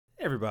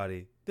Hey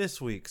everybody, this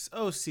week's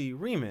OC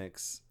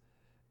remix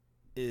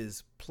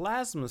is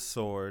Plasma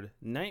Sword,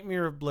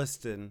 Nightmare of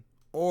Bliston,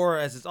 or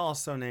as it's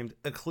also named,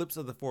 Eclipse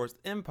of the Fourth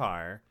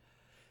Empire.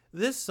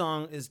 This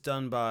song is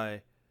done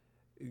by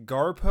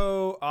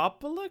Garpo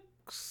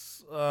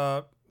Opalix.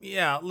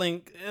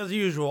 Link. As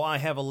usual, I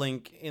have a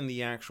link in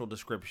the actual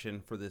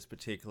description for this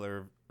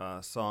particular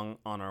song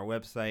on our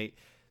website.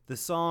 The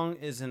song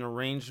is an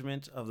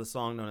arrangement of the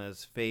song known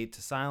as Fade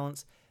to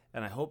Silence,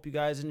 and I hope you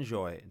guys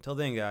enjoy. Until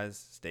then, guys,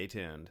 stay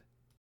tuned.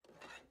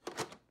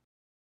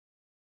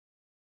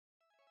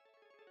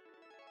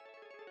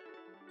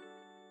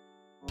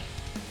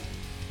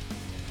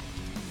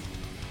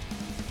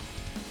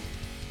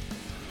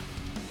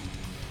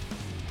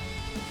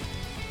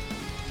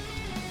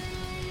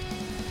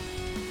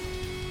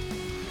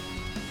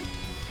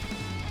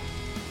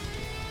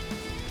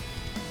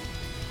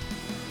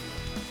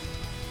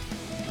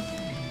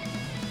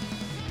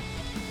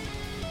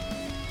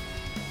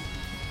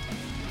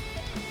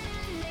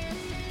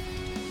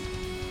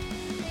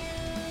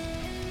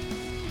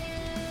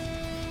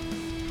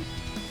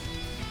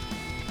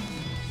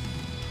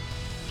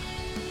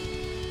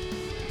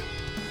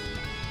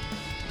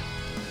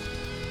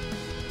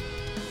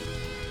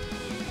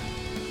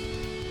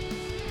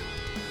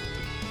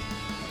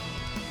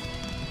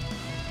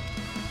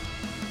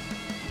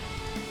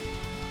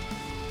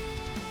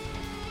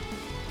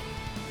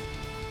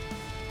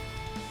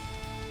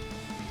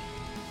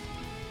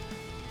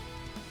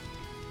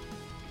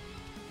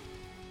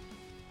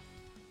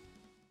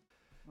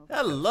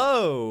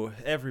 Hello,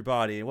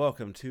 everybody, and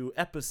welcome to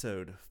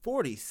episode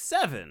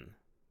 47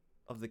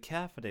 of the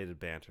Caffeinated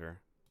Banter.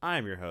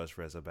 I'm your host,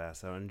 Reza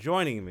Basso, and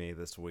joining me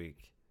this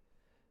week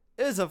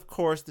is, of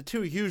course, the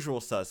two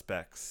usual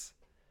suspects,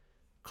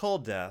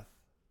 Cold Death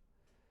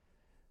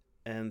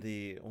and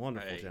the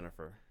wonderful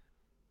Jennifer.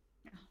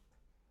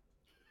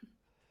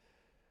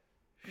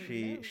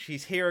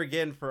 She's here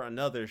again for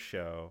another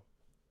show.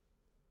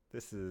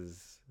 It's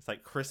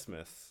like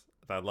Christmas,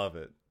 and I love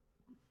it.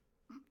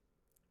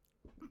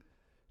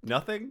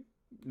 Nothing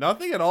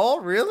at all,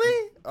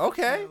 really?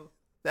 Okay, no.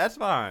 That's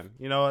fine.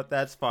 You know what?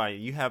 That's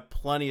fine. You have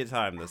plenty of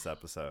time this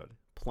episode.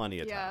 Plenty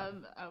of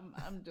time. Yeah,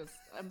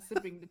 I'm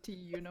sipping the tea.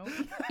 You know.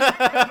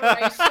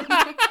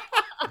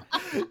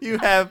 You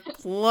have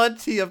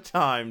plenty of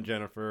time,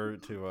 Jennifer,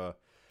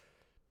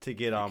 to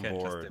get on board.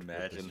 I can just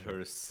imagine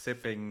her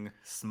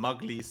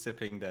smugly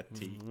sipping that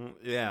tea.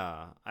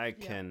 Yeah, I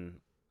can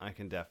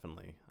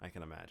definitely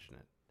imagine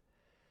it.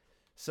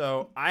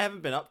 So I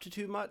haven't been up to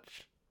too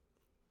much.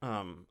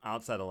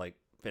 Outside of like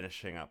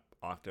finishing up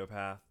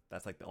Octopath,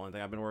 that's like the only thing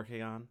I've been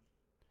working on.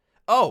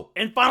 Oh,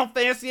 and Final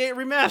Fantasy VIII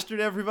Remastered,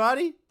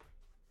 everybody.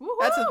 Woo-hoo!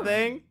 That's a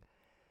thing.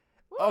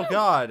 Woo-hoo! Oh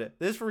God,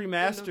 this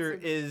remaster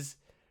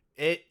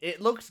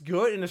it looks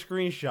good in the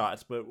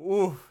screenshots, but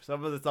ooh,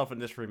 some of the stuff in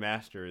this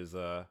remaster is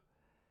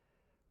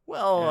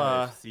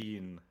I've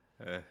seen.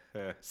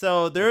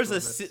 So there's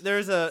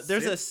a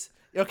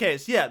okay,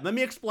 so yeah, let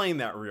me explain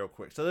that real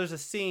quick. So there's a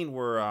scene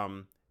where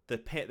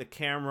the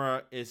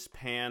camera is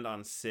panned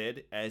on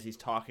Sid as he's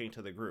talking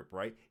to the group,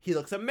 right? He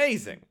looks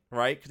amazing,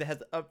 right? Because it has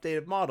the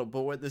updated model.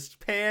 But when this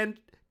pan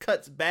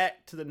cuts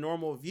back to the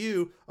normal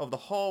view of the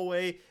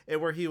hallway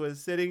and where he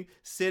was sitting,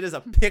 Sid is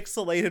a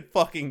pixelated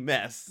fucking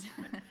mess.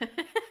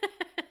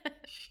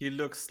 He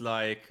looks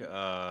like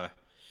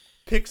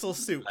pixel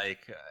soup,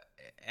 like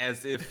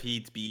as if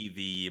he'd be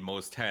the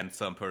most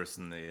handsome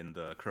person in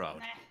the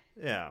crowd.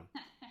 Yeah.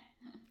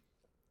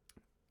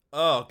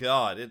 Oh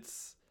God,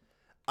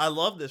 I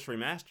love this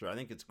remaster. I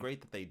think it's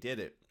great that they did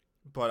it,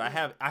 but I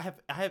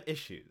have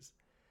issues.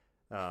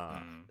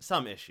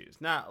 Some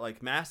issues, not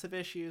like massive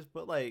issues,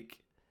 but like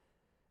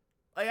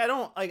I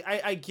don't like.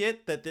 I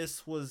get that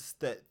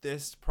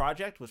this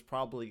project was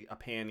probably a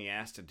pain in the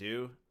ass to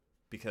do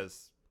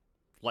because,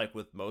 like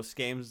with most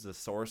games, the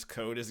source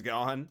code is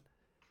gone,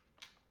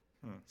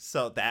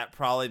 so that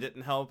probably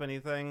didn't help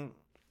anything.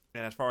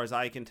 And as far as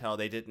I can tell,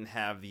 they didn't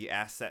have the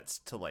assets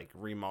to like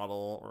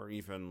remodel or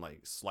even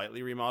like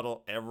slightly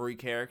remodel every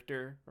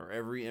character or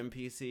every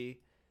NPC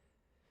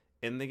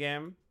in the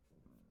game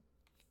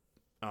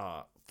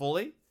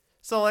fully.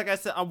 So like I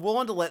said, I'm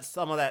willing to let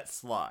some of that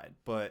slide,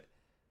 but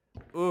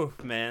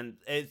oof, man,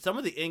 some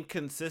of the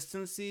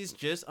inconsistencies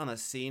just on a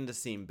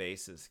scene-to-scene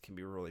basis can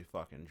be really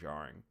fucking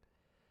jarring.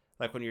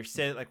 Like when you're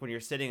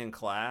sitting in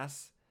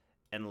class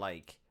and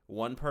like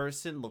one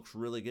person looks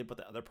really good, but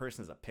the other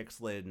person is a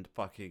pixelated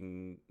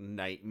fucking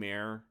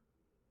nightmare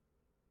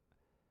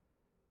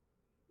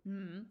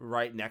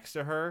right next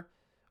to her.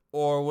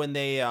 Or when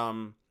they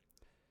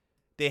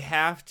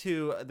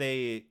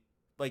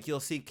like you'll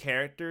see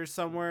characters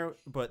somewhere,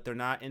 but they're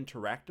not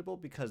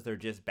interactable because they're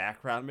just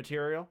background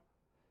material,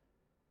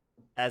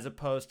 as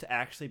opposed to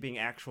actually being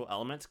actual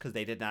elements because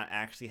they did not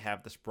actually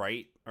have the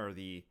sprite or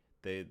the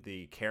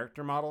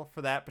character model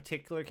for that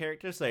particular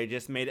character, so they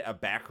just made it a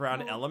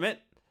background element.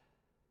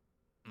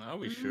 Are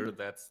we sure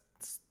that's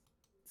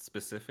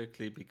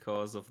specifically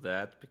because of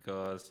that?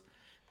 Because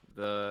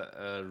the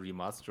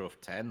remaster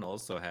of 10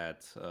 also had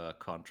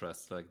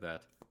contrast like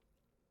that.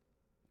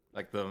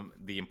 Like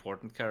the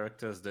important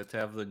characters did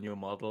have the new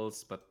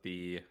models, but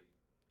the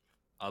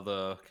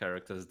other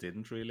characters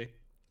didn't really.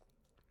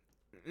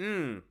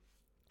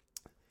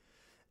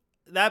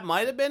 That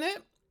might have been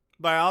it,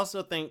 but I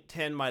also think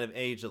 10 might have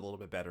aged a little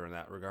bit better in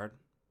that regard.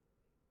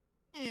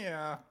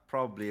 Yeah,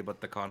 probably,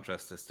 but the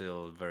contrast is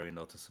still very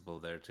noticeable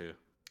there too.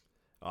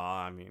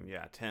 I mean,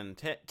 yeah, 10,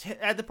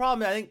 the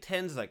problem, I think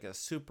 10 is like a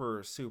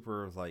super,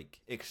 super,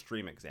 like,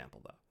 extreme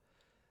example, though.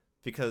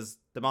 Because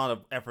the amount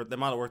of effort, the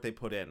amount of work they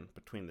put in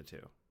between the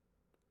two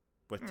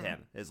with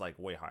 10 is, like,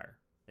 way higher,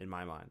 in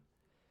my mind.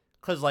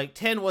 Because, like,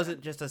 10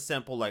 wasn't just a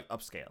simple, like,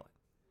 upscaling.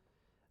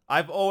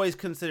 I've always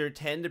considered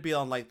 10 to be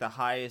on, like, the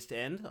highest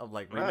end of,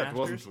 like,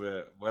 remasters.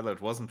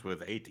 It wasn't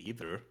with 8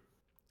 either.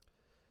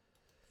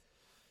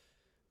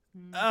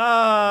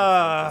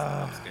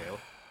 Upscale.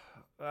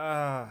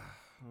 I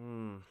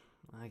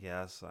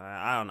guess.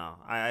 I don't know.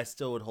 I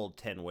still would hold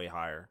 10 way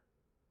higher.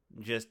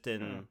 Just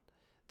in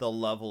the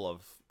level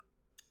of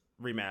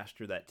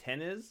remaster that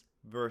 10 is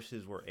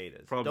versus where 8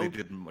 is. Probably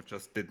did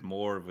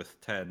more with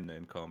 10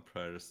 in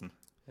comparison.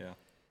 Yeah.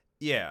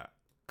 Yeah.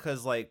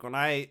 Because, like,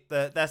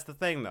 that's the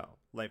thing, though.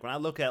 Like, when I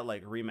look at,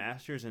 like,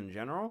 remasters in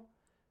general,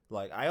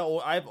 like,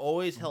 I've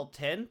always held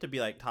 10 to be,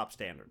 like, top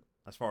standard.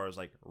 As far as,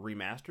 like,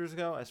 remasters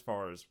go, as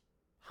far as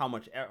how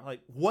much,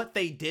 like, what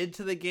they did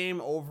to the game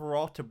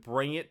overall to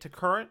bring it to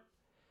current.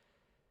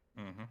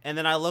 And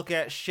then I look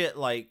at shit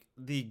like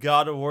the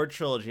God of War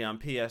trilogy on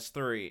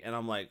PS3, and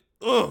I'm like,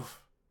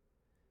 oof,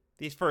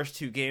 these first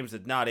two games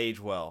did not age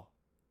well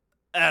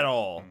at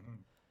all.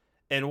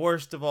 And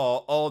worst of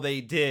all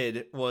they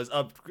did was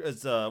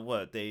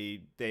they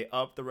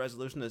upped the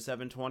resolution to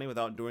 720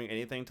 without doing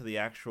anything to the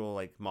actual,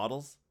 like,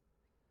 models.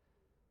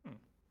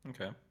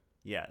 Okay.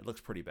 Yeah, it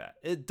looks pretty bad.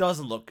 It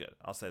doesn't look good,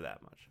 I'll say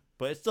that much.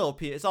 But it's still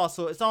it's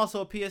also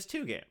a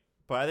PS2 game.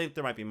 But I think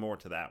there might be more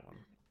to that one.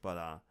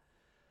 But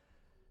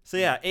so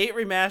yeah, 8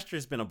 Remaster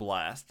has been a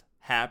blast.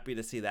 Happy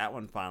to see that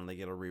one finally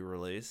get a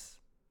re-release.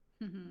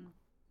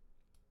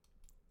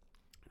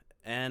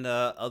 And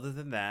other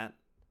than that,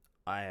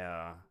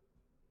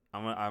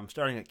 I'm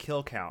starting a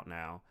kill count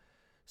now.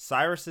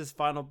 Cyrus's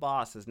final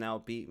boss has now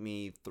beat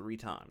me 3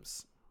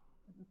 times.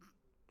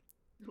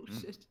 Oh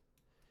shit.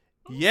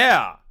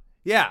 Yeah.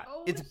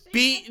 Oh, It's shit.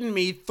 beaten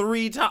me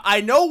 3 times.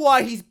 I know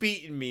why he's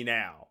beaten me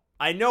now.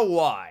 I know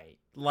why.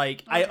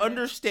 Like, I Okay.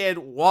 understand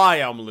why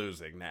I'm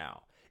losing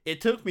now. It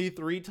took me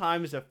 3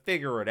 times to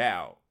figure it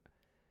out.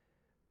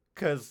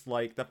 Because,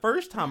 like, the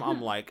first time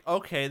I'm like,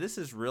 okay, this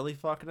is really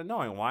fucking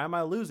annoying. Why am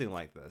I losing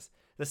like this?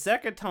 The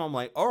second time I'm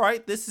like,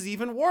 alright, this is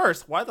even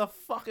worse. Why the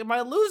fuck am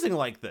I losing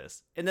like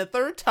this? And the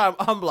third time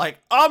I'm like,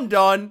 I'm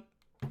done.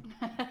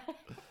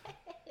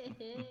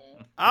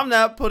 I'm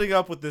not putting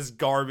up with this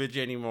garbage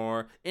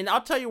anymore. And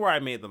I'll tell you where I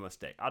made the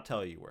mistake. I'll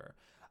tell you where.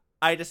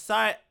 I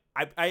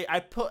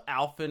put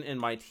Alphen in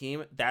my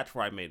team. That's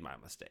where I made my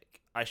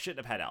mistake. I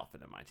shouldn't have had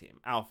Alphen in my team.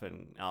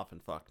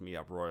 Alphen fucked me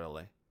up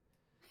royally.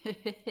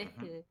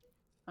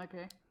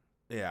 Okay.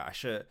 Yeah, I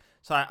should.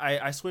 So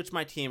I switched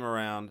my team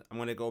around. I'm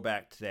gonna go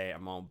back today.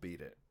 I'm gonna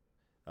beat it.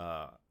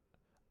 I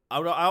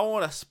don't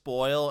want to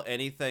spoil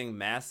anything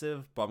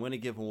massive, but I'm gonna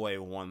give away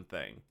one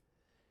thing.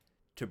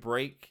 To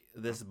break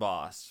this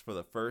boss for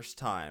the first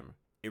time,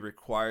 it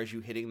requires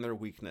you hitting their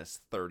weakness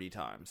 30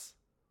 times.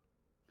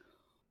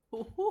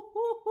 All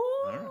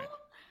right.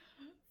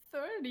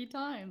 30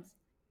 times.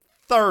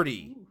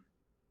 30.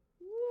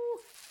 Ooh.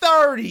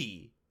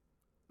 30.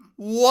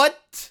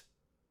 What?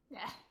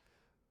 Yeah.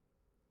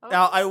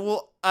 Now I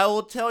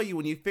will tell you,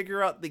 when you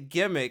figure out the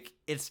gimmick,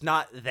 it's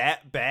not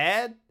that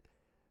bad.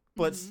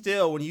 But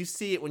still, when you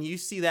see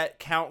that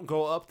count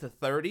go up to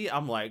 30,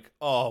 I'm like,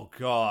 oh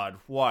god,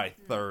 why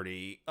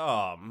 30?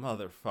 Oh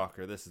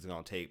motherfucker, this is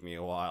gonna take me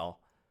a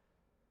while.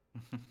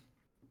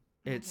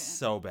 It's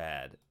so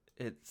bad.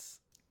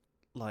 It's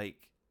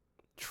like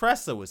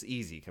Tressa was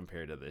easy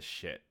compared to this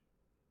shit.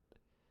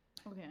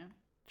 Okay.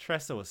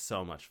 Tressa was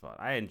so much fun.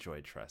 I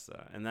enjoyed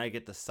Tressa. And then I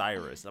get to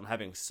Cyrus. I'm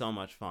having so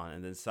much fun.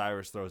 And then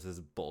Cyrus throws this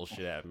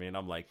bullshit at me. And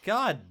I'm like,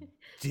 God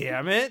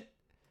damn it.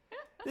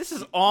 This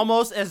is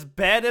almost as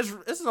bad as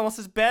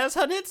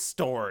Hanit's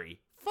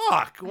story.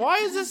 Fuck. Why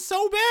is this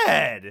so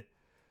bad?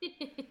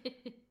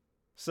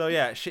 So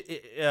yeah,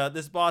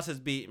 this boss has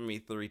beaten me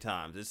 3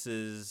 times. This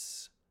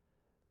is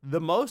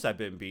the most I've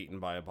been beaten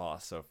by a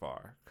boss so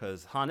far.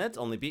 Because Hanit's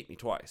only beat me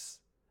twice.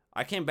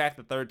 I came back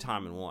the 3rd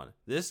time and won.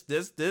 This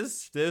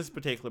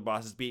particular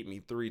boss has beat me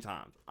 3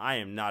 times. I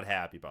am not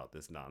happy about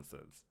this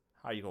nonsense.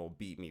 How you gonna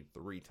beat me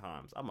 3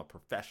 times? I'm a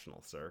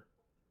professional, sir.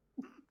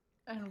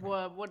 And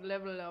what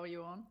level are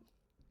you on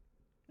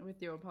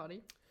with your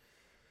party?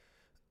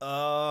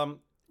 Well,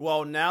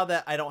 now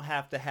that I don't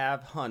have to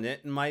have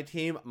Hanit in my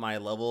team, my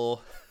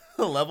level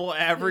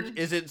average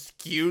isn't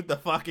skewed the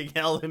fucking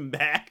hell and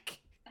back.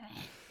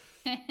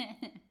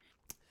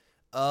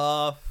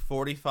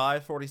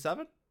 45,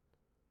 47?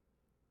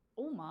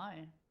 Oh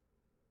my.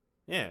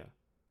 Yeah.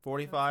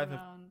 45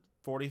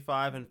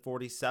 and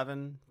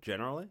 47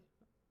 generally.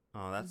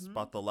 That's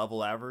about the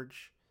level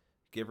average,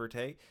 give or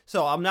take.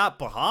 So I'm not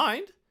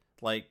behind.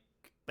 Like,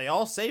 they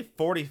all say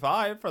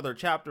 45 for their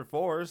chapter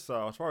 4,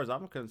 so as far as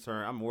I'm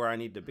concerned, I'm where I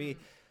need to be.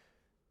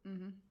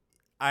 Mm-hmm.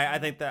 I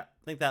think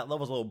that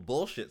level's a little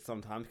bullshit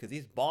sometimes because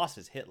these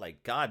bosses hit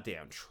like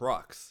goddamn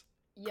trucks.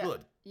 Yeah.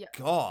 Good Yeah.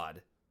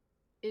 God.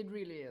 It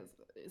really is.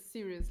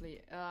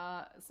 Seriously.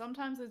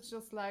 Sometimes it's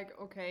just like,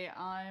 okay,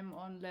 I'm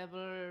on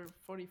level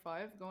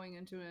 45 going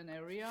into an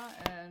area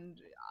and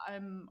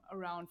I'm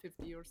around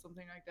 50 or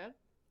something like that.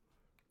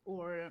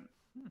 Or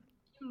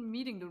even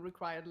meeting the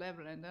required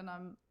level and then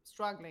I'm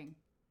struggling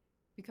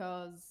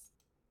because,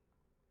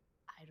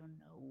 I don't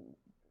know,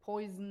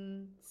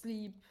 poison,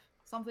 sleep,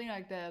 something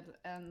like that.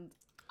 And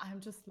I'm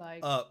just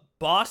like,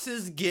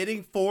 Bosses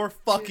getting 4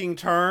 fucking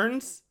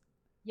turns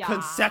yeah.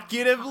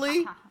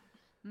 consecutively?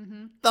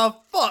 Mm-hmm. The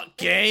fuck,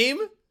 game?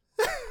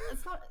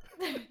 It's not,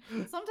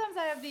 sometimes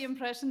I have the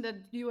impression that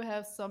you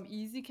have some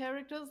easy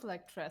characters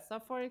like Tressa,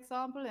 for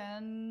example,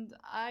 and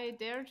I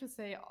dare to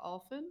say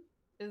often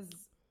is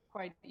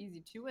quite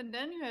easy too. And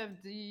then you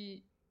have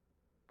the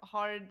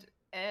hard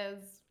as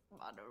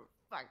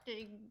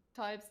motherfucking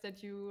types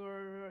that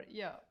you're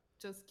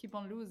just keep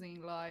on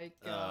losing, like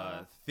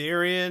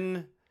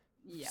Therian,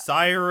 yeah.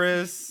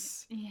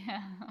 Cyrus,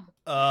 Yeah.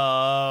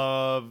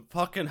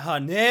 fucking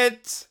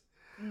Hanit.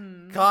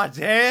 God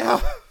damn.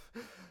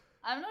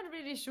 I'm not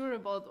really sure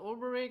about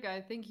Olberic.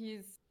 I think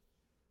he's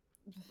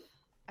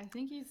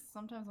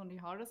sometimes on the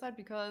harder side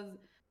because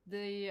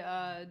the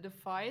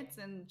fights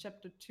in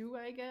chapter 2,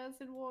 I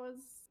guess it was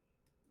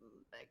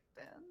back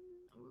then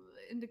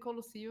in the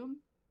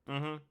Colosseum.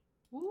 Mm-hmm.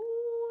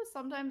 Ooh,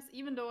 sometimes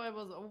even though I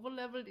was over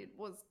leveled, it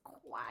was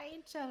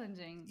quite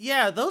challenging.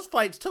 Yeah, those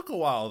fights took a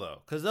while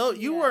though, because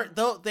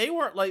they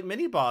weren't like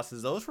mini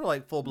bosses. Those were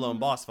like full blown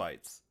boss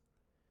fights.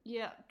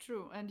 Yeah,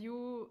 true. And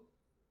you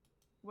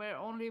were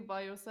only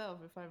by yourself,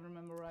 if I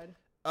remember right.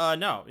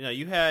 No,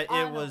 you had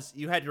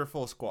you had your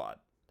full squad.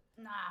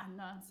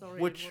 Nah,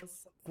 sorry.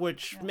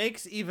 Which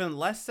makes even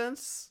less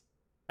sense,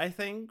 I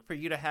think, for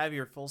you to have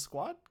your full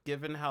squad,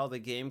 given how the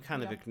game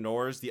kind of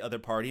ignores the other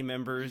party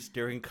members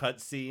during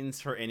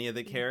cutscenes for any of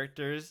the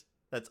characters.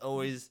 That's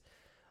always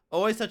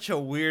such a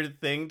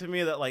weird thing to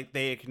me that like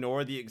they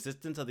ignore the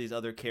existence of these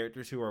other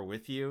characters who are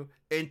with you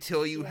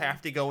until you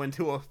have to go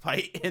into a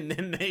fight and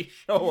then they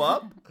show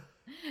up.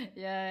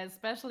 Yeah,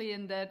 especially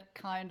in that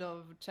kind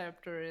of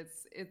chapter, it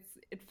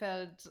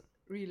felt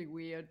really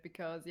weird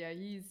because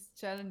he's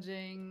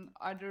challenging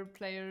other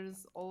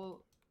players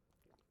all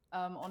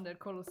on that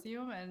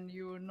Colosseum, and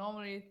you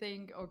normally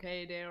think,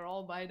 okay, they're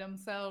all by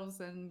themselves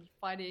and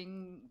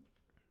fighting,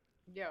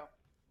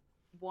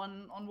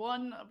 one on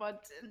one,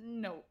 but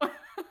no,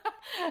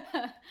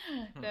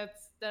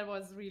 that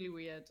was really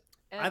weird.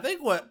 I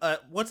think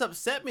what's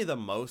upset me the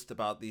most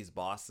about these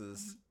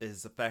bosses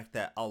is the fact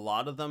that a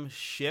lot of them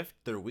shift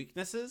their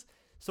weaknesses.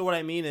 So what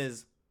I mean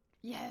is,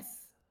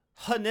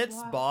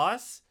 Hanit's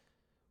boss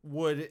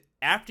would,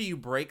 after you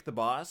break the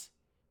boss,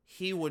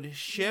 he would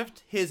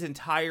shift his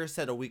entire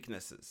set of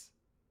weaknesses.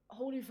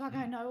 Holy fuck,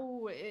 I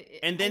know.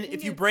 And then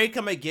if you break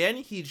him again,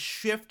 he'd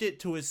shift it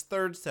to his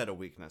third set of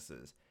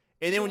weaknesses.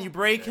 And then when you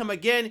break him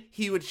again,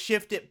 he would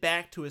shift it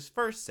back to his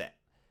first set.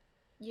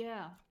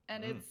 Yeah,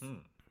 and it's...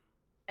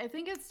 I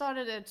think it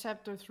started at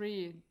chapter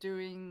 3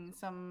 doing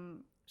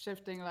some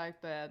shifting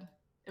like that.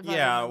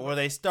 Yeah, where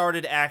they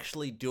started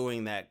actually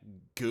doing that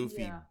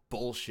goofy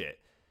bullshit.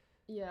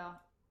 Yeah.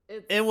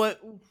 It's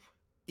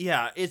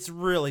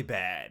really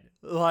bad.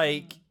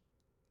 Like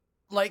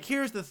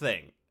here's the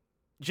thing.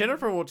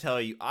 Jennifer will tell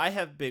you I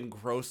have been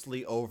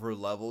grossly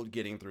over-leveled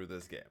getting through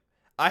this game.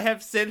 I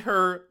have sent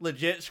her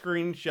legit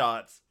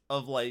screenshots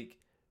of like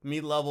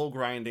me level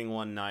grinding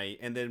one night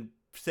and then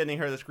sending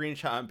her the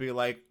screenshot and be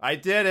like, I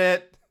did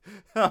it.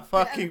 I'm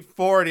fucking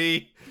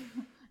 40.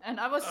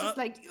 And I was just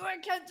like, you are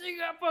catching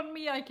up on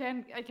me. I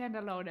can't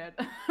allow that.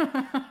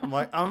 I'm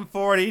like, I'm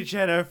 40,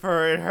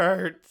 Jennifer. It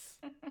hurts.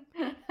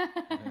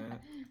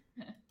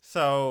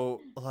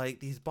 So, like,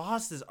 these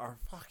bosses are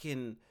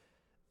fucking...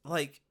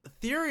 Like,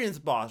 Therian's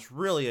boss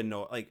really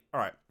annoyed... Like,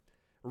 alright.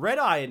 Red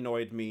Eye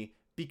annoyed me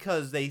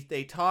because they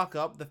talk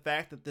up the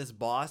fact that this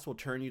boss will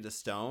turn you to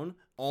stone,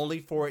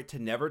 only for it to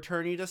never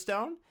turn you to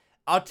stone.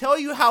 I'll tell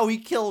you how he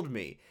killed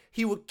me.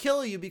 He would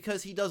kill you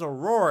because he does a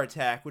roar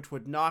attack, which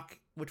would knock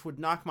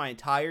my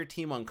entire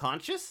team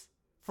unconscious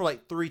for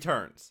like 3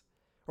 turns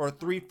or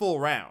 3 full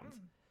rounds.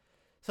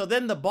 So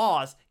then the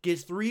boss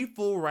gets 3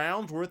 full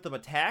rounds worth of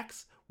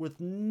attacks with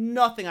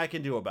nothing I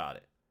can do about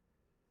it.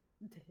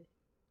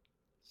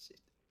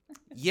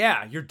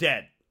 Yeah, you're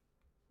dead.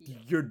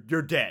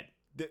 You're dead.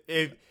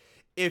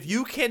 If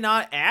you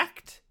cannot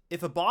act,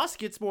 if a boss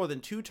gets more than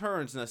 2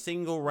 turns in a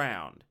single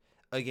round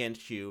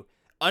against you,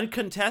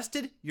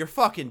 uncontested, you're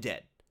fucking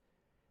dead.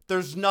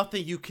 There's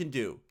nothing you can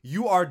do.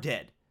 You are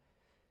dead.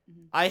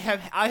 I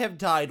have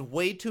died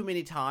way too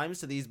many times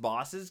to these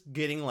bosses,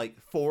 getting like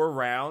 4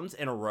 rounds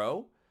in a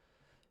row.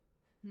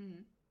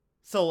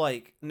 So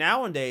like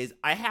nowadays,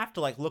 I have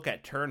to like look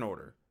at turn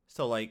order.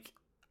 So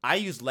I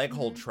use leg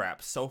hold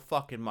traps so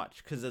fucking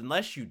much because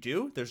unless you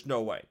do, there's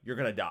no way you're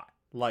gonna die.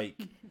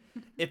 Like,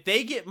 if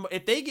they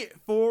get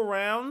 4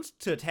 rounds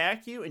to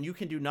attack you and you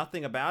can do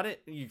nothing about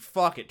it, you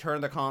fuck it,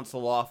 turn the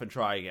console off and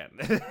try again.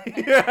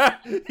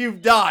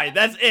 You've died.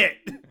 That's it.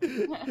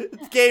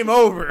 It's game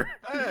over.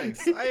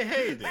 Thanks. I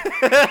hate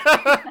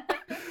it.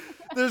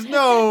 There's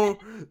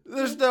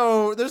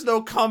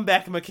no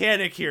comeback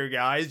mechanic here,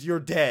 guys. You're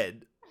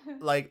dead.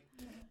 Like,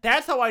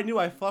 that's how I knew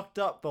I fucked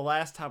up the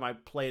last time I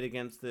played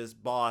against this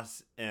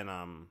boss in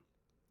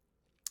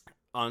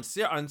on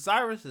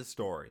Cyrus's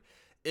story,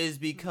 is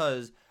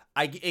because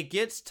it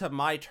gets to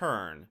my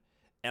turn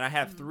and I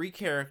have 3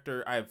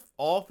 characters. I have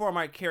all 4 of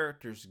my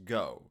characters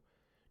go.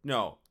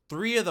 No,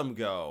 3 of them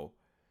go.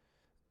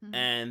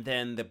 And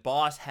then the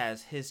boss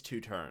has his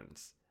 2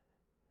 turns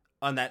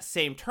on that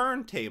same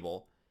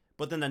turntable.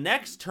 But then the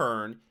next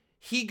turn,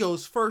 he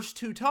goes first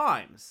 2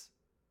 times.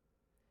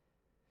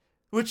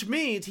 Which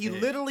means he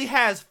literally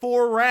has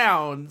 4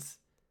 rounds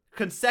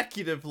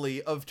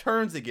consecutively of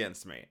turns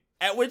against me.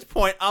 At which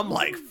point, I'm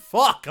like,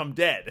 fuck, I'm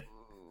dead.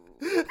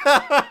 It's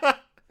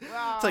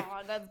like,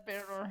 that's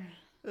bitter.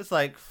 It's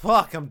like,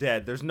 fuck, I'm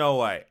dead. There's no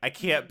way. I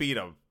can't beat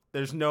him.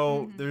 There's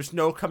no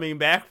coming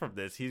back from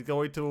this. He's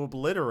going to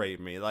obliterate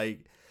me.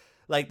 Like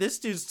this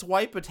dude's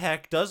swipe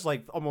attack does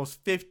like almost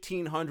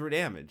 1,500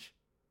 damage.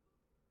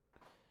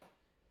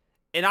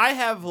 And I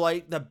have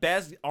like the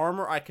best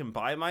armor I can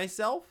buy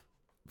myself,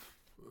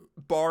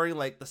 barring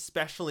like the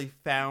specially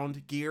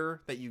found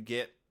gear that you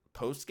get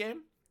post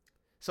game.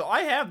 So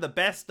I have the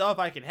best stuff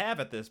I can have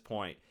at this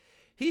point.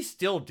 He's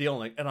still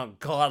dealing an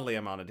ungodly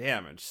amount of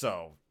damage,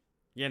 so,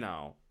 you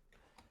know.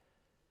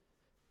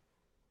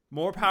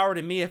 More power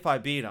to me if I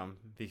beat him,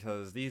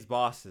 because these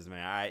bosses,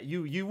 man,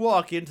 you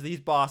walk into these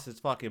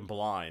bosses fucking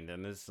blind,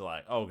 and it's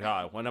like, oh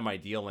god, what am I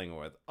dealing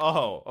with?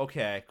 Oh,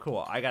 okay,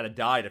 cool, I gotta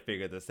die to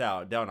figure this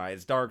out, don't I?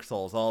 It's Dark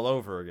Souls all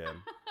over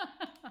again.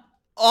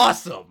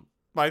 Awesome!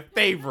 My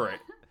favorite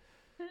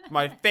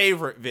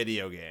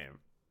video game.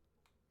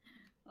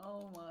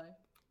 Oh my.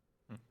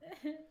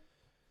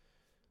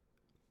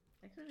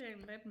 Actually,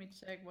 let me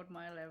check what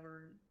my level.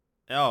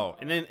 Oh,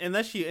 and then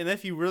unless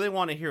you really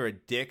want to hear a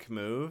dick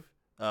move,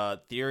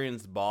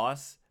 Therian's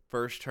boss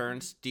first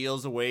turn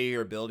steals away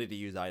your ability to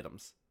use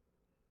items.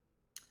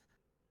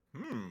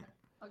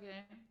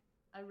 Okay,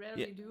 I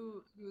rarely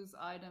do use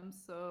items,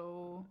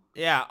 so.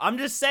 Yeah, I'm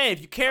just saying,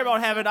 if you care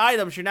about having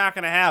items, you're not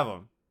gonna have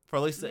them for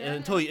at least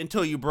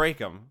until you break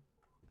them.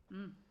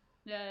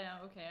 Yeah,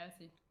 okay, I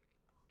see.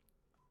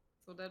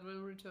 So that will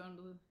return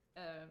the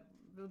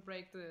will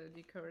break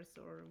the curse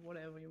or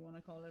whatever you want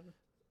to call it.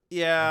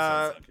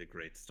 Yeah. Sounds like a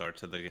great start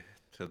to the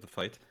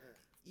fight.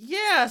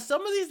 Yeah,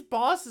 some of these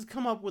bosses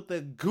come up with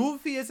the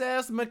goofiest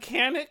ass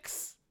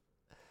mechanics.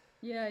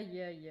 Yeah.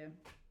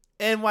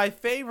 And my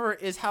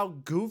favorite is how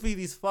goofy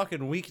these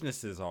fucking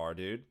weaknesses are,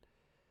 dude.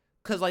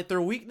 Cause like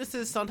their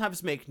weaknesses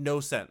sometimes make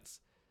no sense.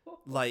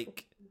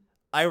 Like,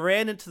 I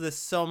ran into this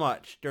so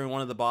much during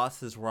one of the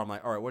bosses where I'm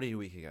like, all right, what are you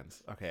weak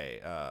against?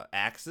 Okay,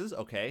 axes.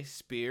 Okay,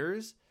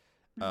 spears.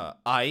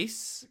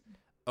 Ice.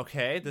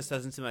 Okay, this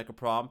doesn't seem like a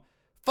problem.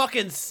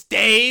 Fucking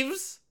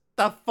staves?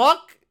 The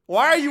fuck?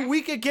 Why are you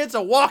weak against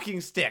a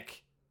walking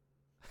stick?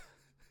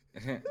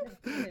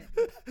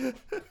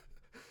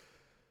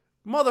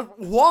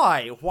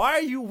 Why? Why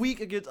are you weak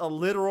against a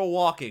literal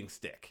walking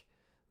stick?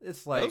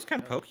 It's like those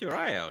can poke your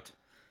eye out.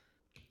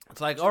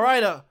 It's like, all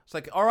right,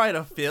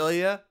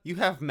 Ophelia, you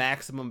have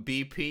maximum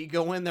BP.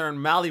 Go in there and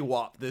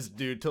mollywop this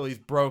dude till he's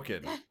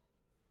broken.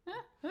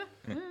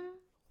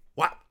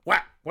 Whap,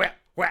 whap, whap,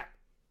 whap.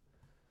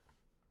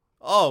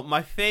 Oh,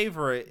 my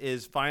favorite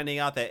is finding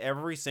out that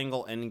every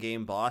single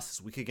endgame boss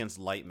is weak against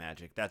light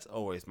magic. That's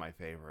always my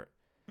favorite.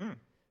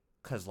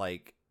 Cause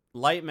like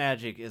light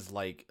magic is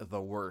like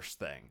the worst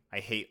thing. I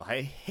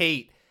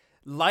hate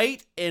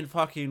light and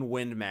fucking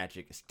wind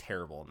magic is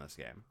terrible in this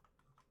game.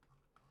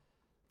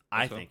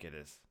 I think it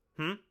is.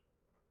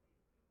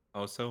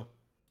 Oh, so?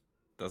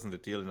 Doesn't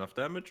it deal enough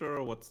damage,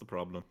 or what's the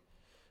problem?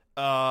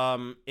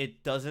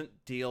 It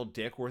doesn't deal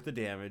dick worth of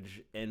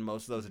damage, and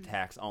most of those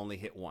attacks only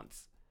hit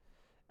once.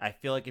 I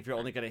feel like if you're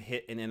only going to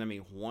hit an enemy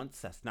once,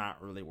 that's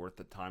not really worth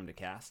the time to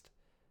cast.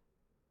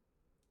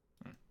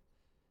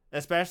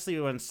 Especially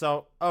when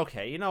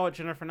okay, you know what,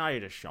 Jennifer, now you're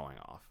just showing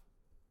off.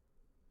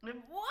 What?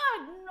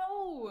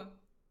 No!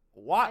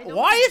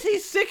 Why is he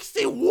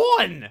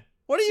 61?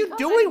 What are you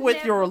doing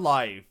with your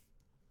life?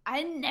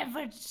 I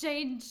never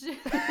change.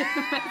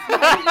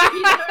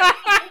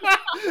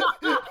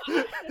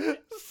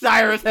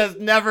 Cyrus has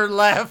never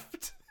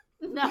left.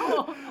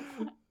 No.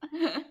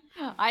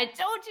 I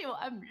told you,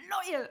 I'm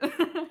loyal.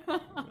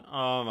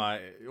 Oh my.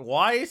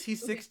 Why is he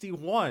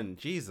 61?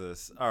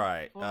 Jesus. All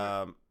right.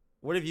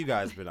 What have you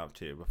guys been up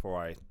to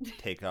before I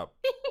take up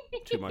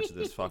too much of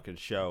this fucking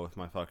show with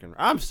my fucking...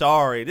 I'm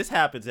sorry. This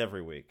happens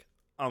every week.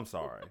 I'm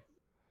sorry.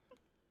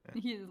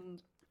 He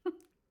isn't.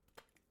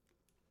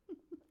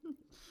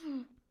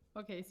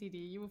 Okay, CD,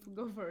 you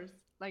go first,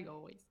 like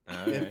always.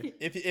 Right.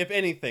 If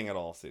anything at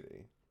all, CD.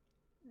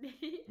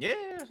 Yeah,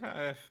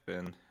 I've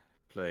been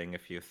playing a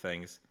few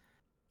things.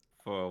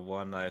 For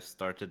one, I've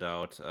started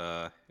out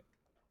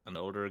an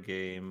older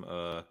game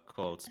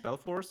called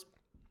Spellforce,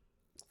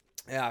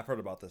 Yeah, I've heard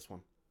about this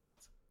one.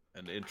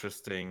 an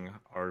interesting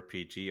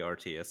RPG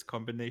RTS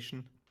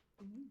combination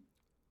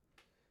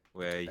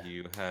where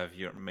you have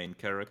your main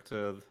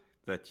character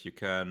that you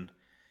can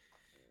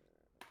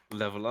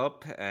level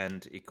up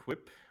and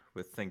equip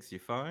with things you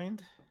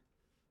find.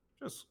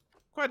 Just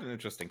quite an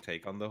interesting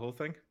take on the whole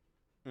thing.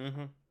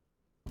 Mm-hmm.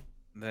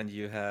 Then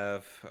you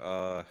have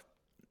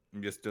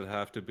you still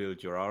have to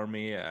build your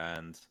army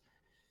and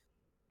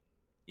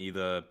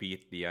either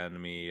beat the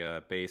enemy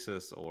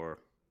bases or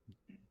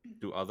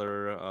do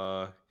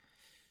other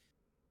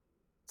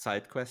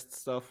side quest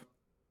stuff.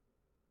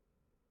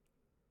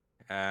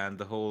 And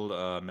the whole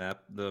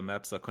the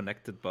maps are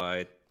connected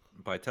by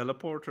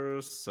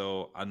teleporters.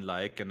 So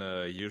unlike in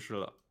a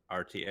usual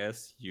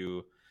RTS,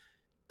 you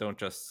don't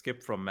just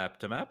skip from map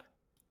to map,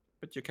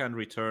 but you can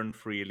return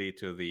freely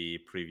to the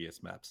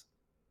previous maps.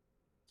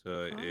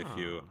 So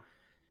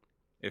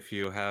if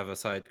you have a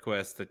side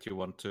quest that you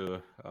want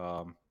to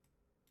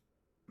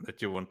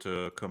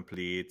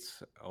complete,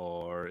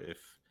 or if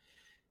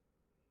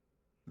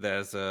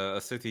there's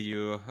a city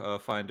you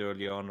find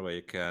early on where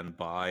you can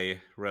buy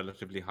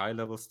relatively high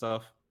level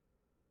stuff.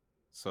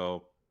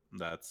 So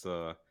that's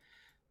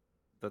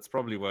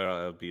probably where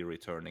I'll be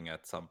returning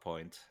at some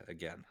point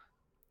again.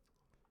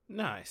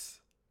 Nice.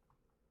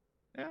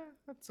 Yeah,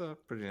 that's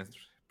pretty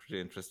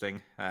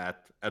interesting.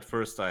 At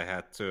first, I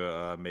had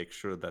to make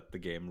sure that the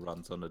game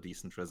runs on a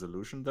decent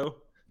resolution, though,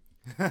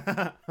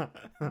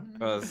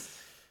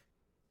 because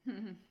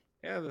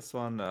yeah, this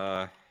one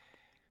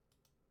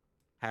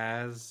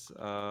has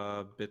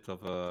a bit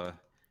of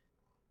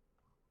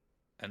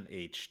an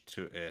age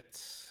to it.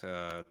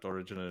 It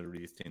originally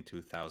released in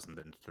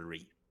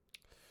 2003.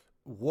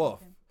 Woof.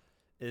 Okay.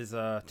 Is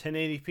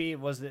 1080p,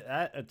 was it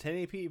at a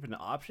 1080p even an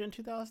option in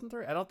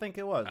 2003? I don't think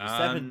it was.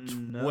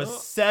 No.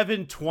 Was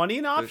 720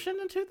 an option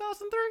in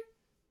 2003?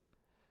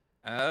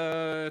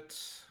 It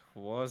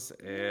was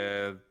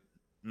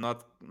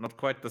not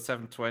quite the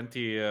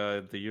 720.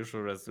 The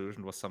usual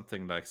resolution was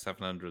something like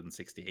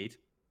 768.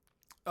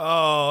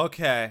 Oh,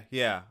 okay.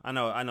 Yeah, I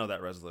know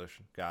that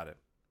resolution. Got it.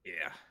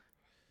 Yeah.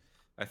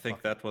 I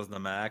think that was the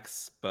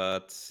max,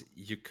 but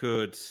you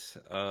could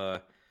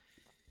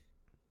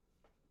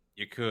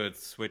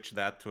switch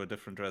that to a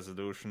different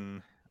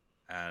resolution,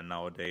 and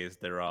nowadays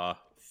there are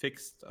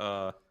fixed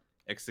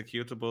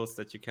executables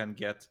that you can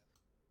get,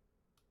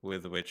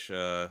 with which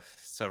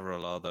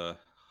several other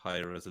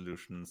high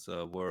resolutions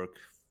work.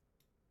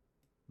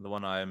 The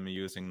one I'm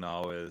using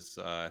now is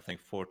I think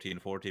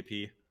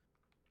 1440p,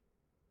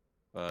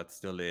 but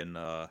still in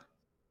the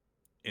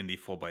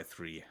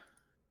 4:3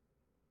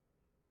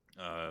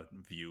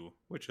 view,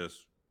 which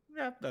is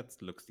that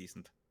looks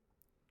decent.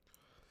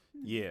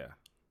 Yeah.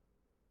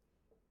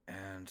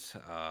 And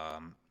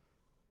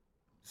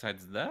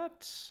besides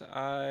that,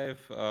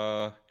 I've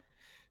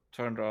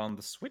turned on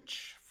the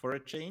Switch for a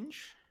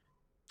change.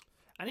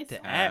 I need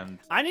to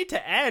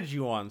add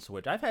you on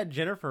Switch. I've had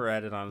Jennifer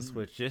added on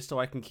Switch just so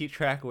I can keep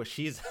track of what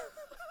she's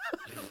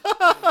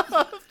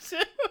What?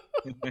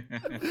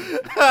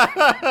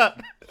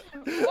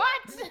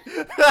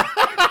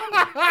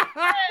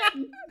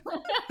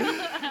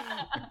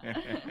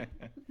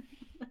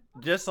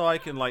 Just so I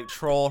can like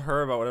troll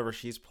her about whatever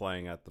she's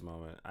playing at the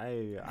moment.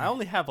 I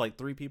only have like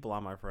 3 people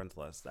on my friends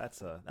list.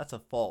 That's a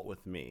fault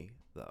with me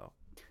though.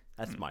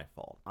 That's my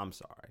fault. I'm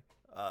sorry.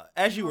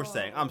 As you were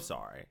saying, I'm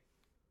sorry.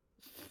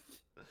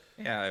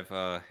 Yeah, I've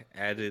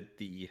added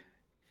the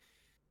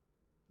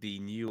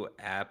new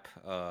app,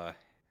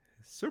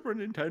 Super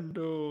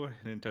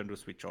Nintendo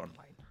Switch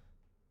Online.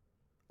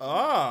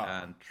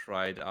 And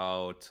tried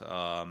out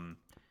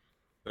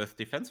with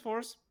Defense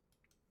Force,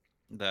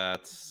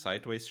 that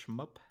sideways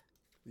shmup.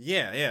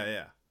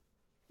 Yeah.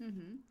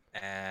 Mm-hmm.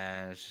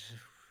 And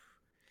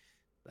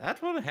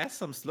that one has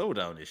some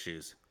slowdown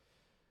issues.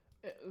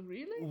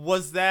 Really?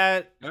 Was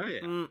that? Oh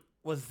yeah.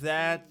 Was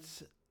that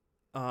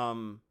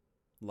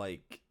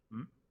like?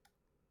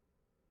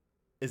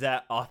 Is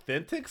that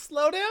authentic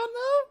slowdown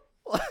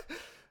though?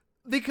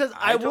 Because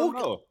I don't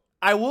know.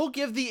 I will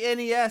give the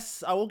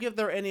NES. I will give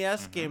their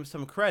NES game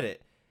some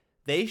credit.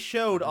 They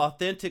showed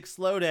authentic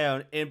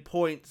slowdown in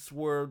points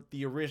where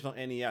the original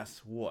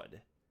NES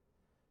would.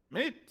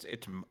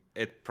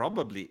 It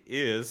probably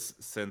is,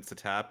 since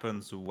it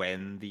happens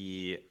when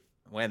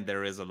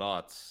there is a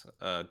lot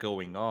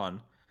going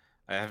on.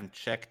 I haven't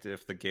checked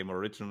if the game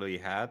originally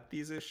had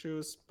these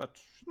issues, but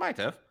it might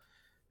have.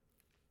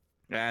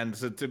 And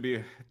to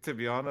be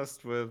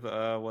honest with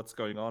what's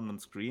going on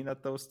screen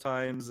at those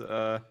times,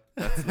 that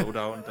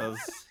slowdown does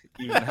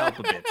even help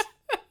a bit.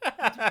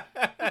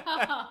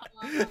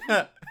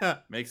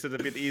 Makes it a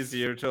bit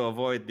easier to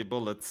avoid the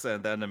bullets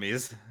and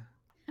enemies.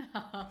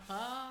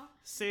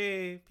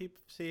 See,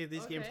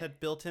 these games had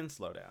built-in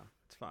slowdown.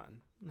 It's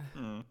fun.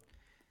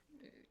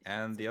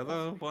 And the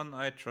other one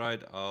I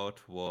tried out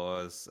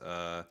was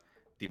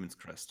Demon's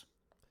Crest.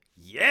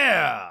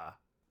 Yeah.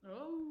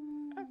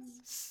 Oh.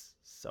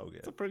 So good.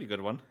 It's a pretty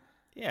good one.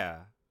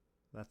 Yeah,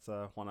 that's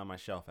one on my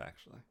shelf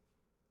actually.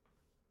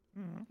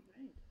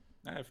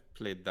 I've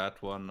played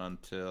that one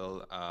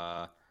until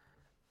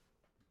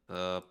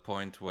the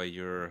point where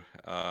you're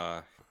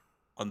on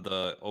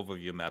the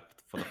overview map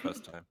for the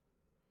first time.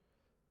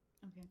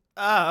 Okay.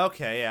 Ah,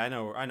 okay. Yeah, I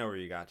know where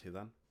you got to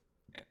then.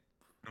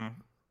 Mm.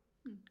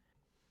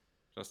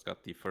 Just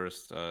got the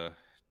first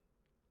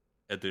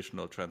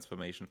additional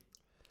transformation.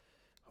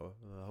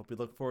 I hope you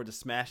look forward to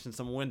smashing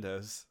some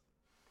windows.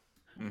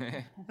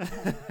 I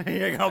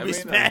You're gonna be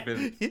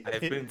mean,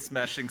 I've been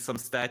smashing some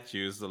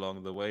statues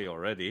along the way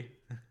already.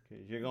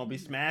 You're gonna be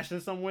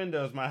smashing some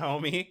windows, my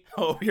homie.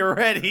 Hope you're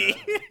ready.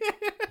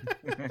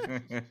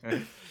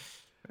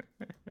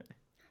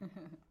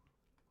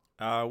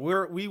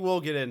 We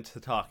will get into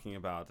talking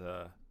about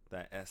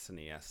that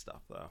SNES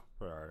stuff though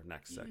for our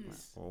next segment,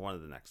 or one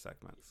of the next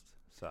segments.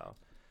 So,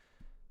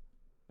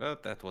 well,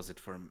 that was it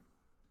for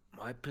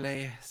my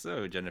play.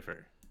 So,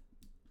 Jennifer.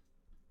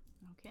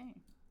 Okay.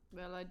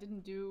 Well, I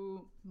didn't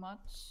do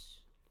much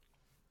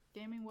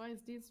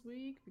gaming-wise this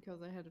week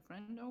because I had a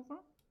friend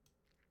over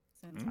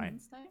since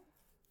Wednesday.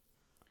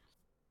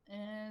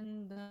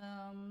 And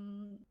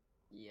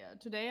yeah,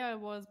 today I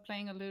was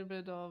playing a little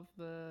bit of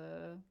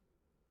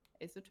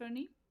Ace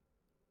Attorney.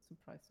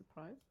 Surprise,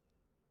 surprise.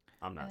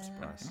 I'm not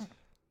surprised.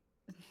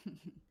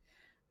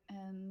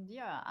 And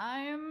yeah,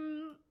 I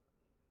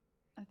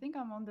think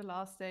I'm on the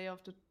last day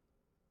of the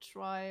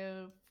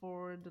trial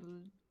for the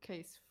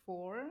case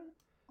 4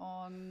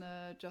 on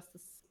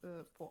Justice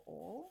for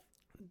All.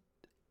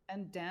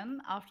 And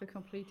then after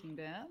completing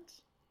that,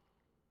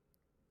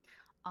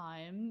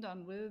 I'm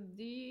done with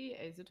the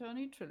Ace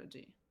Attorney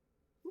trilogy.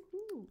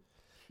 Woohoo!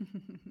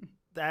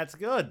 That's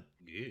good.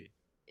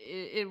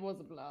 It was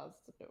a blast.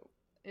 So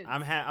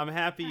I'm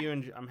happy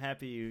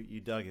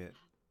you dug it.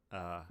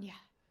 Yeah.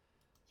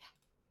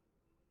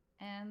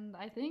 And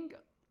I think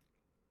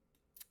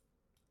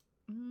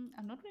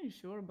I'm not really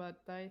sure,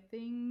 but I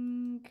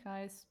think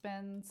I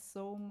spend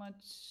so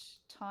much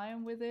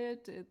time with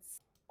it.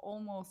 It's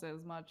almost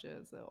as much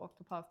as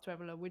Octopath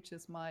Traveler, which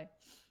is my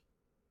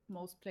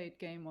most played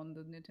game on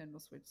the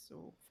Nintendo Switch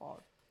so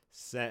far.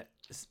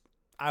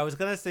 I was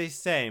gonna say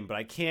same, but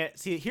I can't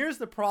see. Here's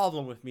the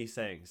problem with me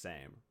saying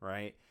same,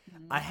 right?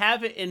 I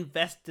haven't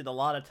invested a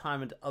lot of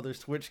time into other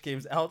Switch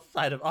games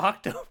outside of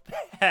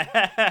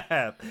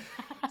Octopath.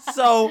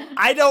 So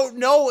I don't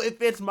know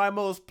if it's my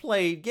most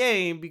played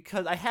game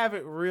because I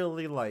haven't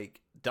really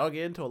like dug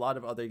into a lot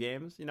of other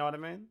games. You know what I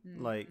mean?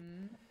 Like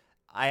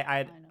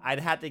I'd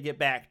have to get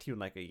back to you in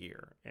like a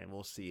year, and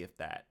we'll see if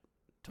that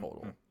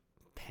total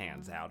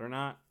pans out or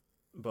not.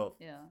 But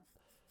yeah,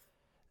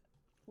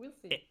 we'll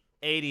see.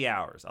 80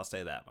 hours, I'll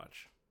say that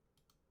much.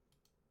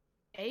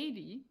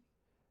 80?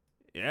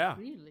 Yeah.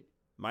 Really?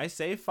 My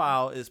save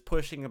file is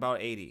pushing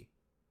about 80.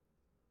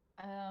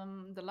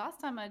 The last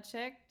time I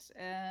checked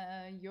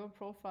your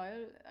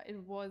profile, it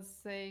was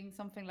saying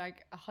something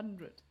like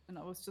 100, and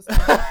I was just like,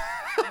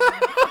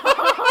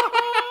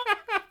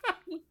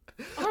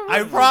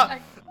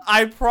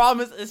 I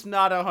promise it's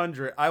not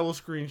 100. I will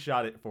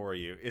screenshot it for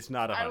you. It's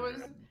not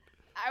 100.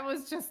 I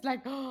was just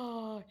like,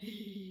 oh,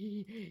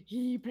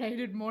 he played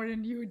it more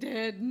than you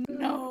did.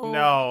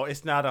 No,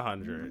 it's not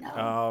 100.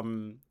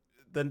 No.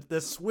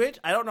 The Switch,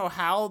 I don't know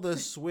how the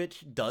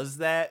Switch does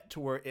that to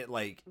where it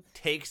like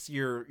takes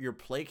your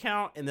play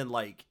count and then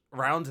like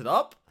rounds it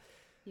up.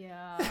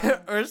 Yeah.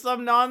 Or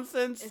some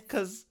nonsense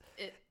cuz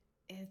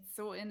it's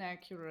so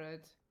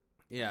inaccurate.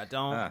 Yeah,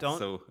 don't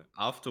So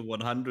after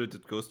 100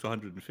 it goes to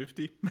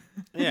 150?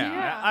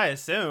 Yeah. I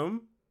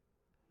assume.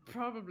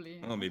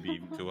 Probably. Or maybe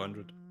even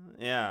 200.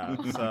 Yeah,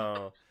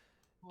 so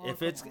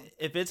if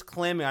it's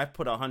claiming I've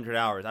put 100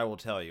 hours, I will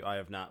tell you I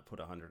have not put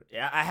 100.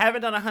 Yeah, I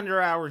haven't done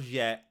 100 hours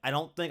yet. I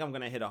don't think I'm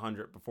gonna hit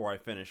 100 before I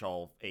finish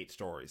all 8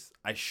 stories.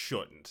 I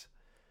shouldn't,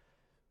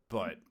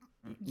 but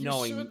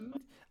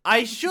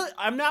I should.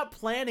 I'm not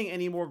planning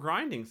any more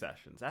grinding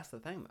sessions. That's the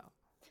thing, though.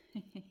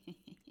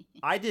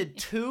 I did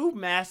 2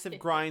 massive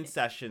grind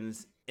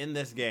sessions in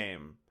this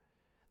game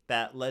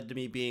that led to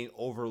me being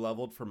over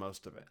leveled for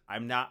most of it.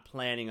 I'm not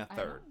planning a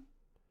third.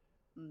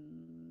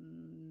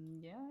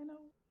 Yeah, I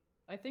know.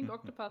 I think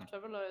Octopath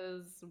Traveler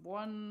is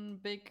one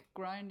big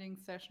grinding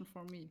session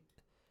for me.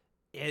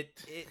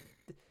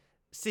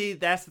 See,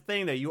 that's the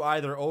thing though. You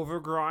either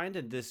overgrind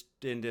and just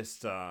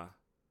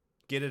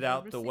get it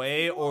out the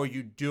way, or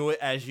you do it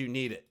as you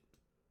need it.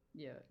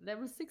 Yeah,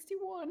 level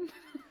 61.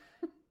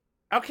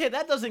 Okay,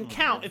 that doesn't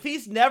count. If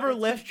he's never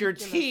left your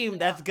team,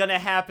 that's gonna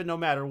happen no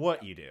matter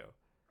what you do.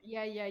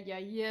 Yeah.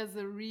 He has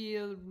a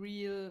real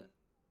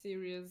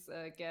serious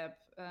gap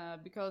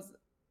because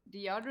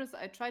the others,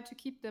 I try to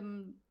keep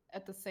them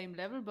at the same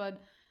level,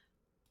 but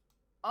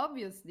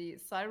obviously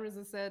Cyrus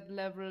is at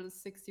level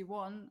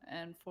 61,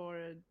 and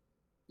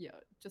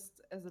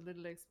just as a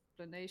little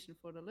explanation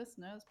for the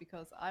listeners,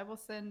 because I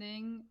was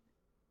sending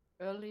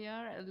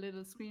earlier a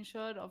little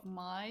screenshot of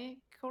my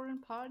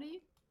current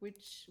party,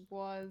 which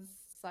was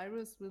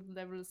Cyrus with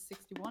level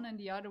 61 and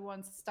the other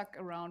ones stuck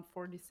around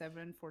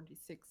 47,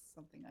 46,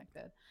 something like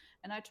that.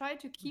 And I tried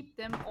to keep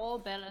them all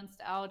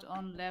balanced out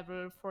on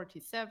level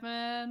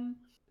 47.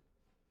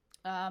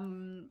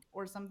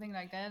 or something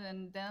like that,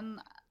 and then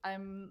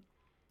I'm,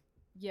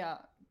 yeah,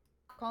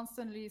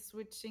 constantly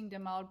switching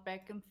them out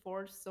back and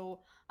forth so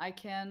I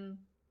can,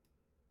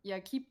 yeah,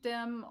 keep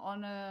them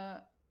on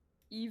a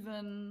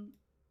even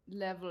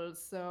level,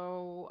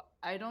 so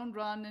I don't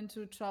run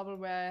into trouble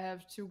where I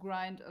have to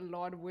grind a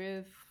lot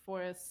with,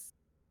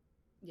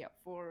 yeah,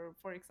 for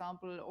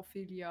example,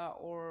 Ophelia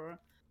or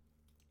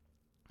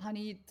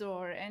Hanit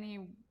or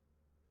any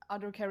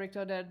other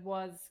character that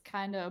was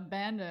kind of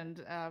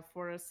abandoned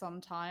for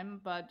some time,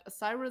 but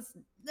Cyrus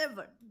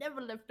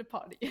never left the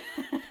party.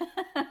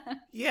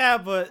 Yeah,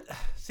 but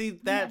see,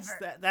 Never.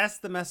 that's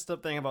the messed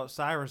up thing about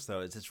Cyrus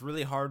though. Is it's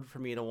really hard for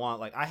me to want,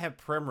 like, I have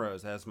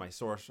Primrose as my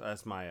source,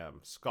 as my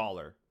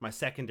scholar, my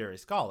secondary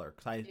scholar,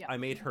 because Yeah. I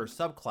made her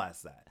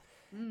subclass that.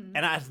 Mm.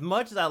 And as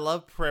much as I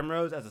love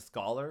Primrose as a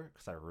scholar,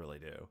 because I really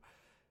do,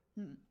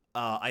 Mm.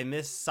 I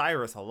miss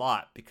Cyrus a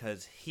lot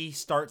because he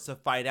starts a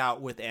fight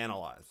out with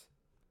Analyze.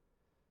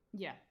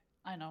 Yeah,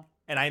 I know.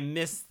 And I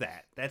miss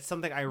that. That's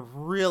something I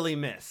really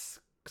miss.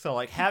 So,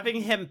 like,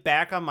 having him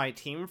back on my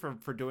team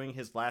for doing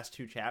his last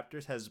 2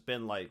 chapters has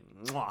been, like,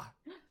 mwah,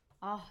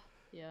 Ah,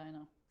 yeah, I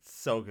know.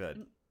 so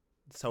good.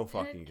 So And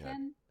fucking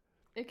good.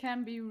 it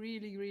can be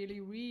really, really,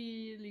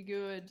 really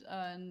good,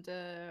 and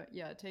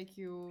yeah, take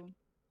you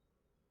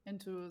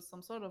into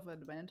some sort of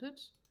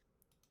advantage,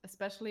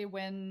 especially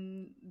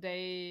when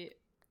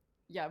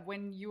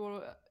when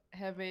you're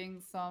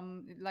having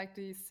some, like,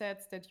 the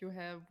sets that you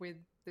have with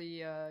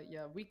the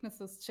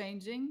weaknesses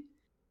changing,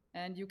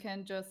 and you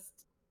can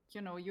just,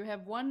 you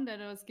have one that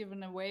was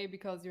given away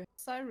because you have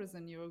Cyrus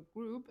in your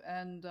group,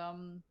 and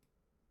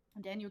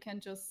then you can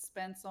just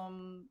spend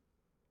some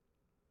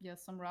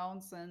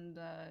rounds and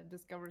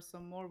discover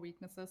some more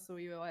weaknesses, so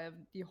you have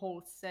the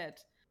whole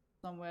set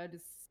somewhere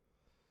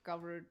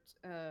discovered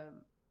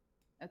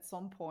at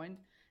some point.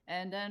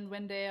 And then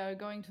when they are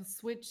going to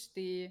switch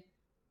the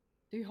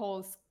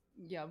whole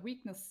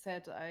weakness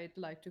set, I'd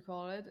like to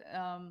call it,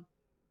 and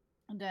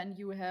then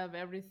you have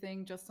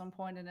everything just on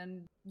point, and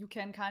then you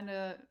can kind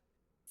of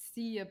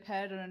see a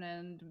pattern,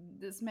 and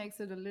this makes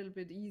it a little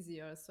bit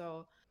easier.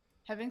 So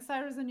having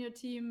Cyrus in your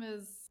team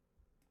is,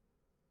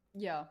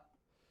 yeah,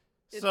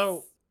 So,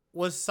 it's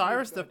was really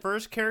Cyrus the good.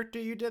 first character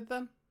you did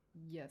then?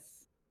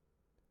 Yes.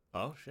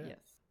 Oh, shit.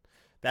 Yes.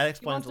 That He was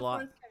explains a the lot.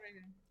 first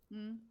character.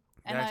 Mm.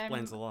 And That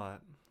explains a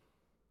lot.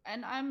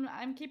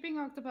 I'm keeping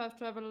Octopath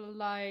Traveler,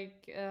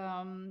 like,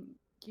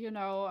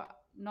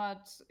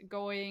 not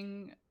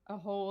going a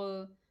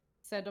whole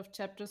set of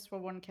chapters for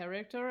one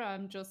character.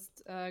 I'm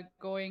just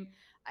going.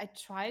 I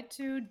tried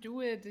to do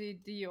it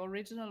the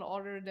original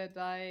order that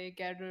I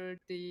gathered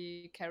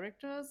the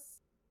characters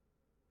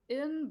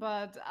in,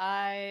 but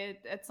I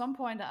at some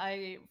point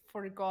I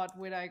forgot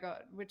which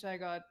I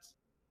got,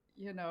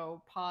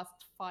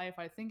 past 5.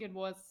 I think it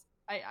was.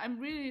 I'm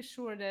really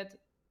sure that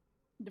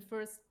the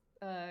first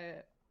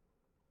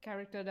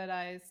character that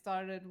I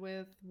started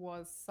with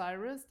was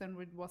Cyrus, then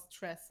it was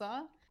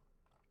Tressa,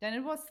 then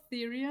it was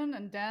Therion,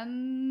 and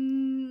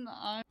then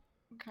I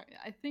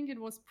think it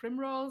was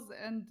Primrose,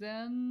 and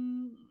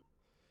then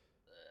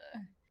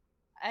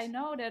I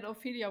know that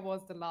Ophelia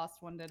was the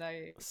last one that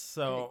I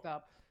So, picked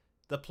up.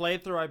 the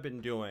playthrough I've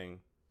been doing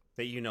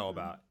that you know Mm.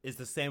 about is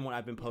the same one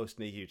I've been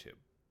posting to YouTube.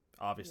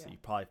 Obviously, Yeah. you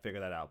probably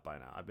figured that out by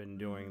now. I've been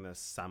doing this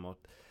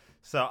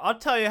So, I'll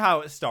tell you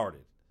how it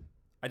started.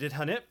 I did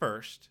Hanit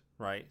first,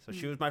 right? So,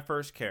 she was my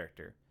first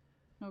character.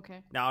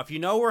 Okay. Now, if you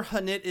know where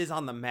Hanit is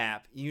on the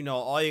map, you know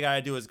all you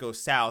gotta do is go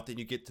south and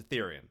you get to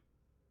Therion,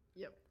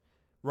 Yep.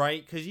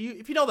 right? Because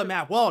if you know the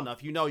map well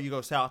enough, you know you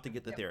go south to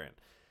get to Yep. Therion.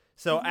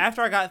 So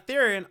after I got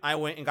Therion, I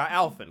went and got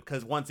Alphen,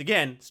 because once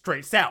again,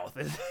 straight south.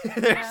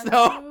 There's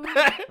no.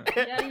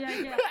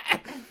 Yeah.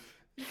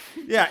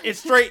 Yeah, it's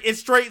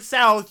straight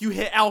south. You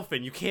hit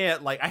Alphen. You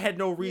can't, like, I had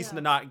no reason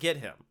to not get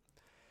him.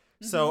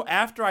 So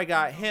after I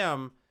got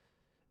him,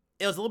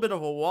 it was a little bit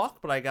of a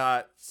walk, but I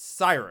got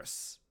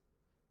Cyrus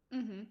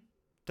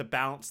to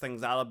balance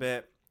things out a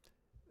bit.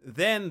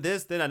 Then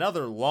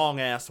another long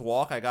ass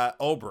walk. I got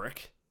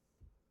Obrick,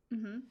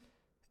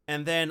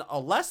 and then a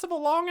less of a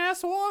long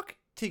ass walk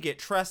to get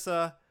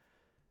Tressa,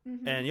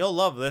 and you'll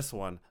love this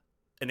one.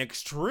 An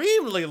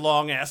extremely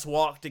long ass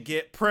walk to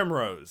get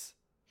Primrose.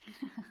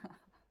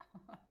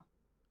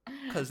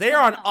 Because they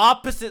are on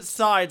opposite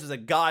sides of the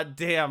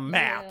goddamn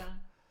map.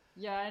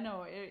 Yeah, I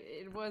know.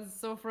 It was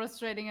so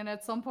frustrating, and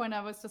at some point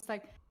I was just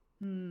like,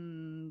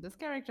 this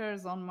character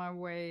is on my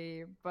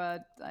way,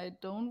 but I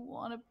don't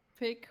want to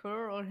pick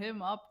her or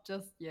him up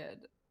just yet.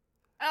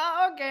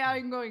 Okay,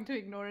 I'm going to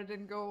ignore it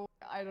and go,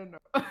 I don't know.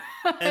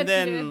 And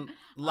then,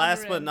 the last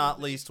other but end not of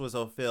it. least, was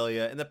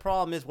Ophelia. And the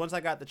problem is, once I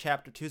got the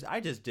chapter 2s, I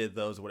just did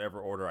those whatever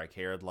order I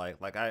cared. Like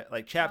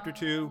chapter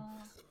 2.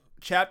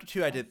 Chapter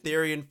 2, I did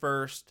Therion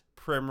first,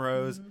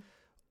 Primrose,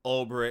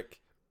 Ulbrich,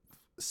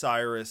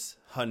 Cyrus,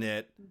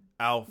 Hanit,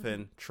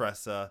 Alphen,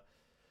 Tressa,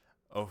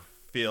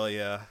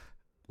 Ophelia,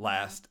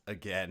 last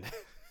again.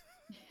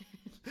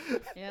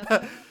 Yeah,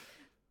 so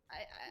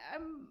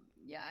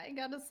I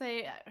gotta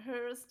say,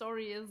 her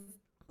story is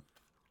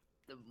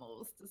the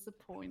most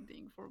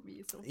disappointing for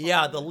me so far.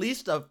 Yeah, the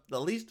least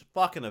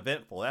fucking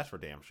eventful. That's for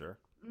damn sure.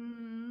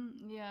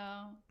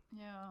 Yeah.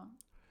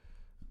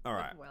 All But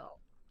right, well.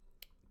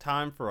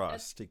 time for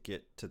us to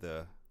get to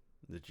the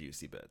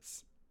juicy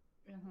bits.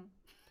 Uh-huh.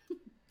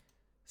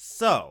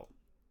 So,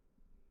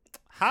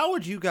 how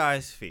would you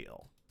guys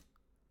feel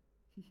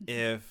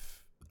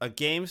if a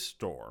game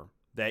store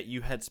that you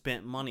had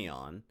spent money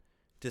on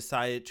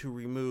decided to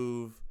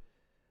remove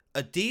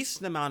a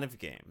decent amount of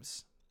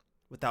games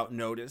without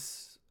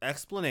notice,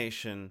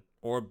 explanation,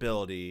 or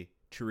ability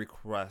to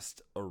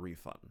request a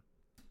refund?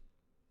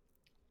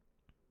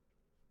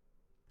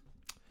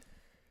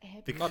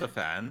 Not a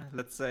fan,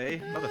 let's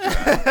say. Not a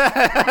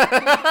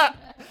fan.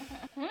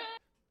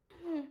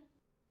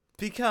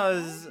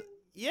 Because,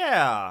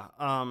 yeah,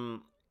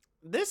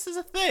 this is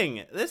a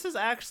thing. This has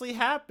actually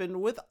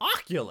happened with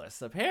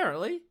Oculus,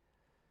 apparently.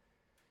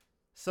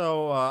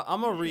 So I'm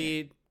gonna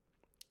read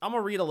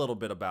a little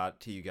bit about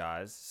it to you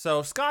guys.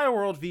 So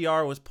Skyworld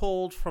VR was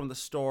pulled from the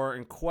store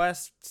in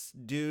Quests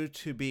due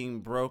to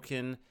being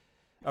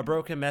a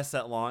broken mess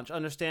at launch.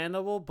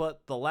 Understandable,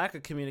 but the lack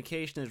of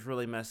communication is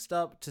really messed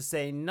up, to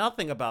say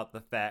nothing about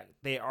the fact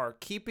they are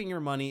keeping your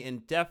money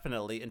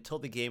indefinitely until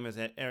the game is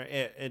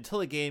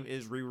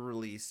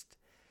re-released.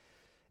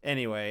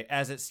 Anyway,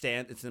 as it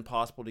stands, it's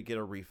impossible to get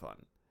a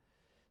refund.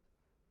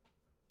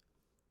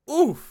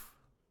 Oof.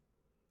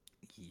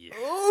 Yeah.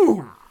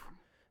 Oof.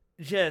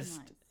 Just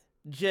Nice.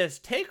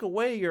 just take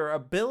away your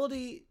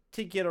ability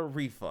to get a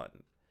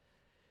refund.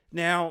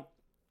 Now,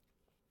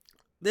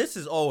 this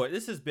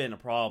has been a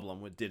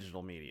problem with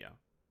digital media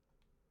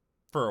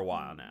for a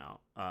while now.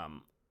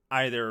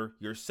 Either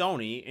you're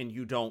Sony and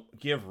you don't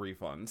give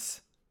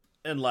refunds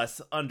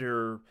unless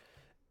under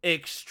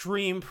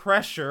extreme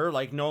pressure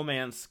like No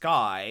Man's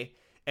Sky,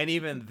 and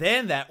even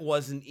then that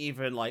wasn't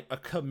even like a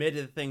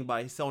committed thing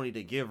by Sony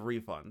to give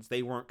refunds.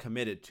 They weren't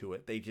committed to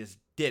it. They just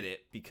did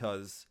it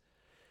because,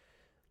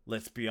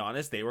 let's be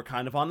honest, they were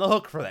kind of on the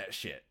hook for that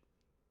shit.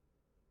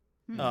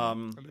 A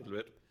little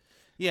bit.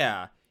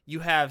 Yeah, you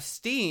have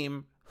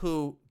Steam,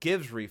 who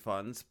gives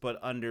refunds, but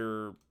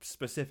under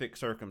specific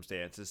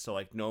circumstances. So,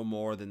 like, no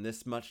more than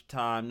this much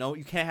time. No,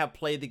 you can't have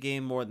played the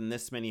game more than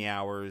this many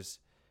hours,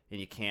 and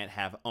you can't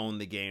have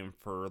owned the game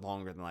for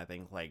longer than, I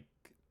think, like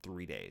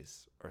 3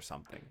 days or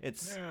something.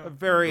 It's a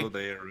very... So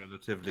they are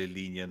relatively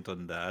lenient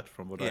on that,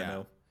 from what I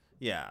know.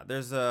 Yeah,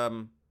 there's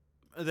some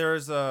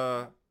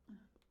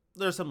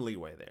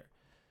leeway there.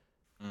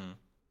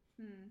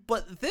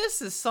 But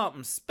this is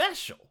something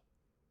special.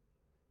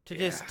 To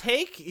just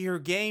take your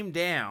game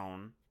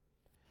down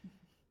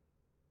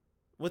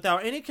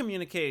without any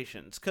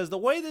communications. Because the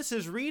way this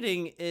is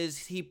reading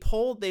is they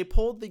pulled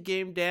the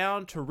game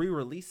down to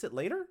re-release it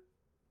later?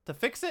 To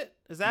fix it?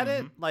 Is that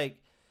it? Like,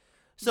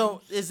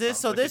 so is this,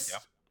 so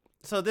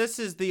this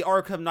is the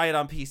Arkham Knight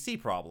on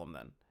PC problem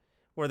then?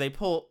 Where they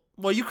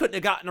well, you couldn't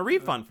have gotten a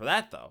refund for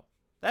that though.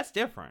 That's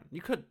different.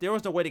 There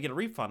was no way to get a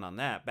refund on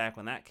that back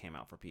when that came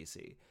out for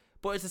PC.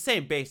 But it's the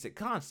same basic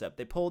concept.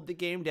 They pulled the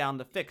game down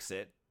to fix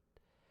it.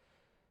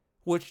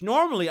 Which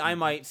normally I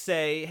might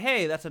say,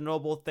 hey, that's a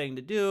noble thing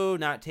to do,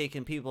 not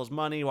taking people's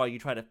money while you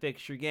try to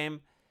fix your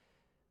game.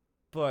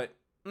 But,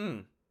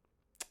 if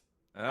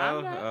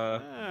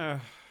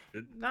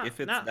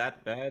it's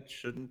that bad,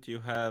 shouldn't you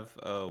have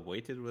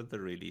waited with the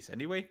release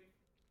anyway?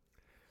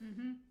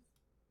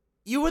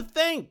 You would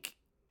think.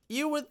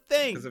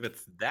 Because if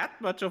it's that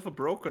much of a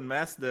broken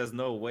mess, there's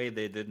no way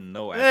they didn't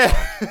know at all.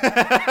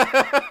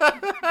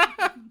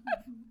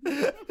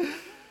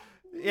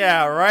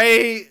 Yeah,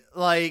 right?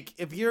 Like,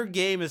 if your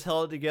game is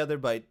held together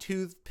by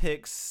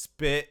toothpicks,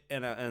 spit,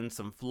 and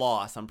some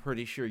floss, I'm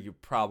pretty sure you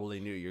probably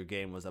knew your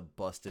game was a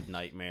busted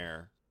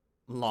nightmare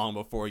long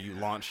before you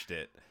launched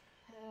it.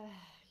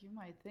 You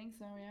might think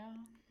so, yeah.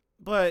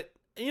 But,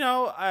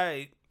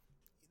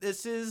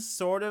 this is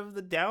sort of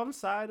the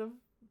downside of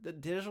the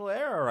digital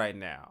era right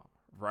now,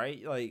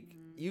 right? Like,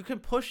 you can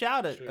push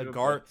out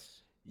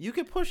you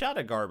can push out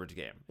a garbage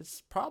game.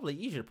 It's probably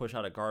easier to push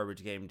out a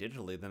garbage game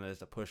digitally than it is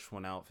to push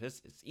one out.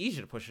 It's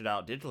easier to push it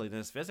out digitally than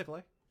it is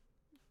physically.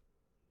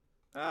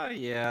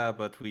 Yeah,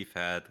 but we've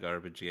had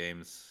garbage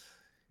games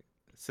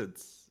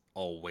since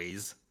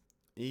always.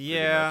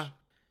 Yeah.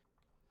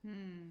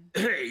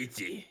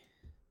 Crazy.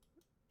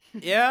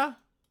 Yeah.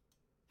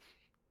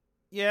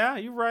 Yeah,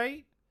 you're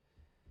right.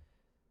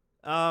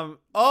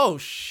 Oh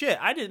shit,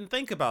 I didn't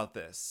think about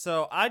this.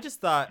 So I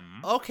just thought,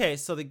 okay,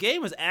 so the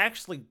game was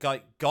actually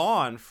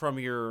gone from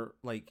your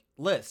like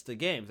list of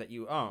games that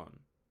you own.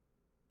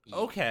 Yeah.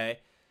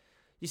 Okay.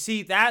 You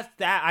see,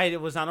 I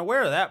was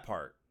unaware of that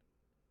part.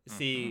 You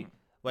see,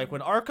 like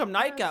when Arkham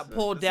Knight got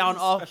pulled down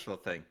off special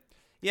thing.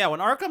 Yeah,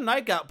 when Arkham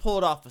Knight got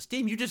pulled off of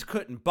Steam, you just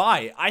couldn't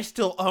buy it. I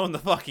still own the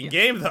fucking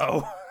game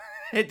though.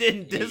 It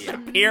didn't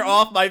disappear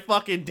off my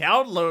fucking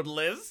download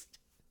list.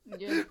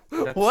 Yeah.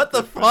 What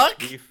the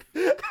fuck?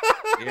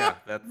 Yeah,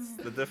 that's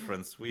the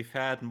difference. We've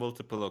had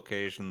multiple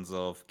occasions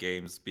of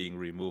games being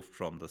removed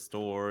from the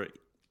store,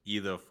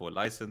 either for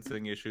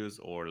licensing issues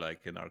or,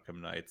 like in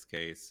Arkham Knight's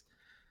case,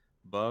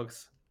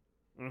 bugs.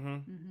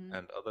 Mm-hmm.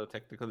 and other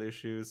technical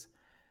issues.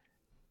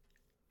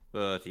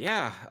 But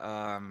yeah,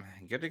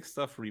 getting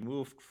stuff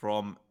removed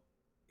from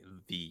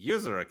the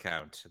user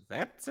account,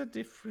 that's a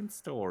different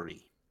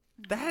story.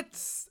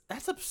 That's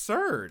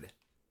absurd.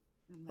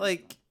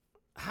 Like,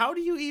 how do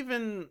you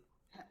even,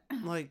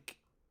 like,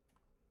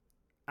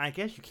 I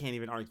guess you can't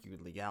even argue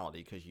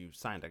legality because you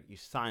signed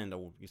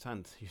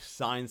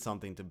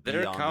something to be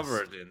They're on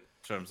covered in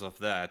terms of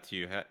that.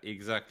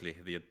 Exactly,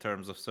 the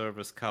terms of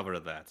service cover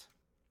that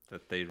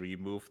they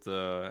remove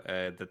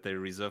that they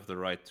reserve the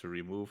right to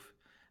remove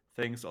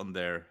things on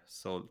their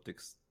sole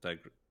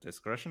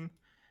discretion,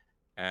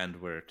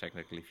 and where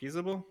technically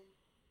feasible,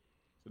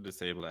 to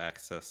disable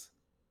access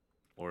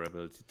or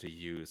ability to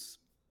use,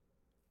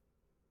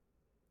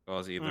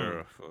 cause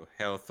either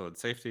health or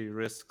safety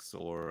risks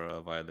or a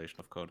violation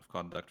of code of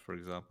conduct, for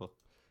example.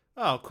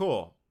 Oh,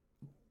 cool.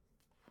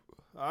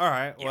 All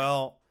right. Yeah.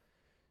 Well,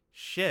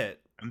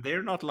 shit. And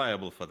they're not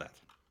liable for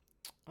that.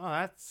 Oh,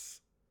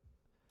 that's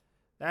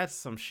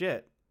some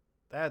shit.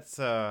 That's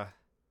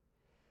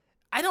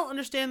I don't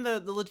understand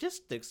the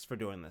logistics for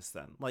doing this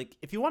then. Like,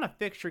 if you want to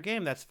fix your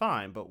game, that's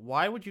fine, but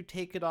why would you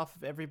take it off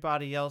of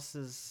everybody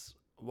else's?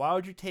 Why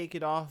would you take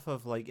it off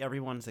of, like,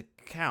 everyone's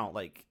account?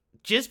 Like,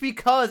 just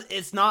because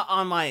it's not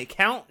on my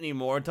account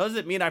anymore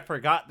doesn't mean I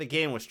forgot the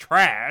game was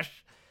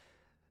trash.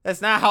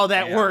 That's not how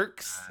that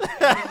works.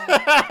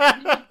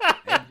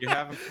 And you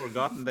haven't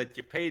forgotten that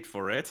you paid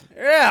for it.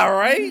 Yeah,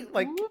 right?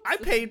 Like, I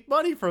paid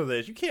money for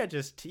this. You can't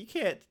just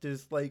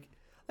like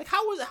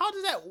how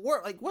does that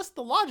work? Like, what's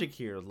the logic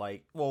here?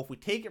 Like, well, if we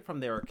take it from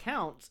their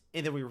accounts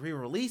and then we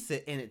re-release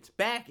it and it's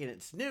back and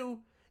it's new,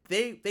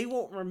 they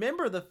won't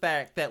remember the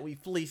fact that we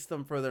fleeced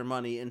them for their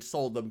money and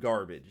sold them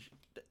garbage.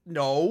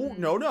 No.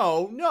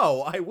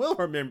 I will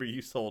remember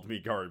you sold me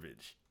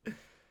garbage.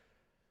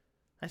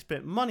 I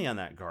spent money on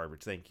that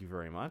garbage. Thank you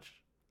very much.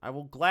 I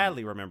will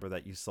gladly remember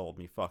that you sold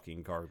me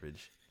fucking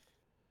garbage.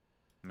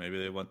 Maybe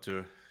they want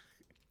to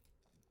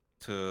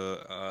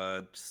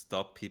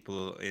stop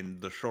people in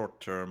the short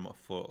term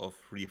of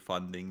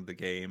refunding the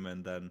game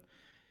and then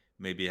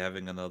maybe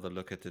having another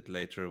look at it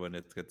later when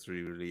it gets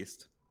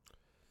re-released.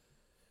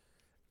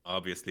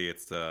 Obviously,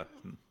 it's not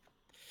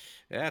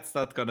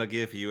gonna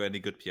give you any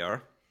good PR.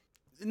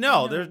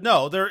 No,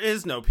 there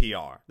is no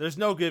PR. There is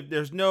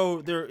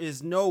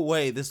no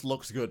way this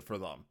looks good for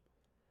them.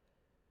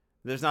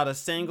 There's not a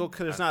single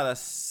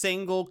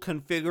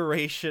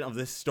configuration of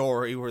this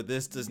story where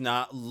this does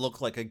not look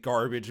like a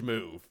garbage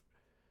move.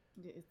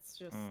 It's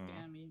just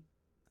scammy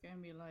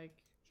like.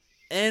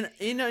 And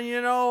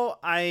you know,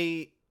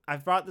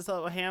 I've brought this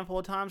up a handful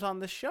of times on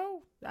this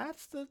show.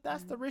 That's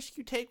the risk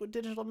you take with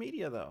digital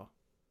media, though.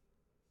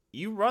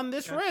 You run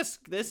this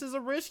risk. This is a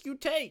risk you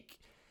take.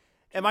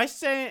 Am I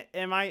saying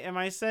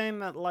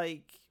that,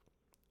 like,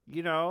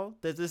 you know,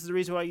 that this is the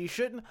reason why you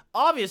shouldn't?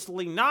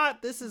 Obviously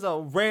not. This is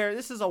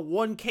a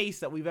one case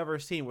that we've ever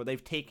seen where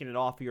they've taken it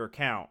off your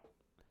account.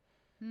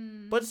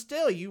 But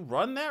still, you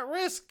run that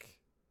risk.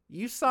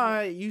 You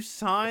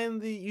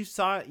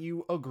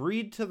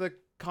agreed to the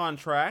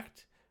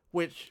contract,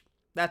 which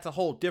that's a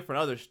whole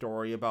different other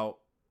story about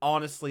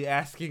honestly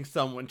asking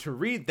someone to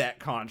read that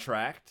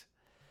contract.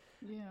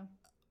 Yeah.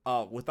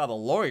 Without a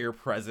lawyer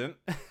present.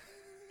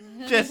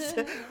 Just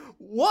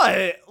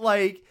what?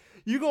 Like,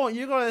 you're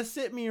gonna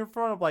sit me in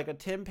front of like a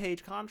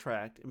 10-page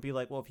contract and be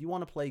like, well, if you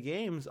want to play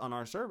games on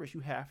our service,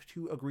 you have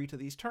to agree to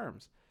these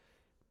terms.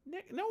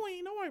 Nick, no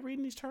way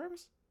reading these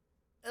terms.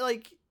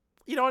 Like,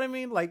 you know what I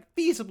mean? Like,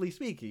 feasibly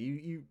speaking,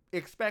 you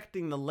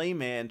expecting the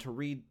layman to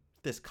read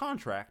this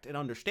contract and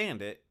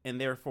understand it and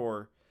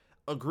therefore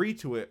agree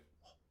to it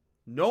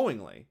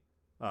knowingly,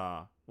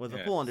 with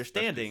a full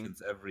understanding.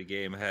 Since every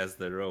game has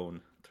their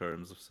own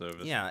terms of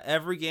service. Yeah,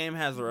 every game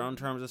has their own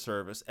terms of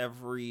service.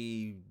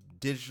 Every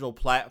digital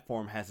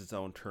platform has its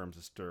own terms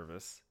of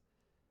service.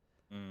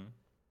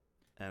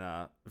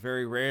 And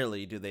very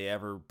rarely do they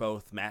ever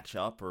both match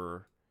up,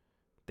 or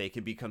they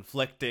can be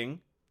conflicting.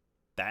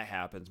 That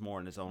happens more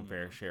in its own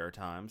fair share of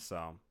times.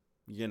 So,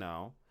 you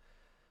know,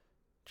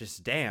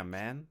 just damn,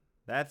 man.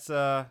 That's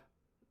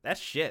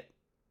shit.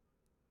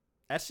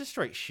 That's just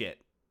straight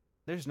shit.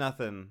 There's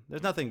nothing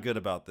good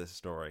about this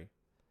story.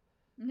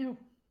 No.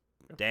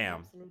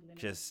 Damn.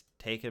 Just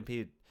taking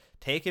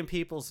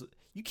people's.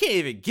 You can't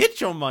even get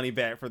your money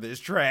back for this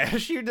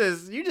trash. You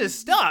just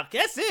stuck.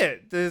 That's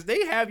it.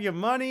 They have your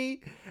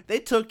money. They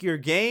took your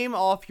game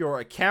off your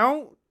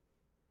account.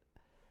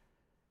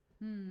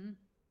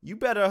 You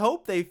better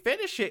hope they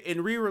finish it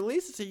and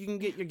re-release it so you can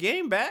get your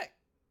game back.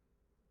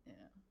 Yeah.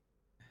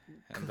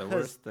 And the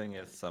worst thing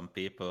is some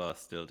people are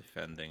still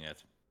defending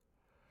it.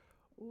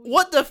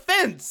 What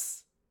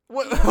defense?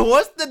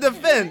 What's the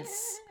defense?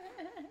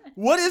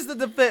 What is the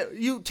defense?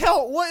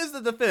 What is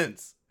the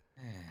defense?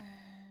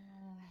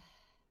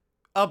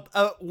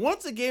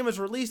 Once a game is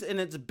released and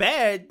it's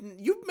bad,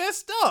 you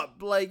messed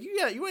up. Like,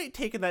 you ain't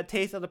taking that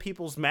taste out of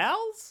people's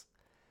mouths.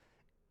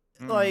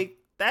 Like,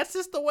 that's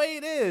just the way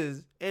it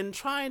is. And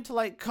trying to,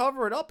 like,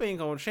 cover it up ain't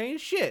gonna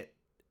change shit.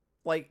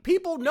 Like,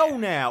 people know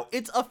now.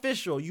 It's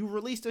official. You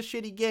released a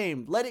shitty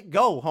game. Let it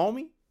go,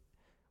 homie.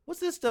 What's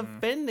this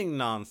defending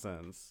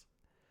nonsense?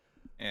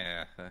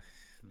 Yeah,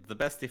 the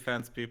best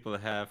defense people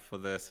have for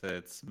this,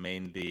 it's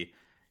mainly,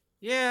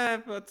 yeah,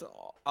 but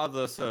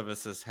other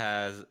services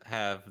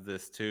have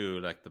this too,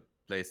 like the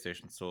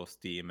PlayStation Store,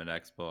 Steam, and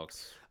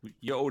Xbox.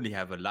 You only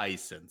have a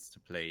license to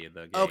play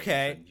the games.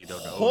 Okay, And you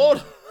don't hold own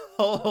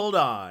them. hold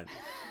on.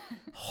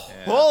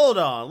 Hold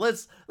on.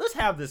 Let's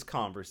have this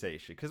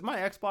conversation because my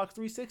Xbox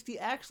 360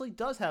 actually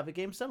does have a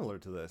game similar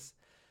to this.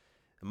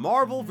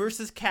 Marvel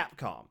versus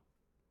Capcom.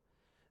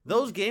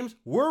 Those games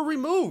were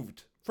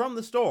removed from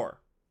the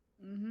store.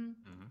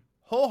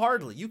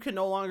 Wholeheartedly. You can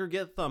no longer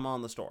get them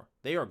on the store.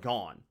 They are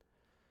gone.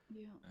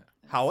 Yeah.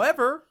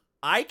 However,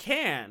 I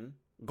can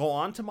go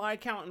onto my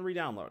account and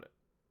re-download it.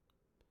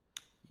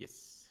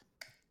 Yes.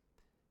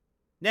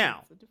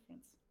 Now, That's the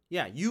difference.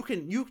 yeah,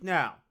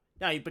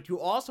 but you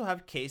also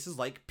have cases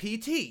like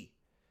PT,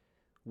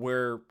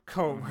 where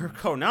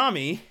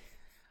Konami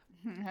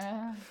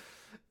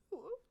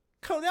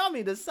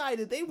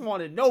decided they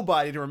wanted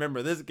nobody to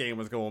remember this game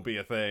was going to be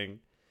a thing,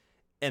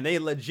 and they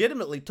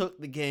legitimately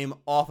took the game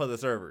off of the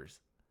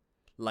servers.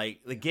 Like,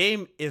 the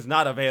game is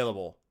not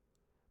available.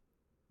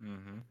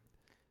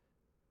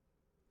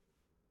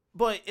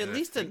 But at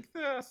least there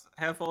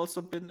have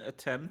also been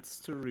attempts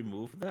to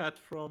remove that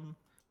from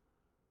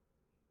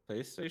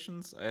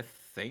PlayStations, I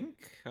think.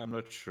 I'm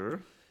not sure.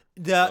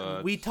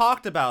 we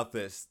talked about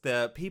this.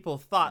 The people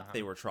thought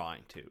they were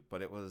trying to,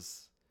 but it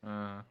was...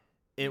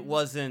 It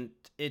wasn't.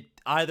 It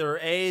either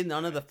A,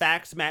 none of the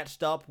facts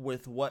matched up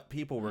with what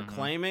people were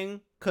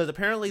claiming, because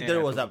apparently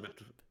there was a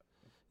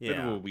bit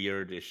of a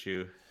weird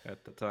issue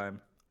at the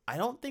time. I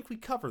don't think we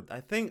covered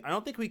that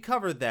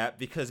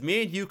because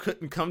me and you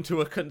couldn't come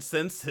to a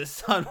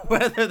consensus on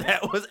whether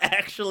that was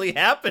actually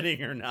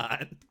happening or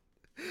not.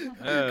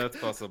 That's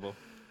possible.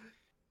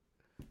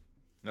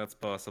 That's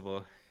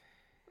possible.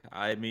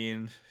 I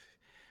mean,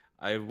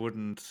 I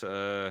wouldn't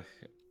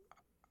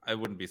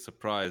be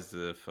surprised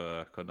if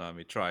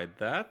Konami tried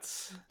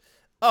that.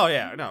 Oh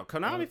yeah, no,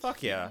 Konami,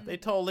 fuck yeah, they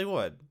totally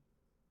would.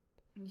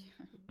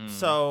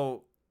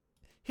 So,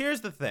 here's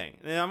the thing,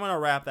 and I'm gonna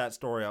wrap the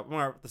story up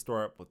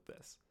with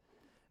this.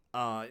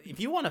 If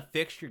you want to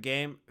fix your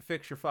game,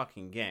 fix your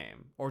fucking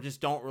game, or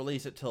just don't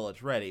release it till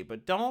it's ready.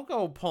 But don't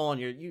go pulling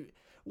you.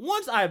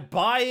 Once I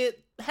buy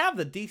it, have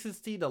the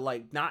decency to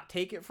like not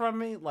take it from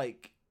me.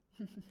 Like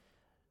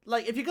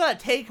if you're gonna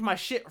take my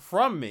shit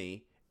from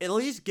me, at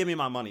least give me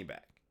my money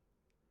back.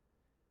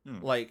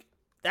 Like,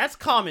 that's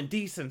common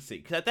decency,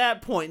 because at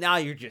that point, now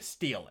you're just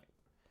stealing.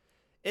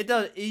 It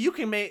does. You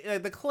can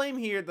make the claim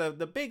here.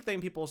 The big thing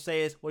people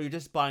say is, "Well, you're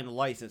just buying the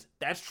license."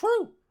 That's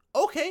true.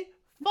 Okay,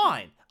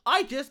 fine.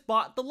 I just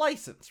bought the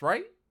license,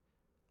 right?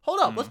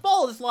 Hold up. Let's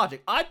follow this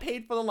logic. I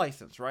paid for the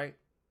license, right?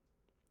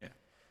 Yeah.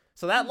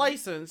 So that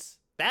license,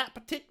 that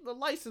particular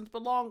license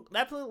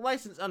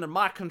under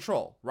my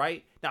control,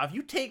 right? Now, if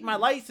you take my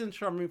license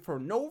from me for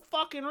no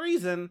fucking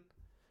reason,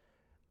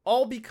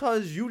 all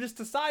because you just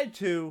decide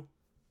to,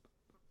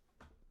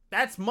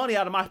 that's money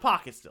out of my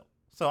pocket still.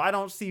 So I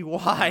don't see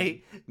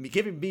why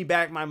giving me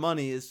back my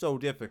money is so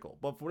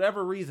difficult. But for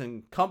whatever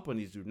reason,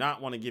 companies do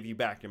not want to give you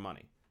back your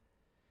money.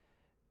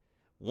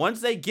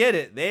 Once they get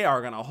it, they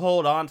are going to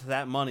hold on to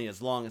that money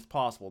as long as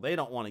possible. They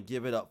don't want to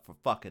give it up for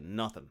fucking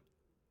nothing.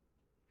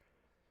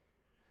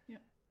 Yeah.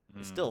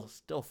 It's still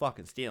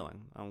fucking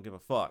stealing. I don't give a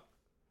fuck.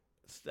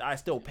 I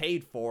still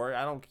paid for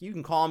it. You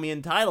can call me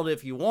entitled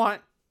if you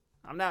want.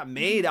 I'm not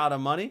made out of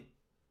money.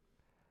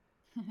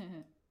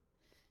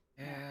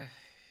 Yeah.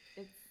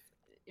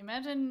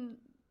 Imagine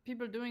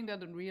people doing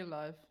that in real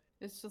life.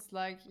 It's just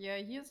like, yeah,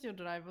 here's your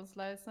driver's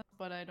license,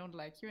 but I don't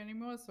like you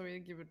anymore, so you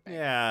give it back.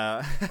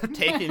 Yeah,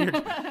 taking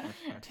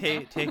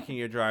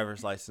your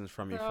driver's license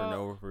from you for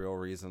no real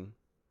reason.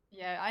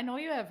 Yeah, I know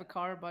you have a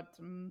car, but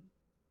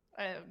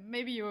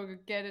maybe you'll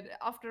get it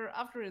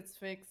after it's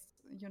fixed.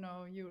 You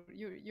know,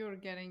 you're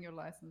getting your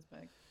license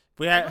back.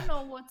 I don't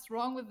know what's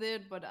wrong with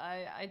it, but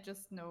I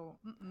just know.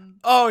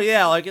 Oh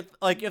yeah, like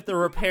if the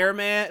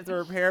repairman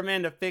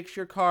to fix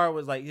your car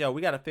was like, yo,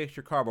 we got to fix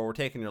your car, but we're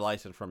taking your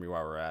license from you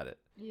while we're at it.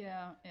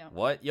 Yeah.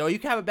 What? Yo, you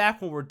can have it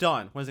back when we're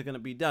done. When's it gonna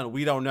be done?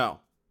 We don't know.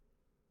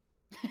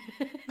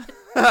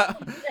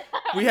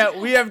 we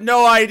have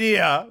no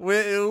idea.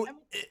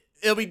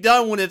 It'll be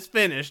done when it's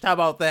finished. How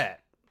about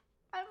that?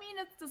 I mean,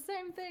 it's the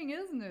same thing,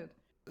 isn't it?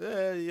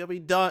 It'll be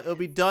done. It'll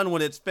be done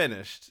when it's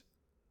finished.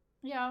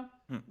 Yeah,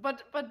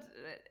 but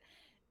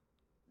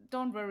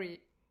don't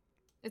worry,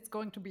 it's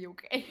going to be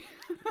okay.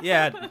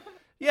 yeah,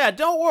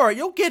 don't worry,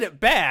 you'll get it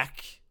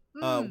back.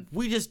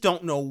 We just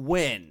don't know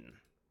when.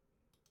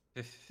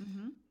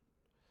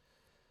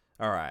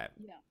 All right.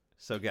 Yeah.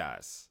 So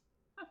guys,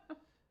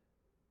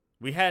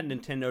 we had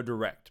Nintendo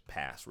Direct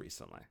pass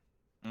recently,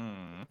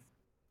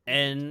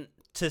 and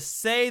to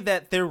say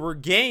that there were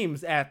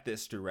games at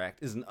this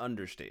Direct is an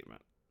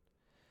understatement.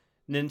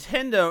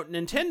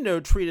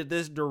 Nintendo treated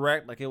this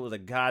Direct like it was a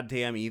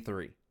goddamn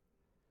E3.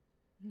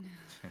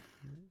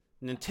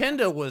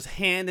 Nintendo was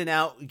handing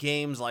out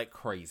games like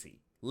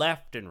crazy,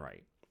 left and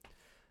right.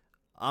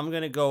 I'm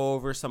going to go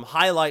over some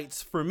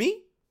highlights for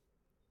me.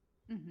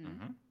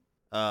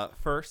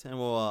 first, and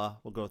we'll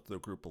go through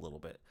the group a little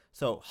bit.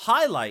 So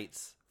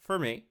highlights for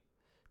me: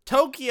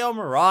 Tokyo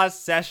Mirage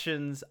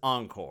Sessions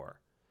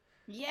Encore.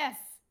 Yes.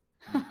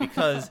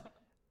 Because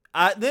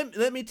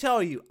let me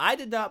tell you, I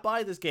did not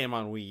buy this game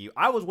on Wii U.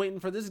 I was waiting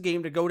for this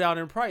game to go down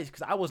in price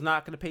because I was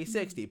not going to pay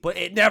 $60, but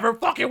it never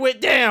fucking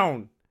went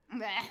down.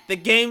 The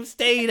game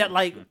stayed at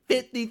like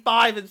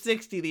 55 and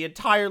 60 the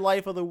entire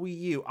life of the Wii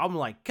U. I'm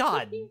like,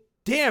 God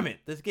damn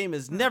it. This game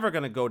is never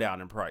going to go down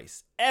in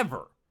price.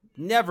 Ever.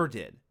 Never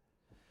did.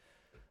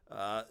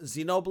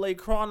 Xenoblade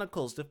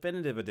Chronicles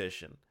Definitive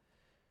Edition.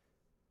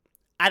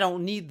 I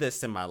don't need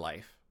this in my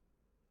life.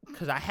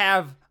 Because I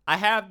have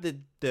the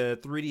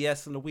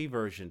 3DS and the Wii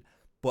version.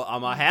 But I'm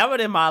going to have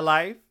it in my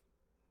life.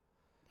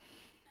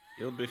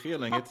 You'll be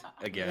feeling it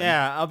again.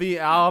 Yeah, I'll be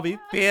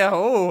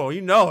oh,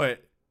 you know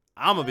it.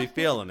 I'm gonna be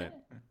feeling it.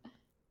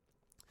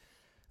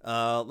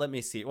 Let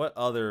me see. What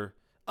other...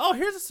 Oh,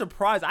 here's a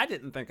surprise I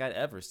didn't think I'd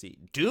ever see.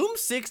 Doom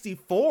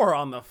 64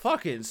 on the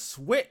fucking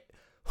Switch.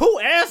 Who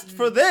asked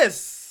for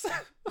this?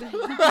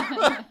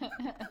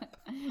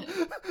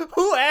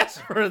 Who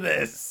asked for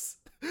this?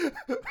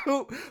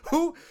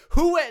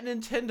 Who at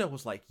Nintendo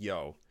was like,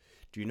 yo,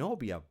 do you know what would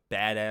be a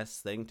badass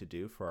thing to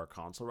do for our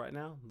console right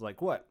now?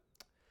 Like, what?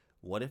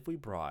 What if we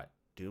brought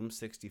Doom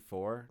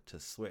 64 to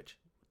Switch?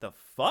 The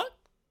fuck?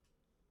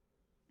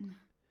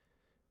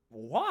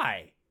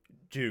 Why?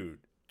 Dude,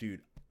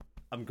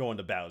 I'm going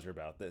to Bowser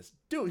about this.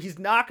 Dude, he's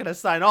not going to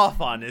sign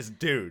off on this,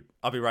 dude.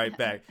 I'll be right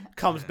back.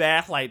 Comes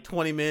back like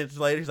 20 minutes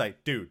later. He's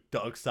like, dude,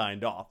 Doug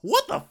signed off.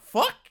 What the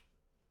fuck?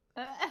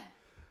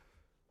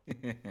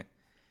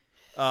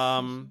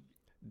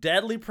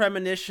 Deadly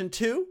Premonition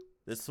 2.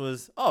 This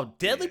was... Oh,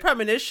 Deadly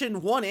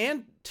Premonition 1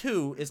 and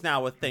 2 is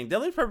now a thing.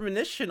 Deadly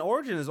Premonition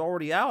Origin is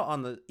already out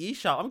on the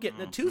eShop. I'm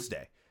getting it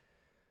Tuesday.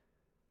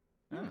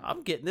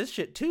 I'm getting this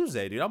shit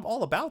Tuesday, dude. I'm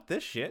all about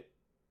this shit.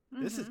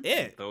 This is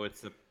it. Though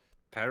it's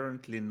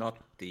apparently not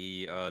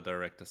the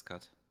director's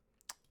cut.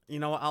 You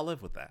know what? I'll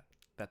live with that.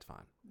 That's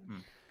fine.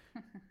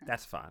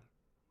 That's fine.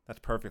 That's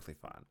perfectly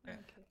fine.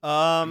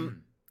 Okay.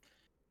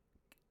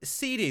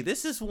 CD,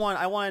 this is one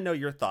I want to know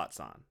your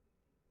thoughts on.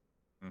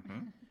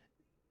 Mm-hmm.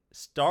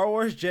 Star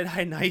Wars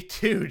Jedi Knight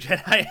 2,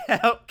 Jedi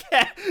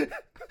Outcast.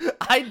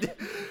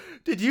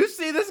 Did you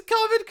see this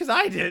coming? Because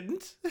I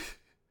didn't.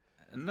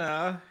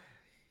 No.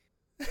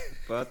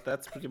 But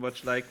that's pretty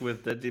much like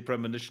with Deadly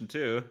Premonition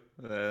 2.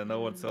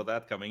 No one saw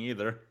that coming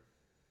either.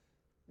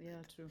 Yeah,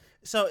 true.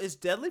 So is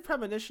Deadly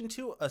Premonition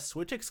 2 a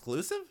Switch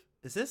exclusive?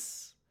 Is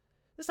this...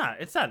 It's not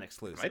an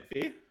exclusive. Might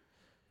be.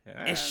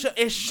 Yeah,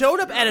 It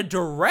showed up at a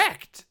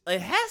direct.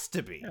 It has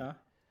to be.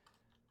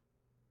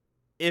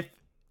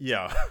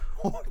 Yeah.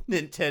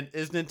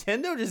 Is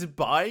Nintendo just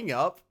buying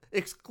up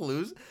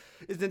exclusive?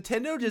 Is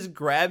Nintendo just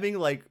grabbing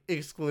like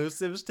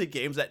exclusives to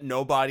games that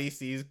nobody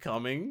sees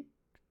coming?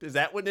 Is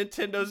that what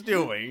Nintendo's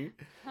doing?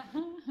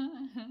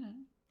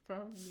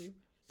 Probably.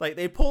 Like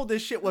they pulled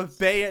this shit with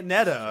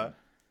Bayonetta.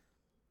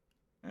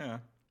 Yeah.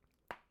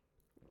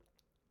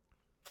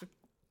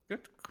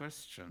 Good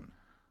question.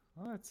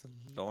 Well, it's a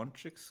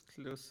launch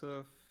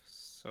exclusive,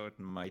 so it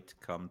might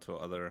come to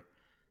other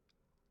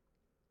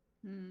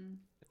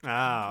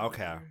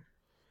Okay.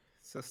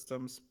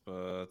 systems,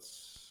 but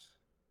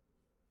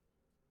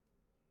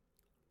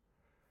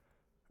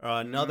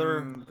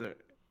other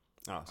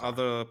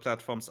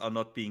platforms are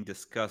not being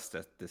discussed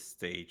at this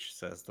stage,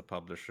 says the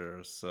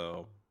publisher.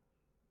 So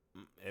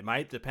it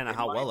might depend on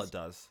how well it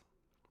does.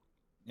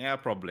 Yeah,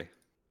 probably.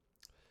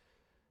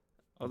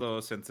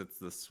 Although since it's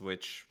the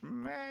Switch,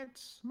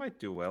 it might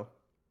do well.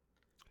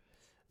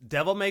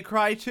 Devil May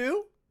Cry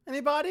 2?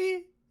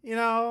 Anybody? You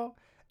know,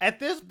 at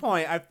this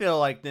point, I feel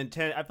like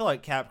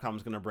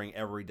Capcom's gonna bring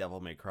every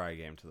Devil May Cry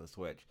game to the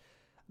Switch.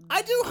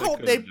 I do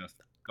hope they've just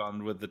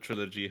gone with the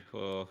trilogy.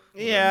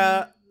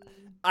 Yeah,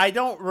 I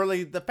don't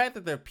really. The fact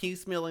that they're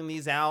piecemealing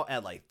these out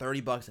at like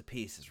 $30 a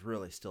piece is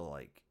really still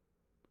like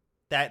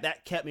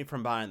that kept me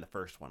from buying the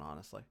first one,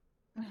 honestly.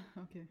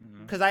 Okay.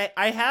 Because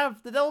I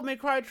have the Devil May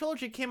Cry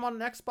trilogy came on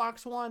an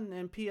Xbox One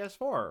and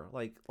PS4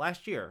 like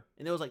last year,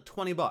 and it was like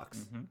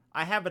 $20.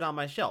 I have it on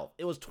my shelf.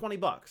 It was $20.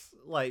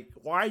 Like,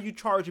 why are you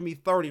charging me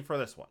 $30 for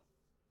this one?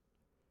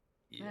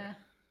 Yeah.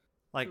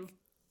 Like,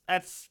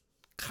 that's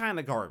kind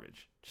of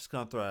garbage. Just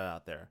gonna throw that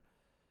out there.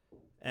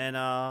 And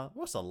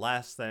what's the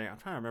last thing? I'm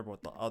trying to remember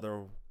what the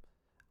other.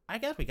 I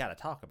guess we got to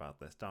talk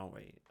about this, don't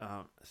we?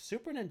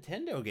 Super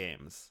Nintendo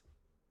games.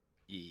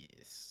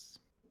 Yes.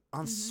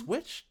 On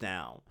Switch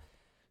now.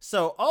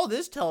 So all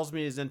this tells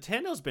me is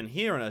Nintendo's been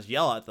hearing us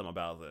yell at them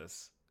about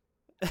this.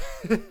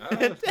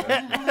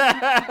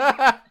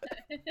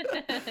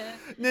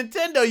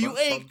 Nintendo, you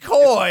ain't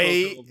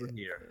coy.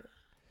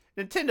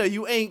 Nintendo,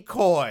 you ain't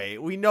coy.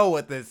 We know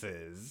what this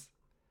is.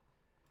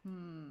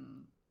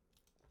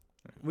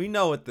 We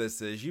know what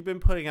this is. You've been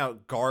putting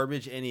out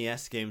garbage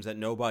NES games that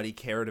nobody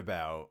cared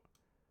about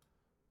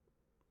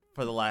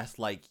for the last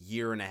like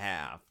year and a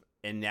half,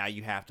 and now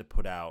you have to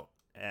put out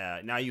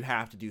now you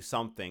have to do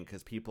something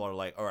because people are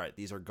like, all right,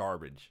 these are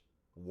garbage.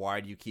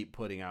 Why do you keep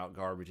putting out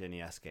garbage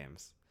NES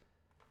games?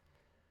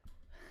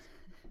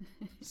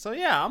 So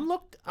yeah,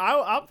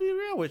 I'll be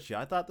real with you.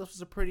 I thought this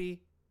was a pretty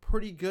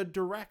good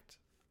direct.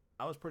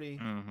 I was pretty.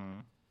 Mm-hmm.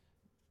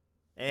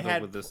 It So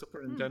had with the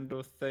Super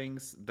Nintendo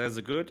things, there's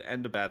a good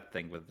and a bad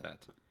thing with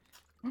that.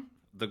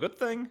 The good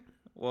thing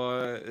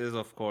is,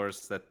 of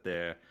course, that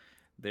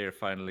they're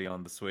finally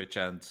on the Switch,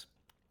 and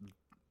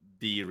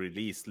the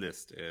release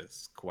list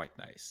is quite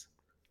nice.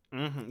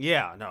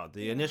 Yeah, no,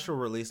 the initial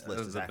release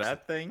list is The excellent.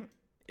 bad thing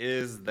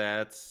is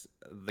that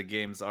the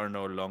games are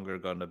no longer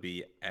gonna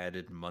be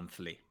added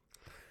monthly.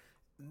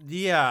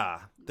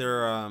 Yeah,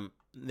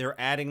 they're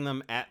adding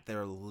them at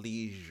their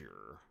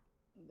leisure.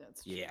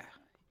 That's true. Yeah,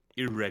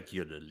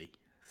 irregularly.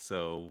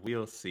 So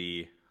we'll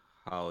see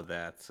how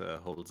that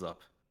holds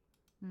up.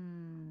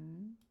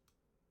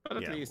 But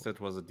at Yeah. least it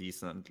was a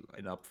decent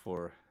lineup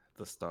for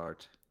the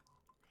start.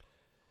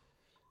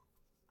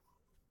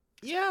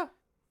 Yeah,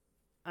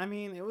 I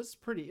mean it was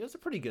a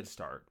pretty good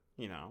start.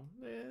 You know,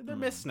 they're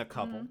missing a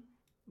couple,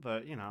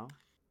 but you know.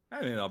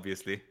 I mean,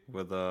 obviously,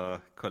 with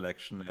a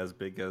collection as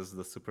big as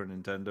the Super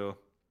Nintendo,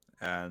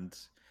 and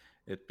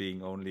it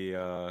being only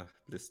a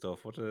list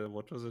of what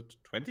was it,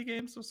 20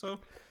 games or so?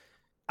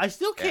 I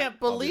still can't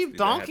believe obviously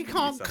there had Donkey to be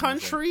Kong some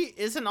Country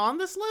isn't on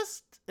this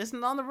list.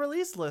 Isn't on the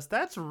release list.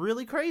 That's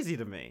really crazy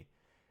to me.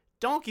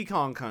 Donkey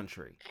Kong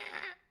Country.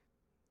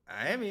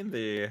 I mean,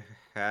 they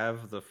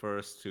have the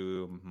first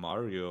two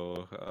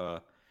Mario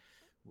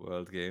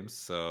World games,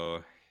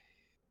 so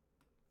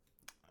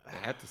they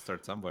had to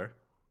start somewhere.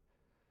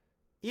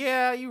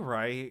 Yeah, you're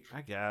right.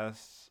 I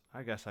guess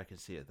I can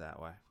see it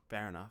that way.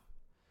 Fair enough.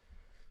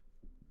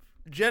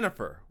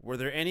 Jennifer, were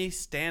there any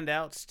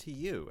standouts to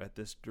you at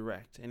this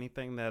direct?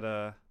 Anything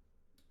that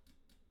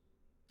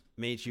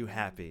made you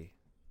happy?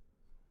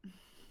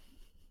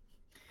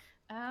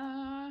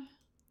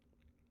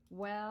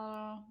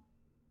 Well,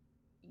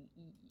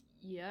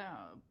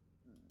 yeah.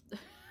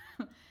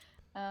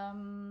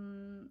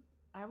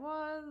 I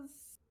was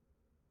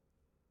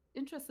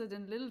interested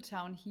in Little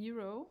Town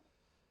Hero,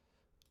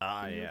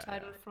 Ah, the new yeah.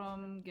 title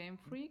from Game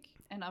Freak,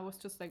 and I was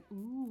just like,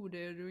 ooh,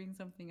 they're doing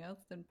something else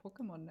than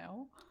Pokemon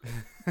now.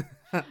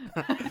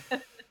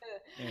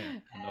 Yeah,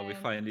 now we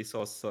finally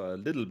saw a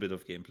little bit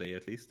of gameplay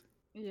at least.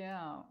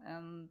 Yeah,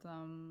 and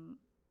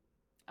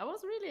I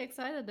was really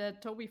excited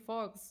that Toby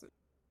Fox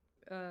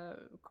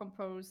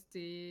composed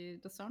the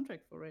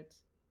soundtrack for it.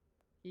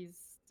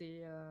 He's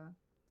the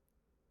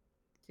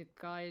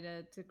guy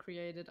that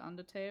created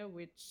Undertale,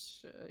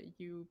 which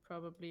you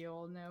probably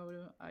all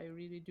know I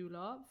really do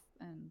love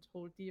and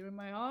hold dear in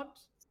my heart.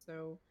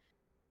 So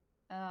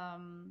that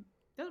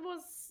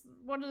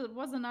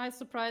was a nice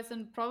surprise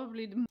and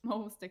probably the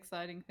most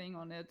exciting thing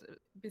on it,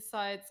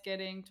 besides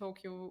getting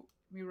Tokyo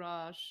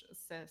Mirage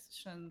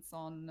sessions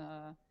on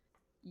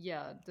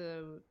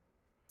the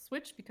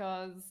Switch,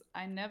 because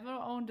I never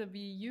owned a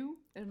Wii U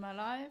in my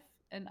life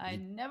and I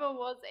never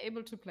was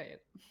able to play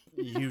it.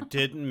 You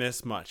didn't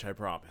miss much, I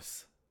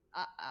promise.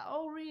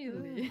 Oh,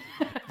 really?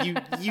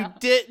 You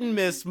didn't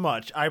miss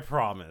much, I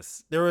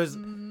promise. There was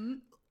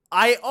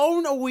I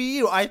own a Wii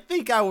U. I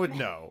think I would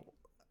know.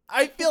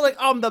 I feel like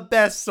I'm the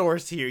best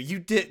source here. You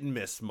didn't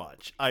miss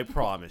much. I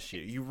promise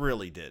you. You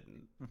really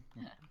didn't.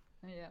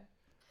 Yeah.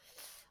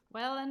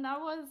 Well, and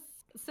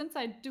since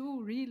I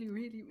do really,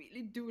 really,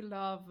 really do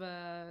love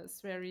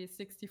Swery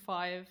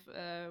 65,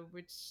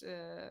 which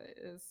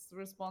is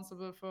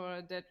responsible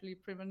for Deadly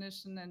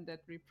Premonition and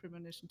Deadly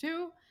Premonition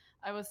 2,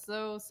 I was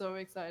so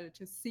excited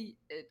to see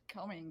it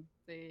coming.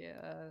 The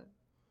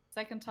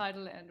second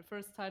title and the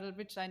first title,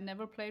 which I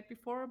never played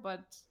before,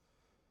 but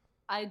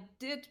I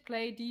did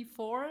play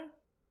D4.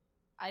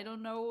 I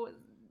don't know.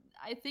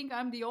 I think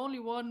I'm the only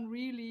one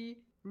really,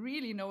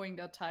 really knowing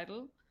that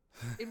title.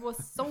 It was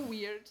so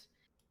weird.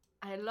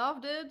 I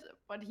loved it,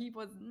 but he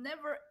was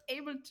never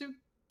able to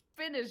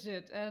finish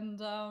it. And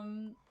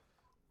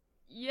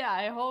yeah,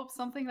 I hope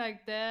something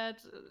like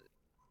that.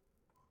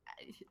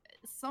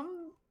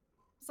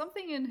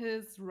 Something in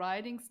his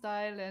writing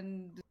style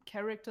and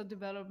character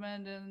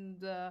development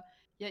and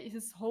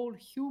his whole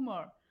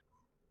humor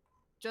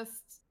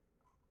just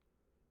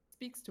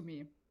speaks to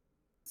me.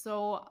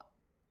 So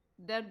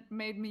that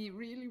made me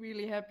really,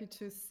 really happy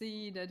to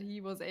see that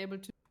he was able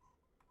to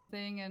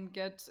thing and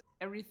get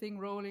everything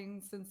rolling,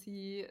 since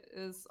he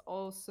is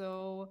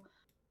also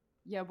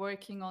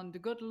working on The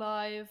Good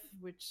Life,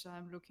 which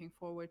I'm looking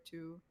forward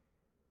to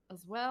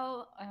as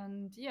well.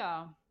 And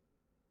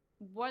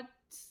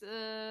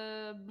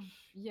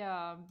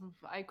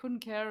I couldn't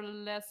care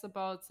less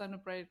about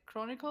Xenoblade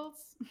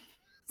Chronicles.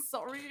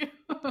 Sorry.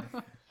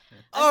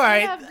 All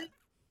right.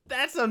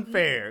 That's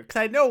unfair,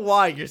 because I know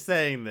why you're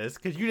saying this,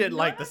 because you didn't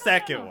like the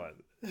second one.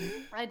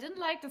 I didn't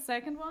like the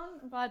second one,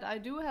 but I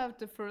do have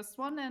the first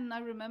one, and I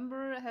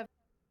remember having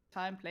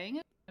time playing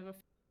it. Never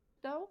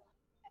though,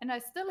 and I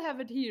still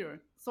have it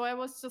here. So I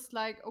was just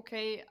like,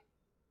 okay,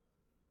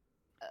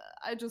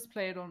 I just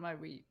play it on my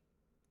Wii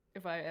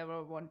if I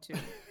ever want to.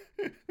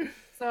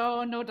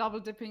 So no double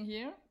dipping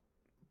here.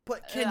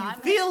 But can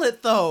you feel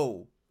it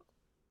though?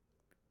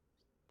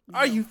 No.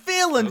 Are you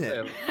feeling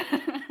it?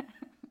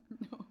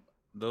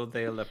 Though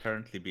they'll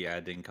apparently be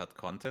adding cut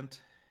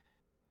content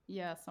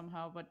yeah,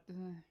 somehow. But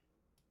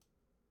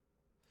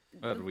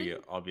But the we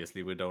thing,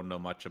 obviously we don't know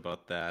much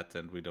about that,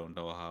 and we don't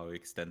know how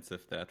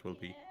extensive that will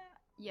be,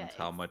 yeah, and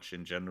how much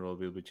in general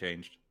will be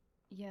changed.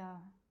 yeah,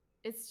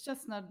 it's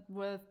just not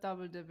worth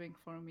double dipping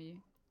for me.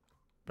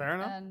 Fair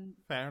enough. And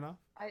Fair enough.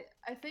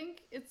 I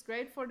think it's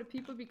great for the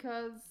people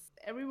because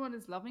everyone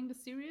is loving the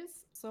series,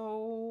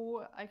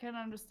 so I can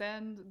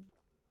understand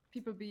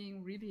people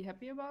being really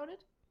happy about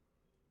it.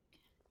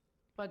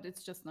 But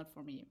it's just not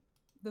for me.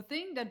 The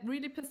thing that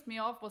really pissed me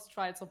off was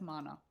Trials of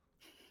Mana.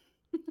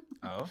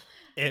 Oh,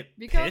 It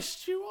Because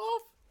pissed you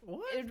off?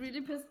 What? it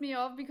really pissed me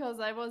off because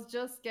I was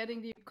just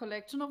getting the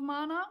collection of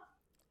mana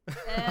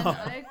and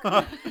I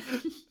could,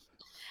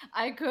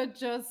 I could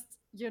just,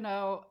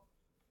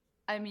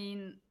 I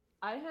mean,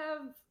 I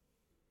have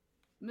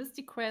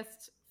Mystic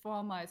Quest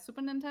for my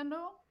Super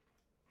Nintendo.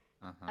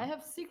 I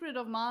have Secret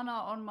of Mana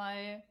on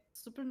my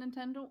Super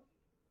Nintendo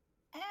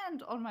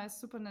and on my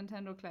Super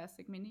Nintendo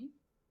Classic Mini.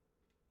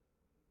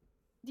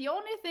 The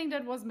only thing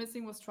that was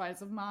missing was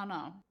Trials of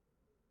Mana,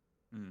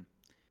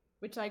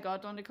 which I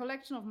got on the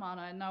collection of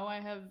Mana, and now I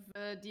have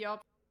the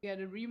option to get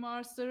a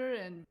remaster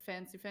and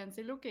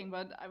fancy looking.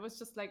 But I was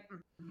just like,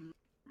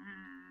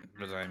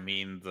 but I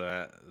mean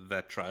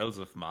that Trials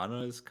of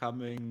Mana is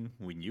coming.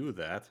 We knew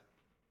that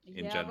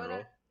in yeah,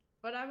 general.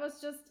 but I was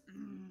just.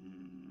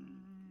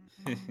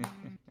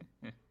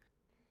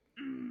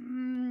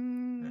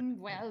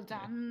 Well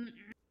done.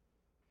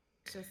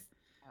 Just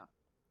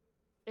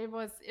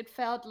it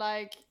felt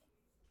like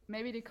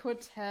maybe they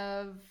could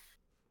have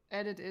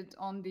added it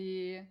on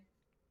the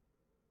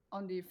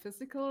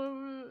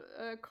physical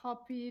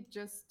copy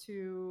just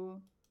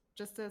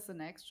as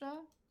an extra,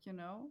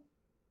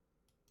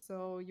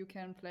 so you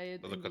can play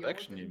it For the in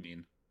collection, the you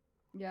mean?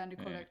 yeah, in the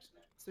Yeah. collection,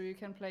 so you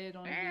can play it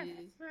on the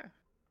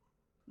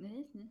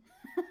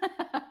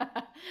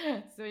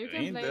so you I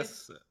can mean, play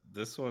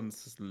this one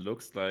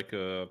looks like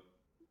a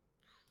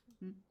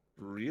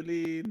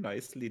really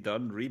nicely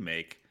done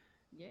remake.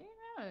 yeah,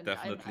 and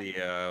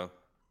Definitely I'm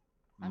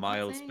not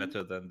miles saying,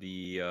 better than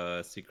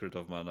the Secret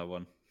of Mana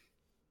one.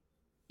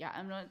 yeah,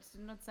 I'm not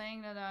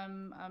saying that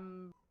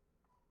I'm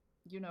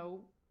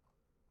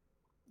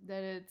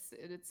that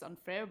it's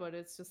unfair, but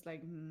it's just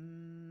like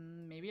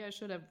maybe I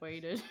should have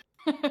waited.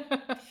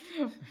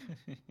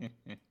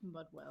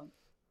 But well,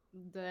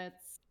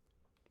 that's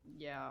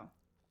yeah.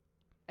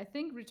 I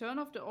think Return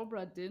of the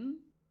Obra Dinn,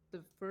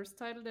 the first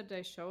title that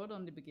they showed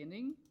on the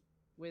beginning,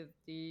 with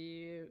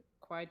the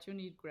quite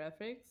unique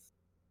graphics,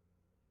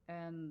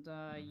 and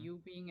you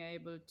being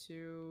able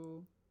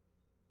to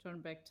turn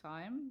back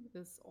time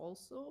is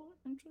also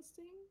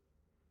interesting.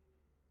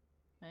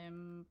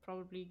 I'm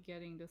probably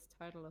getting this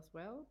title as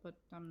well, but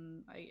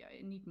I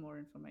need more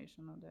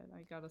information on that.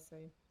 I gotta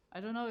say,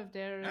 I don't know if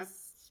there is.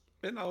 That's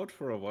been out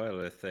for a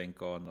while, I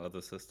think, on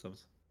other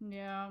systems.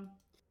 Yeah,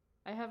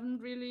 I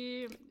haven't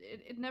really.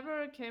 It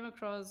never came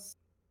across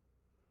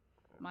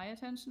my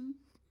attention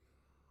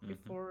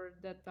before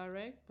that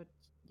direct, but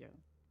yeah,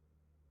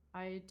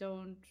 I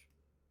don't.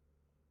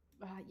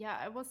 Yeah,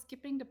 I was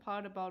skipping the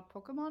part about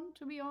Pokemon,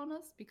 to be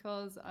honest,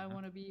 because I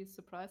want to be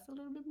surprised a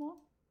little bit more.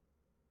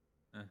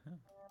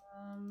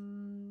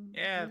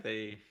 Yeah, With-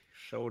 they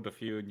showed a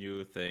few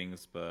new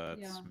things, but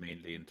Yeah.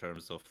 mainly in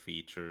terms of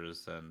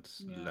features and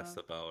less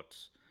Yeah. about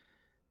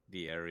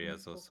the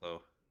areas or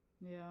so.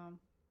 Yeah.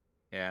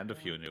 Yeah, and a Yeah.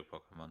 few new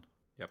Pokemon.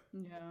 Yep.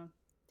 Yeah,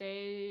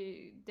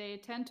 they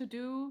tend to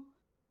do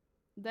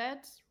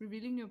that,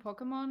 revealing new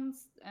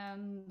Pokemons,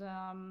 and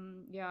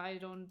yeah, I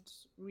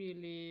don't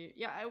really.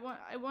 Yeah,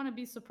 I want to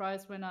be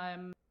surprised when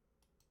I'm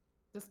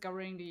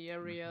discovering the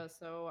area,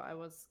 so I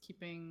was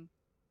keeping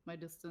my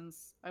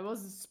distance. I was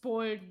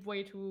spoiled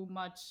way too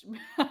much.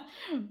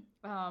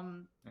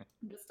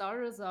 The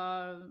starters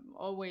are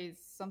always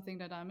something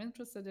that I'm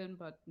interested in,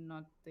 but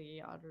not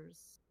the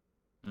others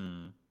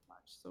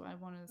much. So I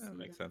want to see That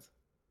makes them. sense.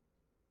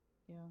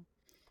 Yeah.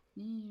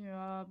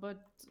 Yeah,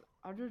 but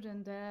other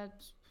than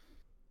that,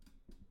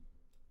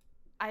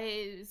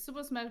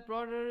 Super Smash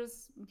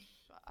Brothers,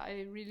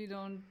 I really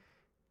don't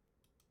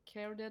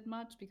care that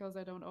much because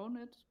I don't own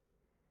it.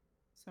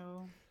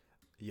 So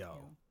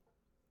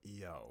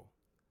Yo,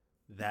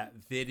 that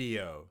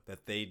video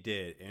that they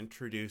did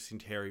introducing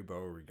Terry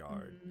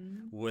Beauregard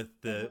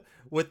with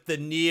the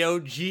Neo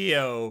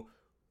Geo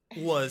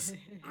was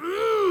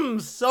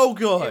so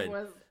good.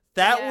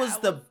 That was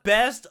the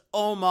best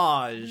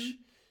homage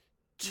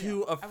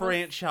to a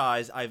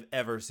franchise I've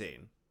ever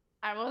seen.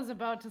 I was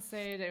about to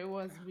say that it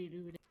was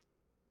really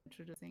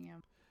introducing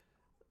him.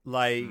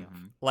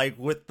 Like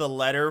with the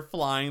letter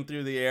flying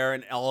through the air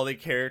and all the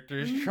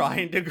characters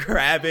trying to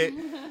grab it,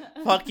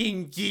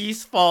 fucking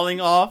geese falling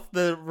off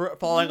the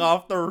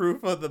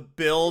roof of the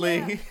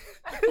building.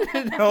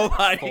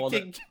 Nobody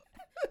can.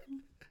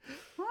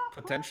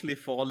 Potentially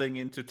falling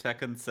into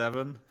Tekken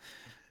 7.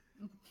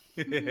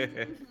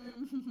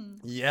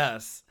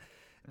 Yes.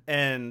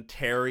 And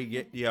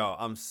Terry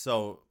I'm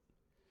so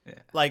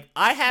like,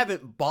 I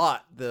haven't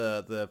bought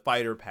the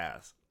fighter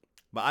pass,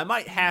 but I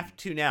might have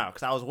to now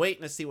because I was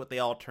waiting to see what they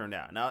all turned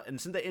out. Now, and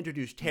since they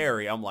introduced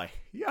Terry, I'm like,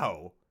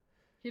 yo,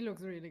 He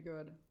looks really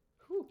good.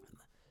 Whew.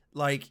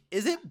 Like,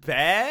 is it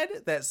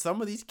bad that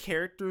some of these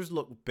characters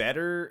look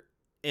better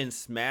in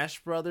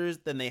Smash Brothers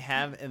than they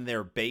have in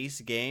their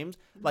base games?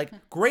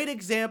 Like, great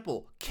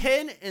example,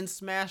 Ken in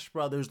Smash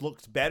Brothers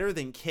looks better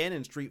than Ken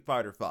in Street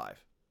Fighter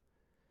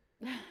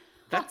V.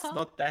 That's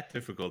not that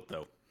difficult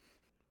though.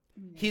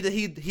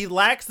 He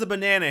lacks the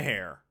banana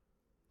hair.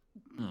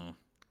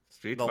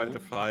 Street The- Fighter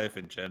 5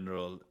 in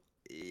general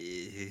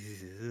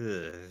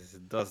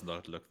does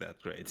not look that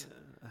great.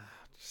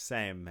 Just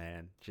saying,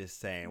 man. Just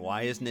saying.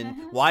 Why is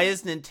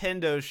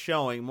Nintendo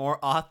showing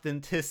more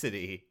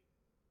authenticity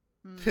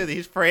to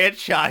these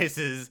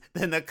franchises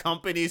than the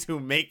companies who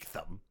make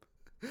them?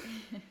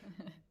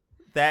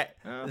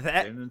 That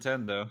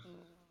Nintendo.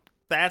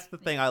 that's the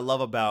thing I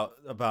love about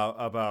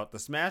the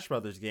Smash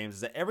Brothers games,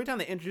 is that every time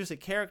they introduce a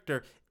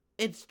character,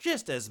 it's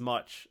just as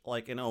much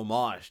like an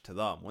homage to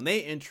them. When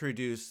they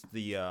introduced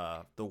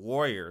the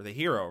warrior, the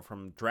hero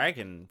from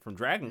Dragon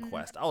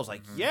Quest, I was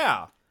like,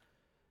 yeah,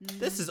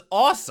 this is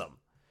awesome.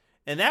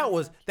 And that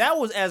was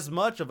as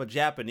much of a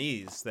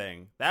Japanese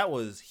thing. That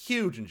was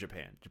huge in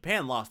Japan.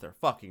 Japan lost their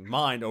fucking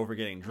mind over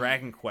getting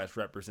Dragon Quest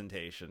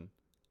representation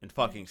in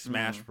fucking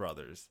Smash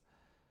Brothers.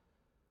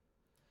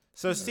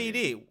 So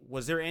CD,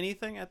 was there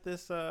anything at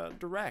this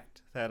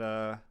direct that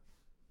I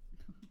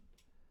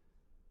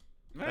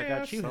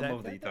got you? Some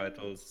of the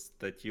titles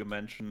that you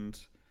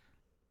mentioned.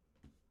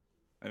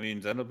 I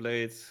mean,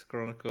 Xenoblade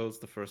Chronicles,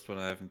 the first one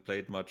I haven't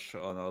played much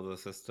on other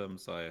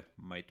systems. I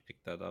might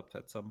pick that up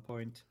at some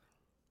point.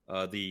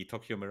 The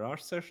Tokyo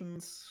Mirage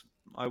Sessions,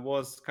 I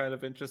was kind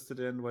of interested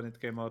in when it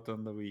came out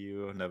on the Wii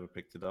U. Never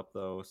picked it up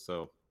though,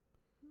 so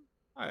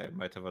I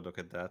might have a look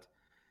at that.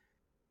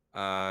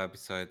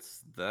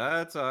 Besides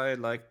that, I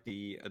like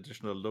the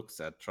additional looks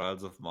at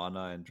Trials of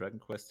Mana and Dragon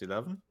Quest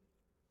XI.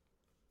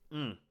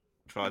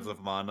 Trials of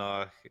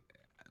Mana,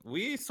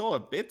 we saw a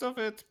bit of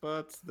it,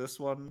 but this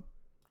one,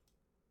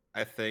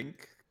 I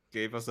think,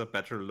 gave us a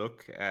better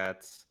look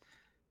at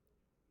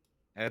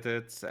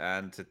it,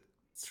 and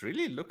it's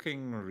really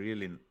looking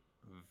really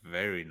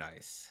very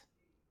nice.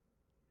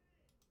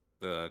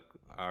 The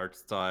art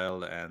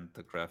style and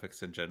the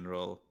graphics in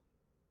general.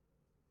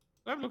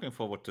 I'm looking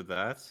forward to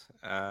that,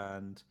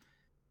 and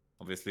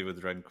obviously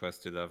with Dragon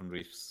Quest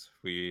XI,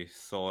 we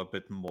saw a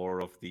bit more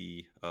of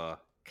the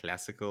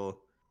classical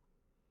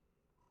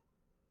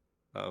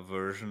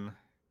version,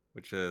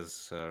 which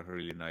is a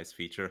really nice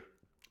feature.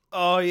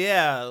 Oh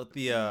yeah,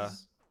 the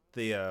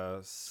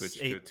Switch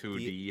to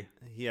 2D.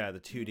 The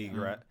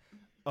 2D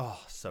oh,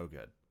 so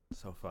good,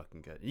 so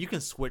fucking good. You can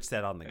switch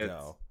that on the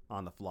go,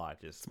 on the fly.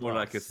 Just it's more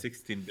like a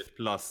 16-bit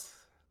plus.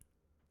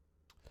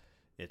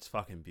 It's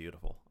fucking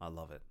beautiful. I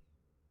love it.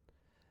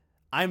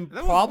 I'm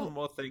There was one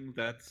more thing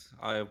that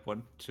I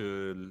want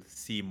to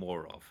see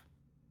more of.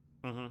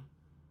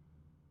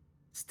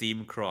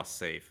 Steam cross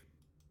save.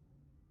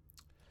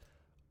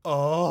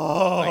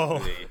 Oh,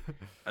 Like they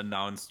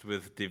announced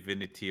with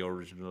Divinity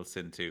Original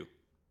Sin 2.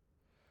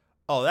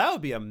 Oh, that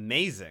would be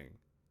amazing.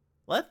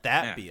 Let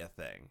that be a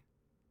thing.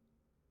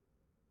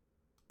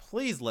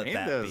 Please let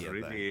that be a thing.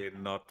 There's really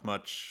not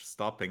much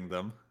stopping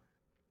them.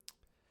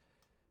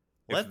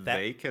 Let if that...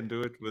 they can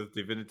do it with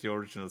Divinity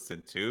Original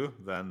Sin 2,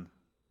 then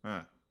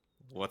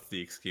what's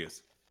the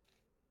excuse?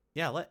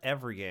 Yeah, let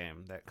every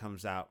game that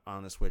comes out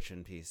on the Switch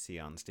and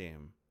PC on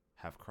Steam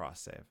have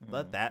cross save.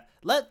 Let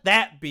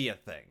that be a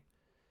thing.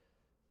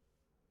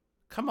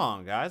 Come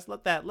on, guys,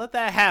 let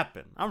that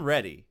happen. I'm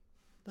ready.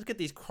 Let's get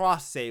these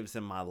cross saves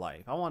in my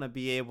life. I want to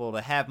be able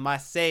to have my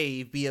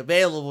save be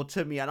available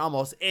to me on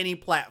almost any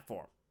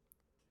platform.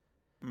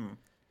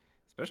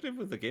 Especially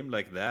with a game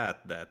like that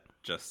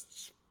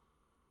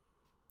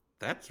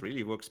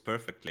really works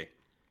perfectly.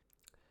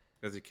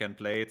 Because you can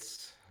play it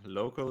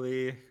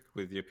locally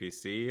with your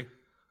PC,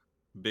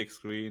 big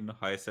screen,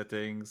 high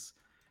settings,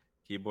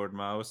 keyboard,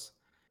 mouse,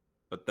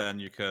 but then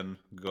you can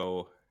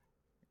go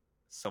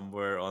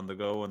somewhere on the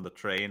go on the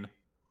train,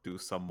 do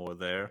some more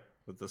there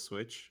with the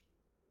Switch.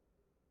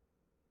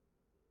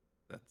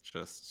 That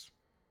just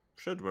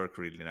should work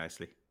really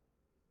nicely.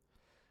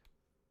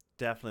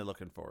 Definitely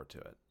looking forward to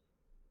it.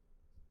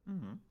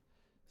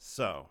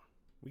 So,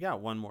 we got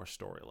one more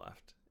story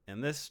left.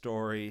 And this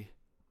story...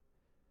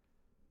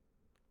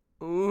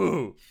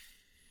 Ooh,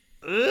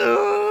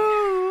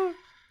 you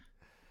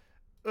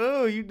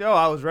know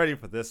I was ready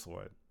for this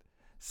one.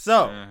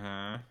 So,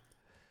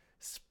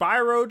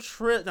 Spyro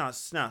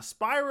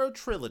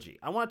Trilogy.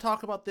 I want to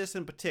talk about this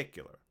in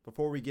particular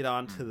before we get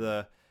on to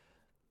the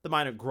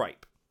minor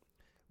gripe.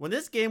 When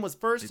this game was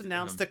first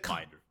announced to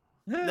come,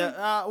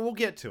 we'll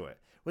get to it.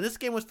 When this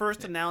game was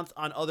first announced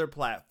on other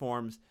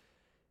platforms,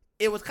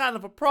 it was kind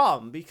of a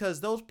problem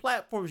because those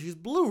platforms use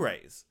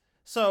Blu-rays.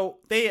 So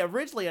they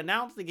originally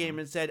announced the game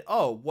and said,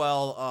 oh,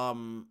 well,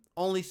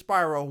 only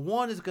Spyro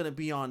 1 is going to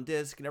be on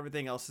disc and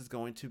everything else is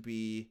going to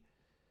be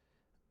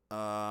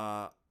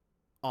on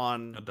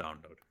a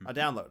download. A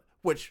download,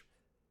 which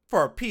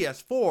for a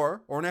PS4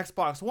 or an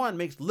Xbox One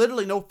makes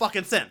literally no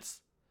fucking sense.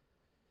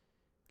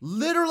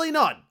 Literally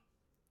none.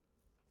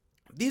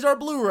 These are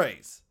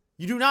Blu-rays.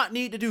 You do not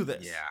need to do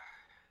this. Yeah.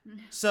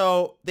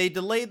 So they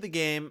delayed the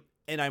game,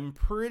 and I'm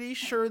pretty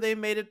sure they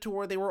made it to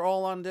where they were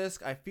all on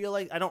disc. I feel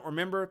like I don't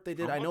remember if they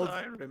did. From I know what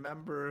I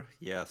remember,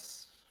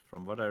 yes.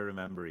 From what I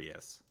remember,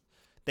 yes.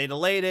 they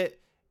delayed it,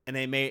 and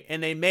they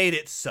made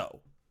it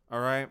so. All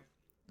right.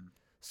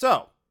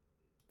 So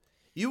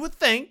you would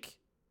think,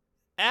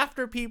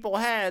 after people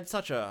had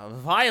such a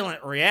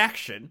violent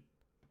reaction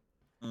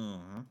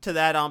to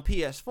that on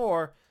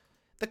PS4,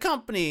 the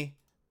company,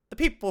 the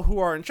people who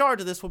are in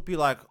charge of this would be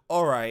like,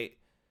 all right,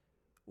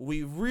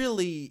 we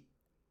really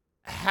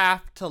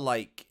have to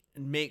like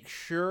make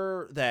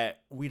sure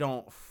that we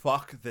don't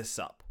fuck this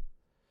up.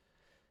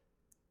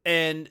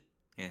 And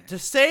to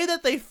say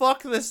that they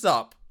fuck this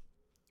up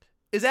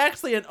is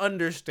actually an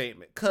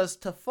understatement, because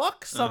to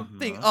fuck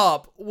something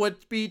up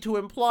would be to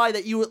imply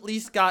that you at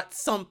least got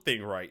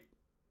something right.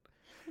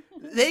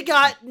 They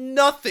got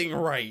nothing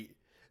right.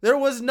 There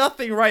was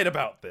nothing right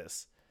about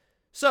this.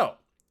 So,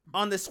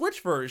 on the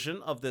Switch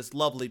version of this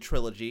lovely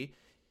trilogy,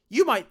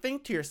 you might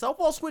think to yourself,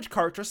 well, Switch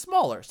carts are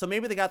smaller, so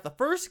maybe they got the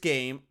first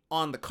game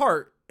on the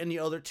cart and the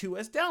other two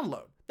as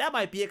download. That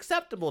might be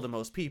acceptable to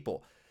most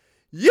people.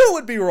 You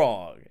would be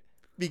wrong,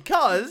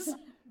 because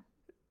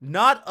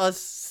not a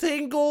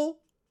single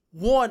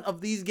one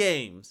of these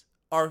games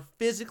are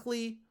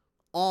physically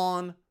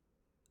on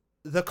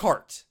the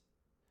cart.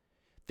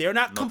 They're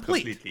not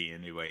complete. Completely,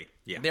 anyway.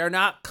 Yeah. They're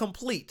not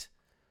complete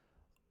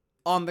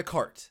on the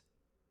cart.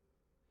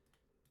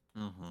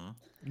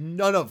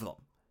 None of them.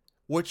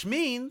 Which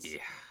means,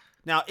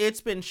 now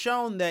it's been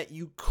shown that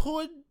you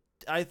could,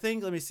 I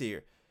think, let me see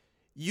here.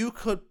 You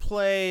could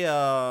play,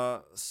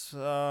 I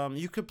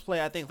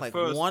think, like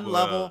one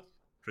level,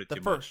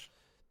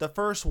 the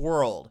first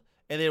world,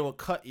 and it will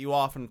cut you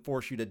off and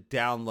force you to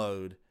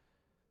download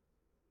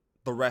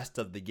the rest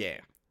of the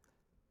game.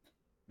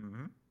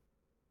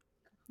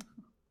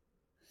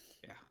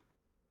 Yeah.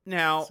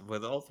 Now, so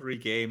with all three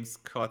games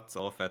cut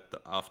off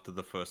after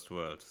the first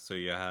world, so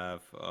you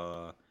have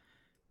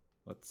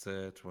what's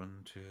it?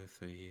 1, 2,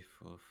 3,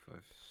 4,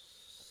 5,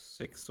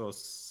 6 or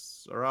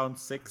around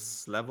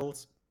 6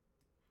 levels,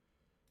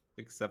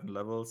 6, 7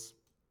 levels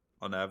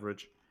on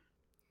average.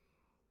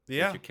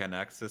 That you can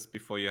access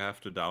before you have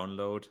to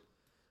download.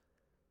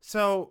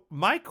 So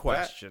my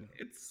question,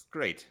 it's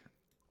great.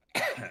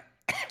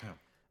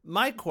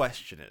 My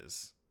question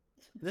is,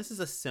 this is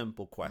a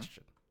simple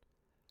question.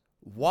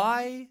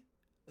 Why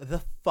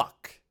the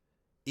fuck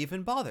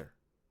even bother?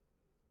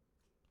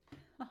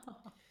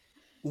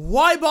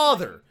 Why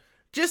bother?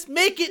 Just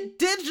make it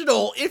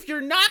digital if you're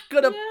not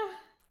gonna,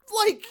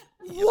 like,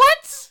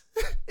 what?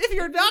 If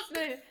you're not...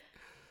 It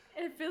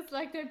feels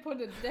like they put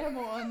a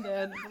demo on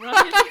there,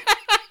 right?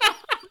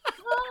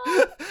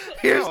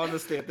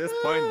 Honestly, at this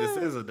point, this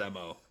is a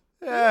demo.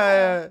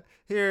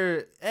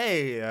 Here,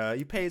 hey,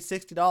 you paid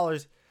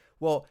 $60.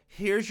 Well,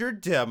 here's your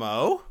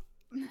demo.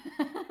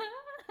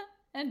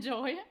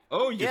 Enjoy.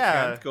 Oh, you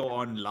can't go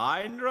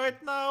online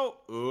right now?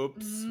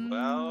 Oops.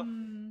 Well,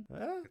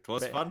 it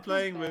was fun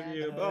playing with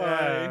you.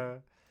 Bye.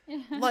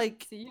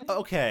 Like,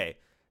 okay.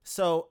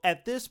 So,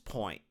 at this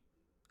point,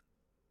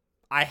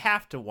 I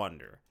have to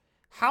wonder,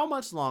 how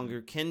much longer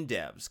can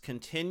devs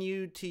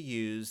continue to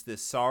use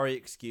this sorry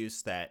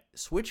excuse that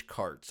Switch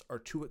carts are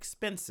too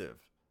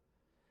expensive?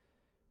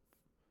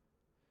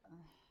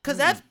 Because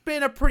that's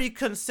been a pretty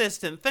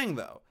consistent thing,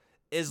 though.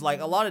 Is like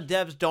a lot of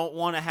devs don't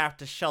want to have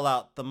to shell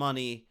out the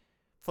money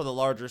for the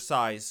larger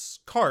size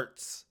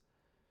carts.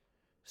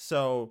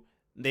 So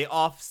they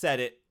offset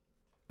it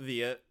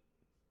via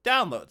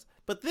downloads.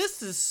 But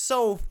this is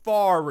so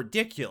far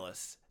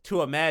ridiculous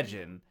to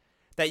imagine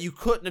that you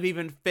couldn't have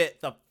even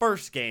fit the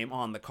first game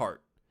on the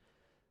cart.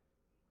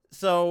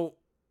 So,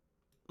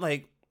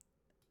 like,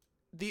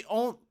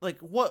 you're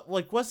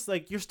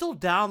still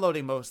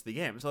downloading most of the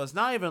game. So it's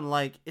not even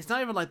like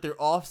they're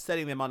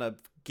offsetting the amount of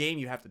game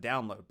you have to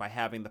download by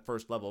having the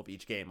first level of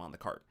each game on the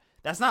cart.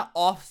 That's not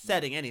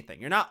offsetting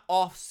anything. You're not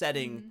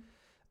offsetting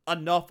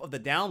enough of the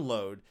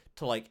download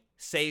to like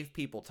save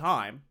people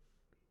time,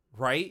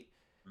 right?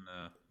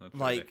 No, not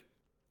really.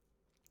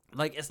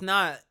 Like it's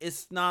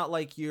not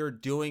like you're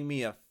doing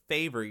me a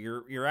favor.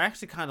 You're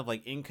actually kind of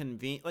like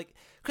inconvenient. Like,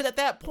 because at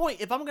that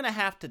point, if I'm gonna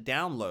have to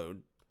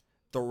download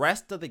the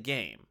rest of the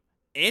game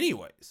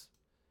anyways,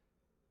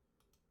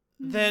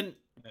 then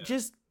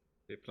just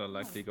people are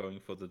likely going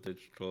for the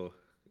digital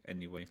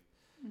anyway.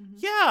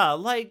 Yeah,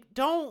 like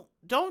don't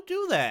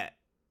do that.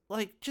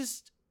 Like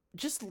just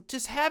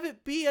have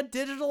it be a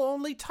digital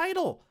only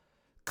title.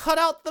 Cut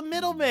out the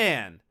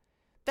middleman.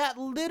 That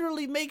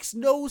literally makes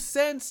no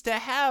sense to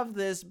have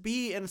this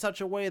be in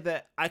such a way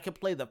that I can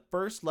play the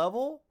first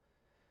level,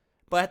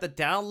 but I have to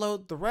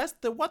download the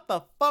rest. Then what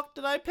the fuck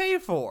did I pay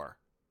for?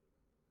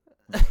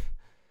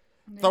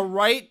 The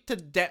right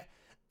to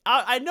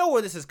I know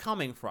where this is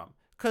coming from,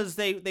 because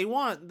they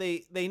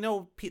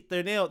know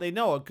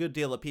a good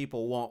deal of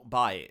people won't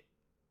buy it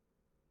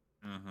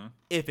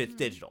if it's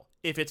digital.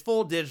 If it's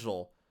full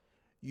digital,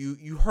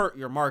 you hurt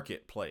your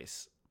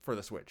marketplace for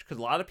the Switch, because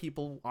a lot of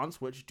people on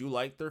Switch do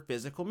like their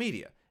physical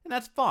media, and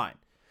that's fine.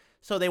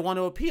 So they want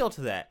to appeal to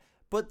that.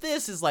 But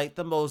this is like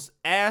the most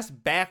ass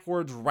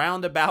backwards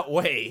roundabout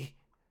way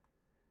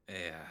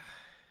Yeah.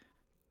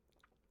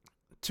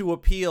 to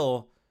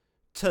appeal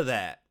to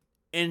that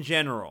in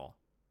general.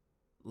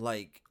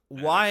 Like,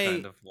 why? I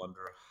kind of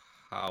wonder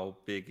how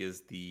big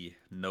is the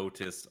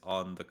notice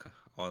on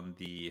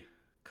the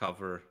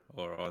cover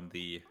or on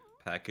the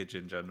package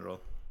in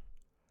general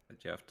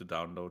that you have to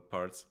download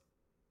parts.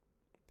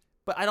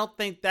 But I don't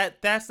think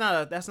that's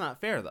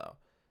not fair though.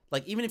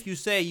 Like, even if you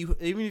say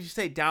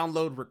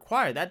download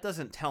required, that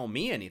doesn't tell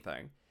me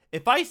anything.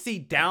 If I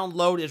see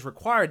download is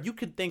required, you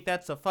could think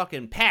that's a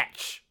fucking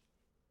patch.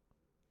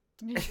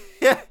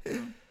 Yeah.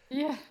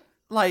 Yeah.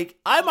 Like,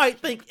 I might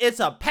think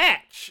it's a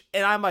patch,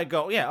 and I might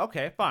go, yeah,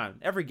 okay, fine.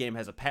 Every game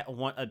has a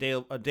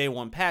day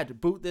one patch.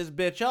 Boot this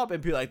bitch up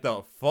and be like,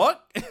 the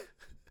fuck?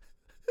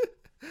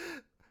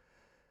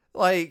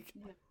 like,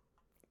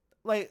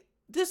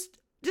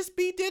 just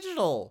be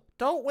digital.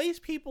 Don't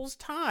waste people's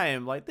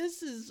time. Like,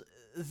 this is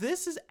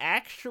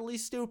actually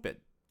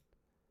stupid.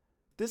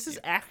 This is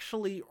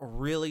actually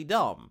really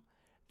dumb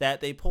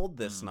that they pulled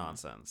this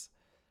nonsense.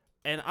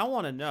 And I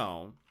want to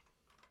know,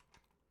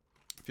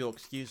 if you'll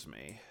excuse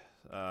me,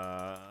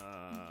 I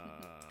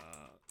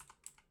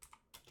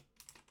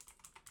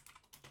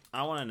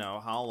want to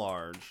know how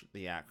large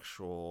the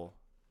actual...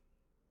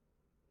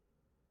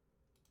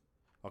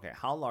 Okay,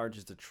 how large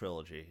is the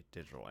trilogy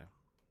digitally?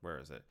 Where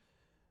is it?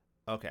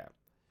 Okay.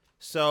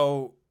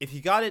 So, if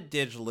you got it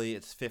digitally,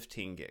 it's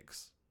 15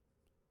 gigs.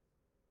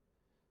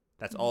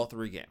 That's all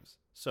 3 games.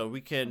 So,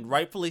 we can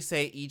rightfully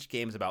say each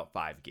game's about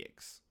 5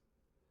 gigs.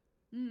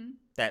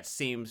 That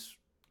seems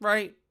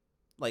right.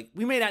 Like,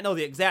 we may not know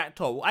the exact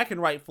total. I can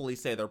rightfully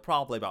say they're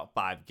probably about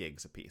 5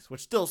 gigs apiece,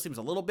 which still seems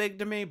a little big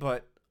to me,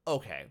 but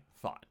okay,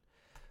 fine.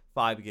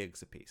 5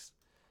 gigs apiece.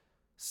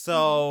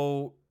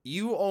 So,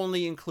 you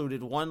only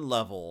included 1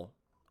 level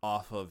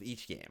off of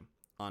each game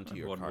onto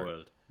your card.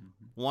 World.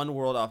 1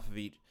 world off of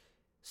each.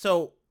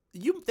 So,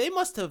 they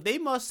must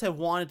have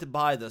wanted to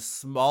buy the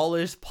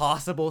smallest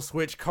possible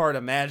Switch card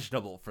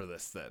imaginable for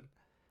this then.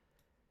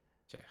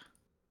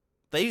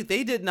 They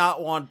did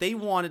not want, they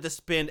wanted to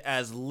spend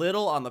as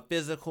little on the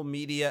physical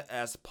media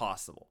as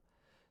possible.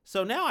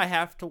 So now I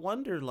have to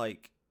wonder,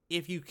 like,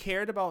 if you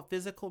cared about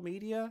physical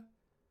media,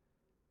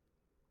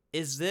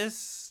 is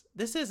this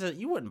isn't,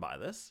 you wouldn't buy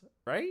this,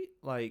 right?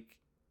 Like,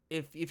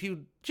 if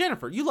you,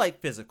 Jennifer, you like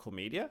physical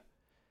media,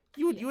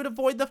 you would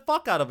avoid the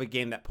fuck out of a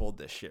game that pulled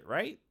this shit,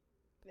 right?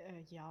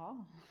 Yeah.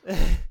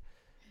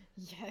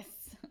 Yes.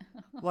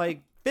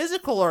 Like,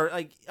 physical or,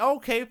 like,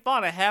 okay,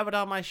 fine, I have it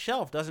on my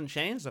shelf. Doesn't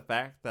change the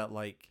fact that,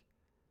 like,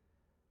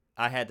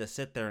 I had to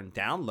sit there and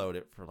download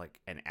it for,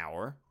 like, an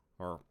hour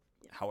or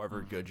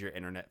however good your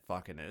internet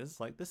fucking is.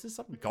 Like, this is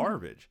some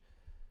garbage.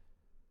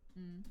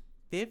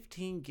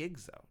 15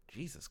 gigs, though.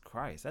 Jesus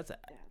Christ.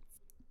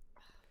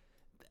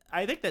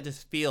 I think that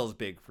just feels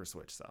big for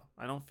Switch, though.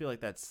 I don't feel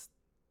like that's,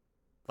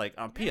 like,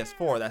 on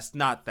PS4, that's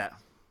not that.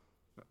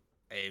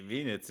 I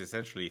mean, it's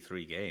essentially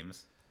 3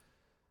 games.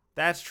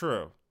 That's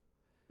true.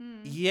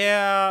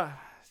 Yeah.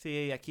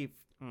 See, I keep...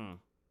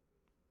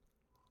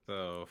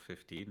 So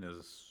 15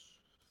 is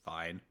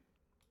fine.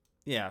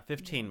 Yeah,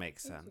 15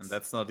 makes sense. And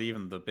that's not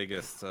even the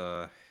biggest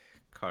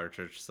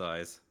cartridge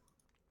size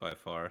by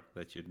far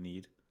that you'd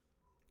need.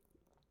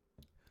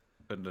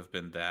 Couldn't have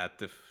been that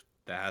if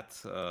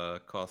that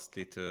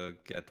costly to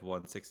get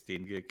 1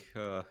 16 gig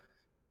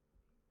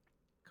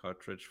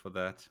cartridge for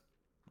that,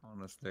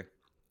 honestly.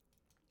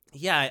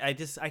 Yeah,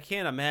 I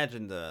can't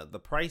imagine the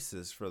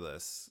prices for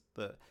this.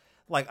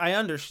 I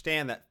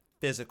understand that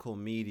physical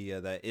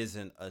media that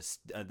isn't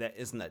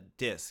a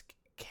disc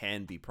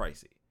can be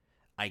pricey.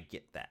 I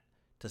get that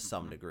to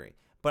some degree,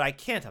 but I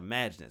can't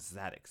imagine it's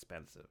that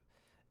expensive.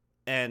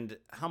 And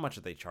how much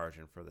are they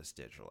charging for this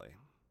digitally?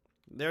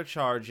 They're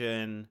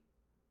charging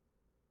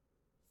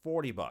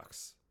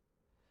 $40.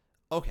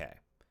 Okay,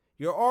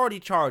 you're already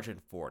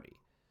charging $40.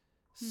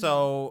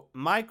 So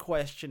my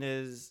question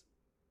is,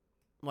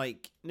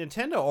 like,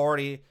 Nintendo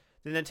already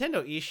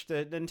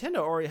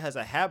has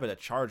a habit of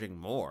charging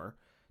more.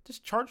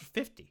 Just charge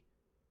 $50.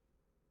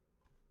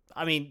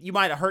 I mean, you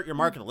might have hurt your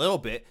market a little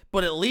bit,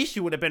 but at least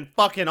you would have been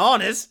fucking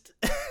honest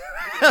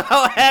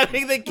about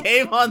having the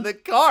game on the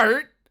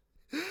cart.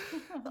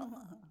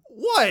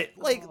 What?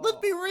 Like, let's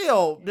be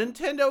real.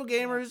 Nintendo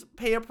gamers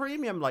pay a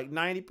premium like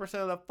 90%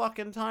 of the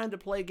fucking time to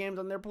play games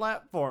on their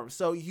platform.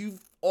 So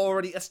you've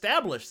already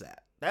established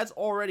that. That's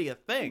already a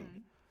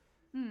thing.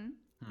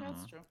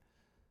 That's true.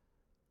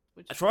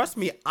 Trust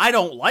me, I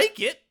don't like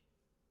it.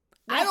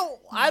 I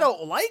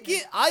don't like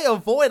it. I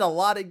avoid a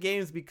lot of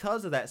games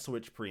because of that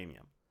Switch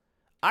premium.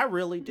 I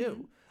really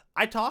do.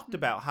 I talked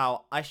about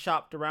how I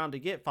shopped around to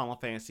get Final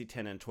Fantasy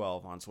 10 and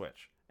 12 on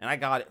Switch, and I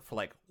got it for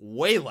like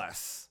way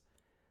less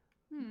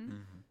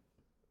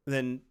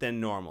than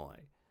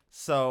normally.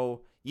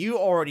 So you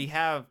already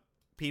have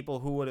people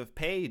who would have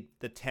paid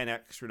the $10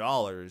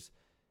 extra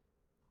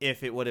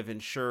if it would have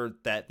ensured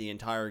that the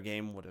entire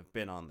game would have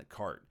been on the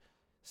cart.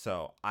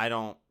 So I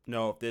don't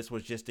know if this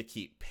was just to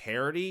keep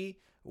parity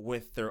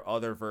with their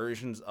other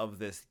versions of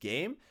this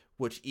game,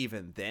 which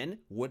even then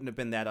wouldn't have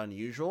been that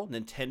unusual.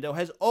 Nintendo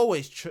has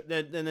always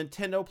the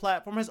Nintendo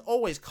platform has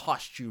always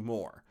cost you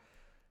more.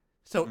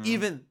 So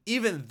even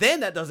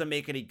then, that doesn't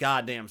make any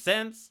goddamn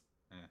sense.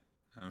 Yeah.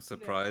 I'm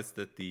surprised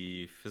that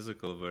the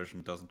physical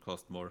version doesn't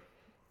cost more.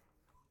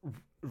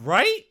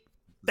 Right?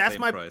 That's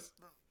Same my price.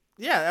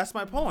 Yeah, that's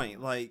my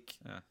point. Like,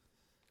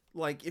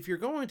 if you're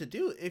going to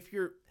do, I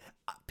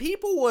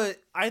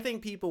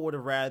think people would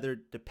have rather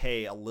to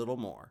pay a little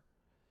more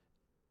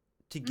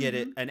to get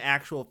it an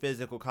actual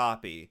physical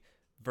copy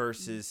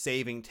versus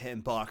saving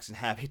 $10 and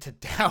having to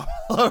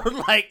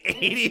download like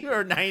 80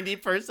 or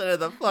 90%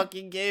 of the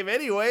fucking game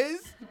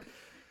anyways.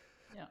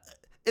 Yeah.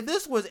 If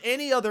this was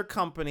any other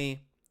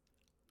company,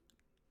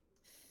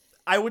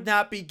 I would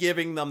not be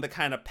giving them the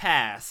kind of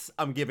pass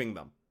I'm giving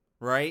them,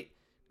 right?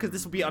 Because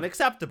this would be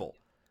unacceptable.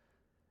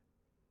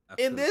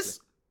 Absolutely.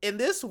 In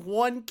this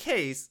one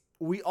case,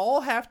 we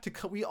all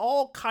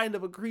kind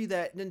of agree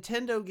that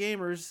Nintendo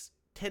gamers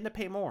tend to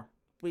pay more.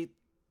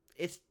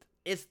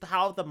 It's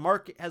how the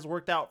market has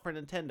worked out for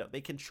Nintendo.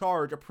 They can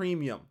charge a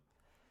premium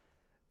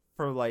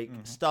for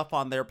stuff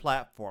on their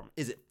platform.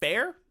 Is it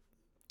fair?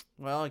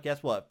 Well,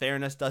 guess what?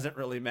 Fairness doesn't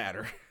really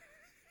matter.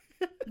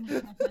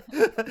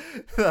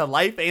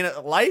 Life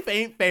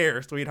ain't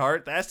fair,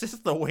 sweetheart. That's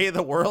just the way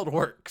the world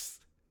works.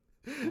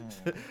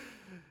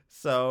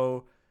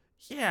 So,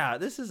 yeah,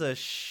 this is a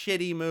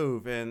shitty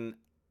move, and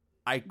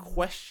I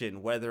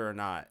question whether or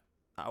not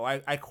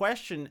I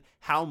question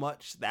how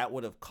much that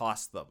would have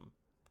cost them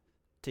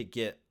to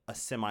get a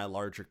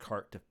semi-larger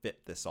cart to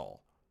fit this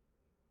all.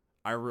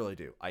 I really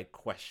do. I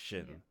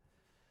question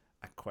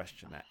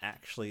that.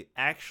 Actually,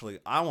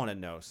 I want to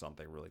know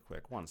something really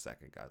quick. 1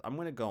 second, guys. I'm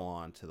going to go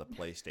on to the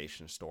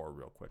PlayStation Store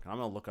real quick. I'm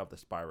going to look up the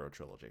Spyro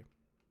trilogy.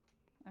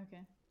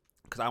 Okay.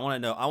 Because I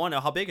want to know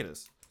how big it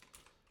is.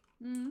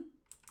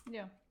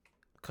 Yeah.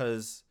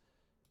 Because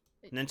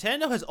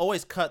Nintendo has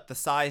always cut the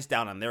size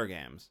down on their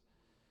games.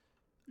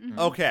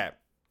 Okay.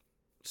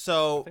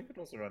 So I think it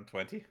was around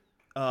 20.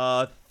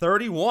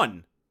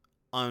 31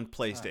 on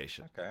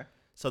PlayStation. Okay.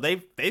 So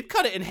they've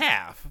cut it in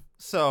half.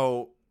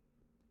 So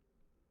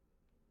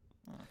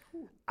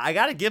I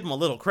got to give them a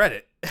little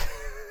credit.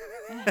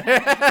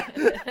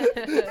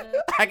 I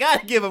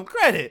got to give them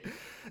credit.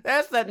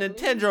 That's that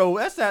Nintendo.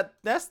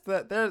 That's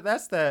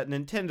that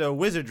Nintendo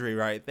wizardry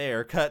right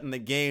there, cutting the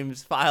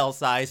game's file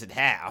size in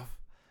half.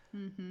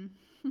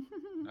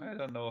 I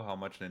don't know how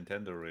much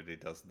Nintendo really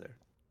does there.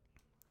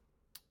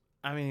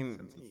 I mean,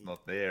 Since it's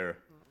not their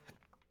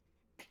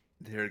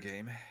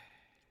game.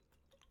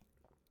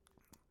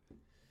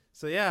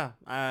 So yeah,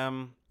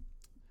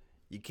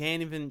 you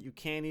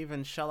can't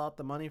even shell out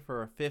the money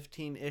for a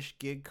 15-ish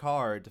gig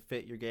card to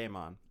fit your game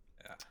on.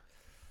 Yeah.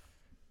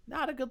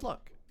 Not a good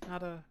look.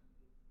 Not a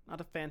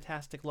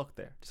fantastic look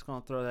there. Just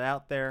gonna throw that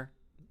out there.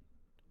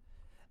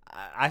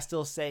 I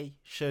still say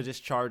should have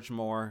just charged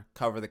more,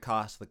 cover the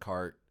cost of the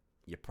cart.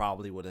 You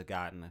probably would have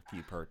gotten a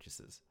few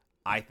purchases.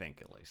 I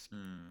think, at least.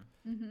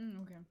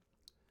 Okay.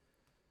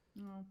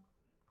 No.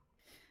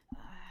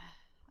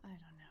 I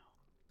don't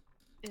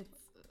know. It's.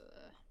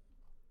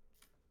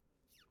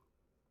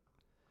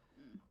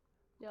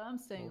 Yeah, I'm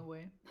staying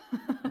away.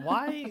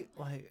 Why?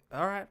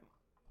 All right.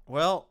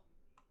 Well,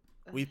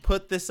 we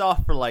put this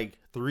off for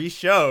 3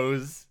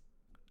 shows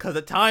because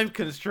of time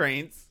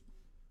constraints.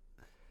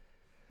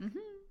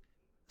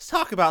 Let's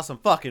talk about some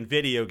fucking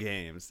video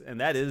games,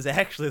 and that is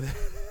actually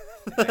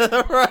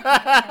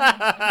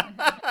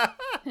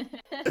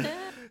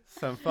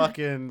some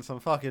fucking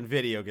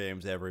video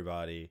games,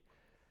 everybody.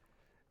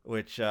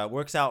 Which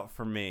works out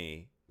for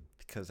me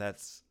because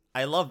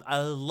I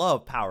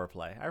love Power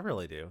Play. I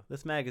really do.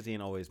 This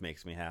magazine always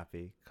makes me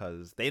happy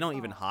because they don't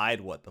even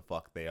hide what the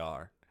fuck they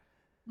are.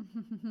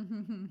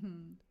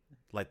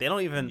 They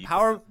don't even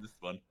This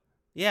one.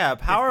 Yeah,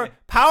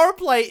 Power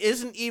Play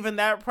isn't even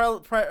that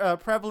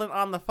prevalent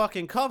on the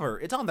fucking cover.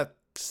 It's on the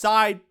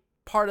side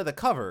part of the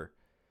cover.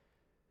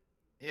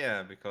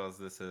 Yeah, because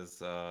this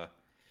is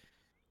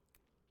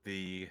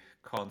the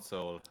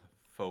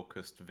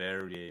console-focused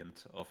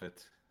variant of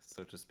it,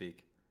 so to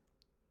speak.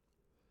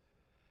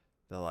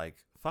 They're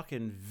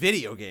fucking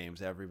video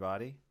games,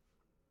 everybody.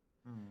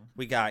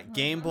 We got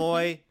Game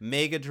Boy,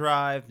 Mega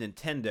Drive,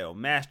 Nintendo,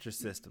 Master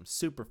System,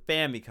 Super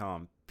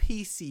Famicom,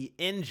 PC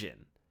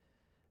Engine,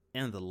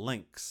 and the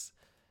Lynx.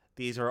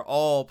 These are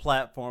all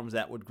platforms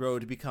that would grow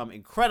to become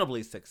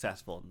incredibly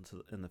successful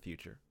in the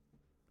future.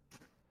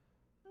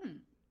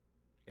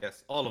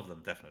 Yes, all of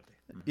them, definitely.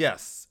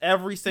 Yes,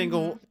 every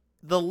single...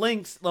 The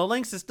Lynx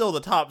is still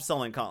the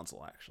top-selling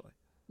console, actually.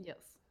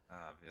 Yes.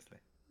 Obviously.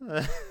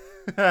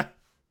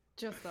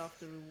 Just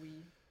after a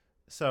Wii.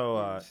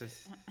 So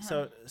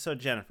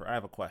Jennifer, I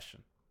have a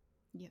question.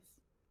 Yes.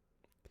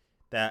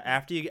 That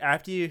after you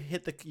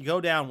you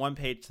go down one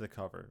page to the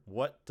cover,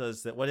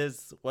 what's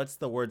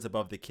the words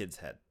above the kid's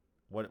head?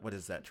 What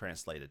is that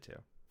translated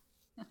to?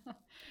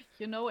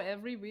 You know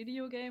every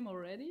video game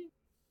already?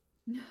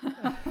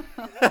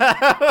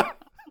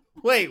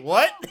 Wait,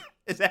 what?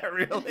 Is that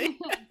really?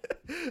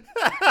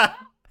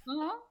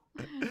 Uh-huh.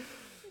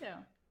 Yeah.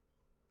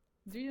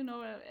 Do you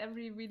know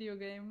every video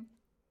game,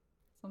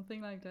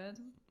 something like that,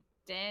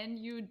 then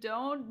you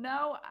don't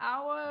know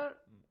our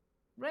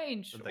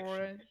range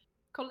or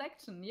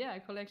collection. Yeah,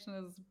 collection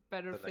is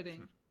better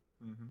fitting.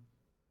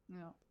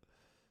 Yeah.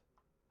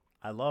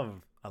 I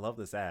love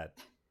this ad.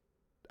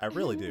 I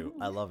really do.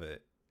 I love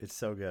it. It's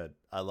so good.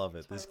 I love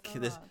it.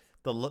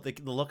 The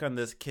look on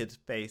this kid's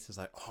face is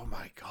like, oh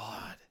my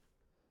god.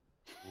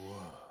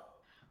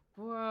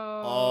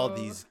 Whoa. All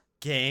these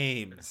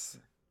games.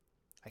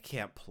 I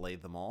can't play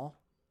them all.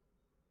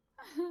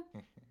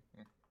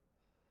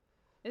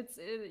 It's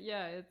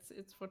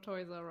for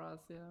Toys R Us,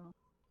 yeah.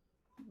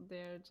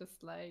 They're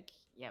just like,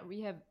 yeah,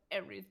 we have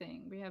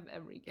everything. We have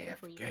every game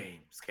for you.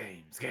 Games.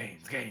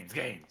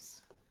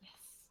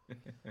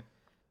 Yes.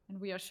 And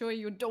we are sure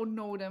you don't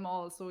know them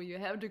all, so you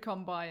have to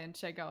come by and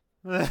check out.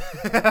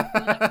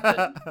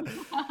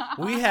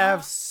 We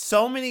have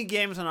so many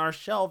games on our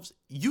shelves,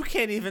 you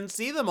can't even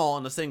see them all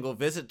in a single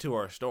visit to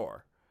our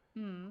store.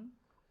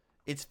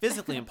 It's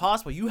physically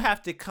impossible. You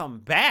have to come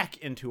back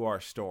into our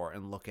store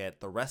and look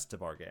at the rest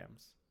of our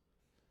games.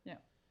 Yeah.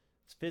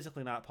 It's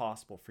physically not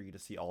possible for you to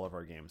see all of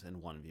our games in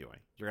one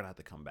viewing. You're going to have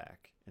to come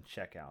back and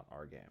check out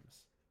our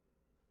games.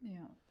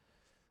 Yeah.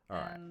 All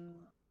right.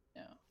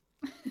 Yeah.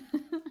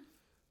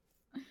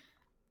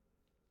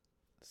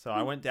 So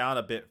I went down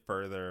a bit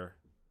further,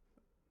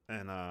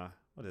 and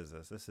what is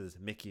this? This is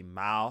Mickey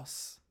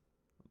Mouse.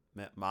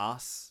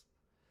 Mouse.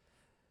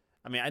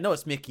 I mean, I know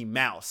it's Mickey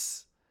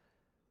Mouse,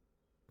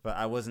 but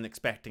I wasn't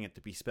expecting it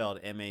to be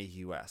spelled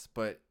M-A-U-S.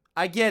 But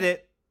I get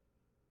it.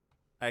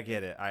 I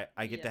get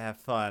to have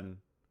fun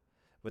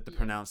with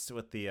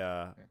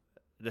the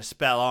the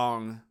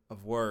spelling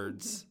of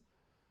words.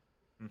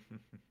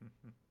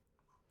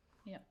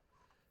 Yeah.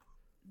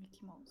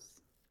 Mickey Mouse.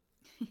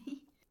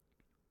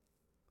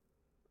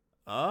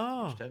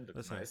 Oh, Page 10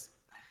 looks nice.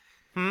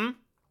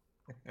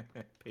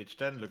 Page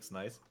 10 looks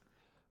nice.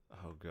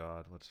 Oh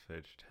God, what's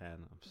page 10?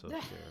 I'm so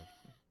scared.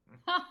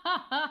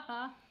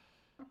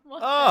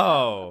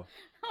 Oh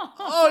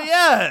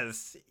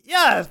yes,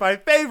 my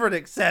favorite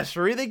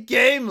accessory, the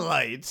game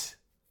light.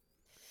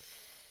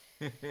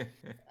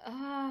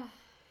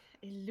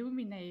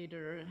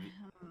 Illuminator.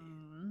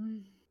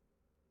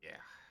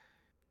 Yeah.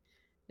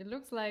 It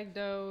looks like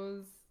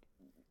those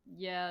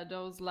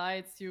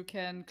lights you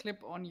can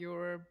clip on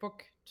your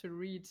book to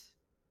read.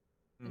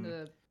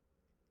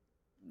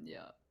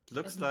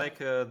 Looks like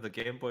the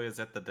Game Boy is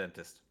at the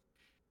dentist.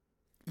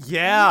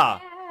 Yeah.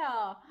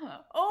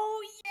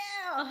 Oh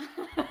yeah.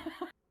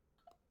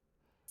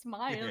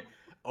 Smile.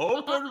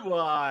 Open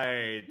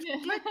wide.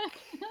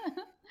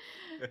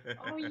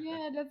 Oh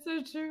yeah, that's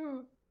so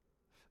true.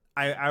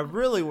 I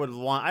really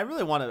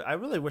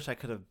wish I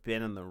could have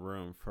been in the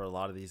room for a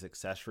lot of these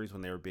accessories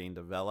when they were being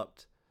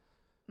developed.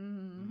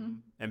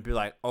 And be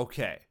like,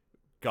 okay,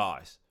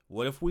 guys,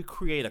 what if we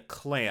create a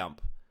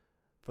clamp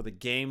for the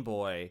Game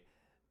Boy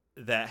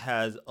that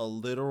has a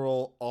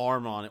literal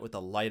arm on it with a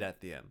light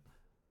at the end?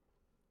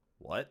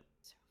 What?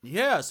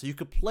 Yeah, so you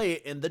could play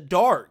it in the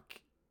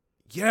dark.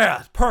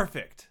 Yeah,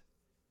 perfect.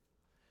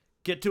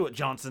 Get to it,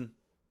 Johnson.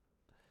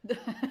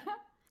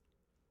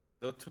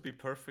 Though, to be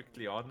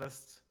perfectly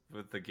honest,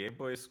 with the Game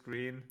Boy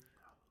screen,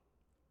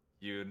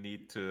 you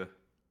need to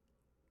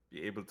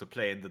be able to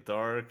play in the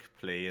dark,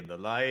 play in the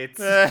light.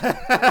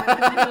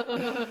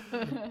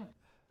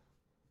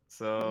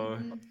 So,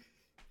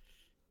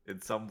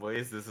 in some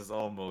ways, this is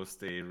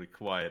almost a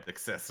required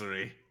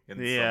accessory in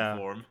some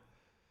form.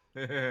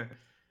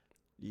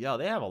 Yeah,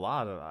 they have a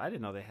lot of... I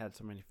didn't know they had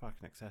so many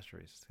fucking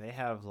accessories. They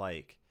have,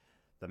 like,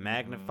 the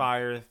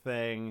magnifier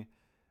thing.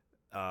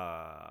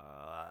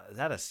 Is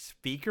that a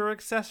speaker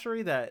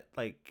accessory that,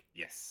 like...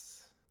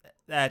 Yes.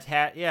 That's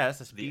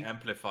a speaker. The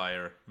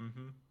amplifier.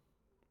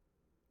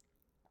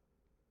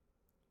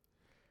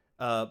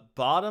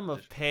 Bottom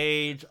of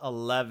page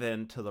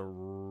 11 to the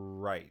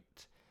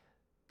right.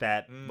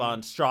 That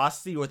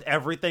monstrosity with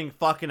everything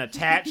fucking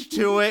attached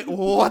to it.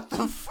 What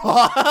the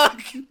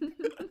fuck?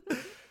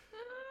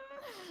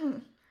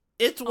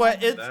 It's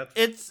what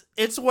happens.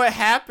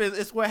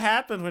 It's what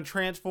happens when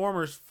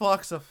Transformers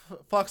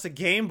fucks a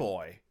Game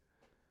Boy.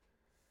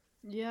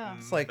 Yeah.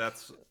 It's like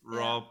that's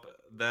Rob.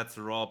 That's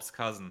Rob's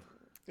cousin.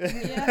 Yeah.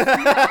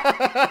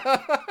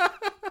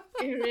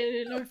 It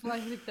really looks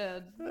like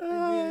that.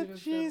 Oh,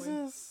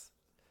 Jesus.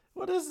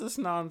 What is this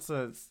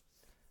nonsense?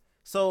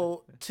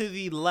 So, to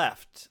the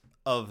left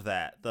of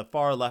that, the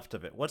far left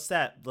of it, what's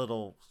that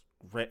little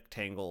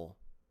rectangle?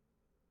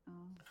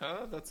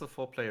 That's a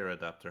 4-player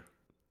adapter.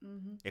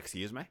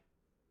 Excuse me?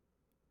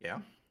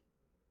 Yeah.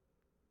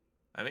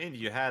 I mean,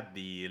 you had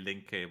the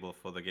link cable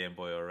for the Game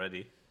Boy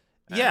already.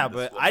 Yeah,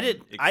 but I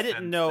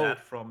didn't know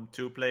that from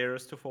 2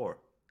 players to 4.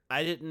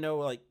 I didn't know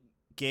like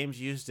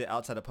games used it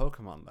outside of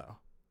Pokemon though.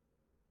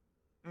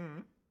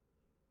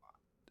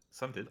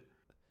 Some did.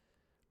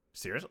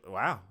 Seriously?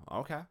 Wow.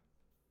 Okay.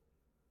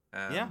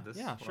 And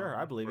sure.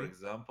 I believe you. For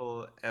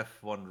example,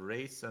 F1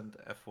 Race and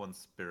F1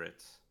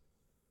 Spirit.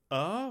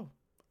 Oh,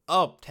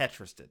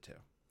 Tetris did too.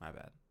 My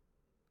bad.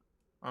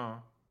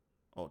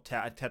 Oh,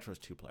 Tetris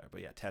 2-player,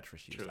 but yeah,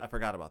 Tetris used. True. I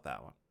forgot about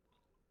that one.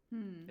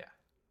 Yeah.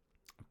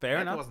 Fair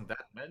It enough. wasn't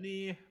that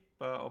many,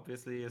 but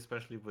obviously,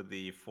 especially with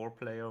the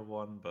 4-player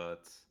one.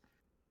 But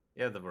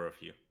yeah, there were a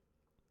few.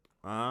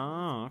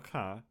 Oh,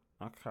 okay.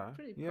 Okay.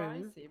 Pretty Yeah,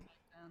 pricey back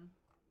then.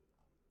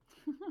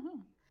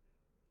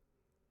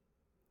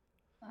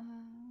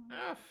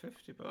 Yeah,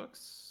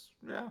 $50.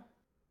 Yeah.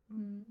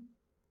 mm,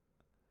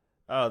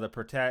 Oh, the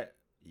protect.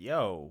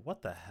 Yo,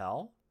 what the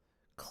hell?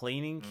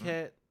 Cleaning Mhm.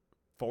 kit,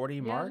 40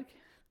 yeah, mark. look.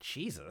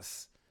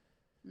 Jesus.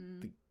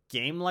 Mm. The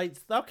game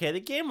lights. Okay, the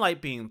game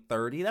light being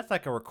 30. That's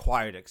like a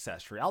required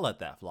accessory. I'll let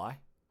that fly.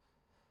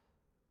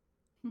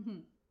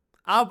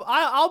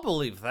 I'll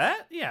believe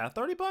that. Yeah,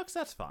 $30.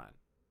 That's fine.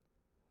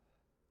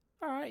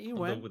 All right, you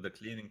Although win. with the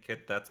cleaning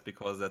kit, that's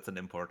because that's an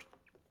import.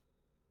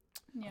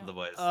 Yeah.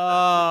 Otherwise, that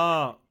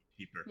Oh. would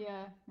be cheaper.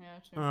 Yeah,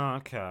 true.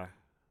 Okay.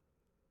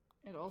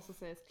 It also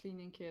says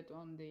cleaning kit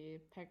on the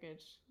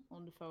package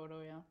on the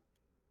photo, yeah.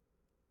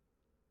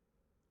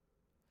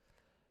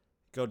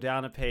 Go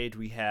down a page.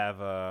 We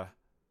have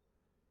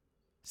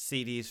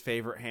CD's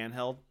favorite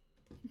handheld.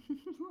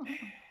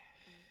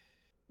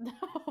 No.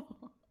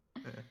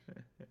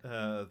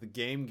 The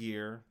Game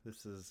Gear.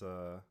 This is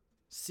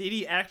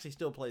CD actually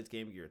still plays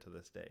Game Gear to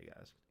this day,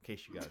 guys. In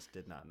case you guys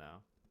did not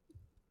know.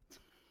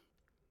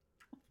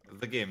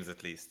 The games,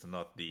 at least,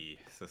 not the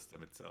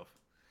system itself.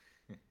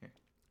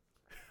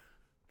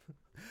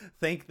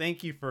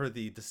 Thank you for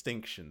the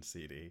distinction,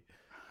 CD.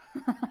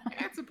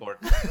 It's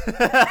important.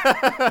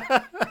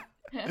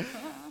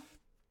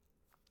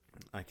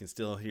 I can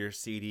still hear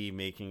CD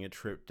making a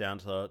trip down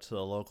to the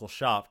local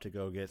shop to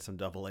go get some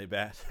AA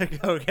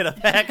go get a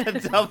pack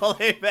of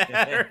AA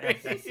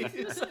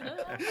batteries.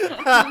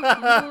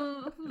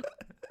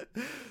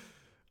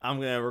 I'm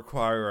gonna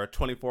require a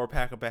 24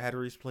 pack of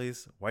batteries,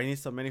 please. Why do you need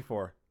so many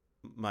for?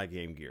 My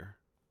Game Gear.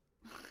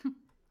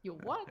 You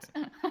what?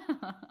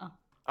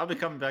 I'll be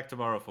coming back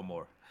tomorrow for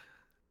more.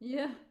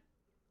 Yeah.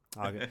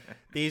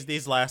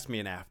 These last me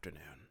an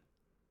afternoon.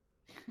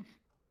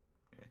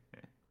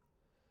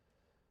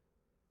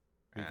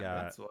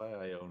 That's why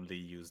I only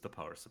use the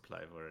power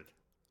supply for it.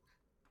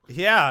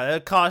 Yeah,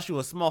 it cost you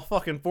a small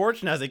fucking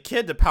fortune as a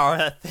kid to power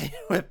that thing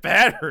with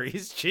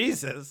batteries.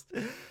 Jesus.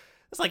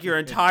 That's like your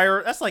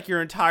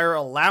entire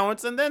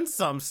allowance and then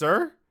some,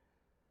 sir.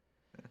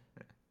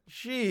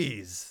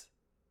 Jeez.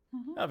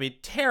 That'd be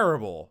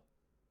terrible.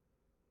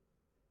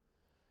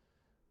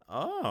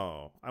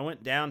 Oh, I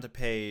went down to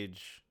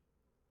page.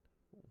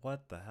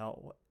 What the hell?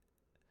 What?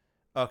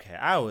 Okay,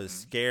 I was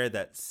scared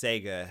that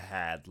Sega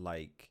had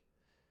like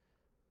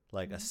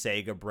a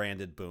Sega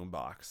branded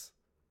boombox.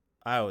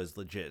 I was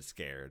legit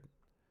scared.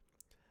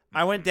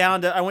 I went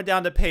down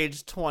to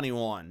page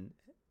 21,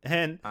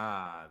 and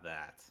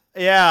that.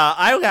 yeah,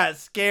 I got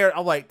scared.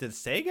 I'm like, did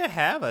Sega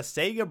have a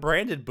Sega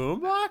branded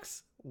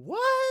boombox?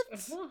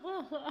 What?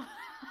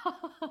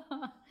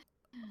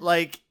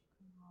 Like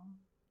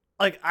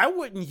I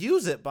wouldn't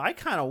use it, but I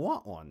kind of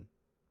want one.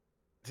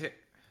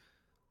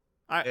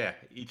 Yeah,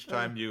 each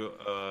time you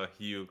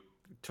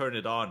turn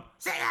it on.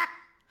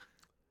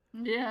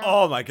 Yeah.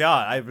 Oh my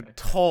god, I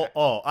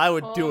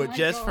would do it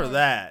just for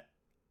that.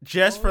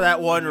 Just for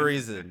that one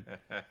reason.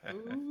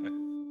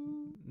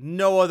 Ooh.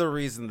 No other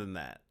reason than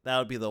that. That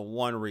would be the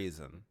one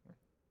reason.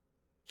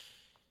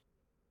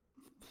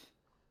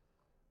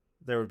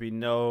 There would be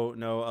no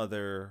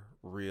other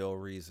real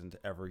reason to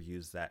ever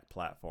use that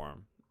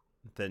platform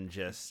than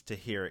just to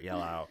hear it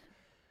yell out.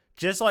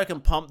 Just so I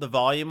can pump the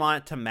volume on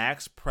it to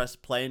max, press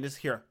play, and just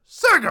hear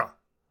Sega!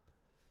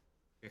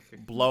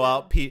 Blow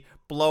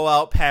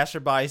out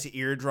passerby's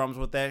eardrums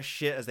with that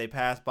shit as they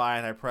pass by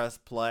and I press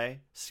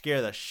play.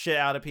 Scare the shit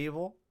out of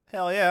people.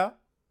 Hell yeah.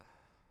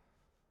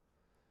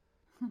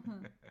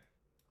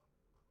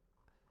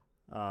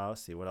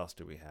 Let's see, what else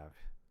do we have?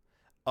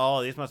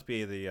 Oh, these must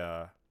be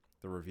the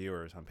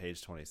reviewers on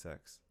page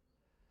 26.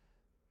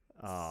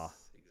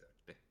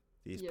 Exactly.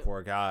 These Yep.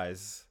 poor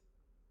guys.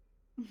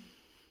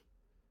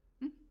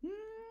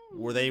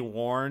 Were they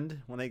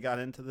warned when they got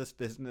into this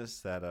business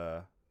that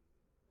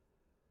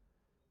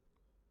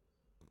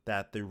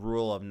the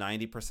rule of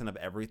 90% of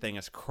everything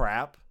is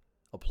crap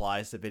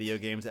applies to video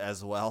games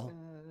as well?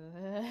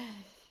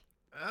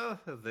 Uh,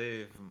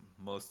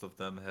 Most of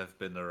them have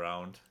been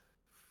around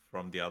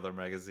from the other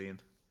magazine,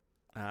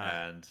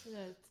 and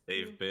that's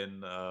they've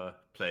been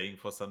playing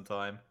for some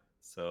time,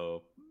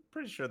 so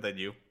pretty sure they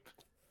knew.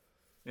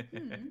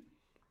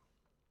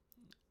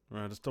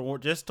 Well,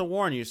 just to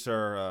warn you,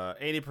 sir,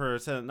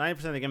 80%,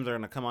 90% of the games that are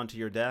going to come onto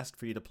your desk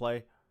for you to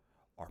play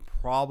are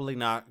probably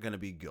not going to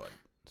be good.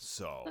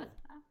 So,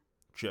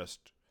 just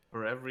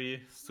For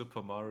every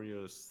Super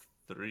Mario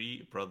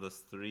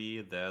Brothers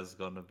 3, there's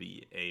gonna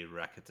be a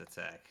Racket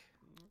Attack.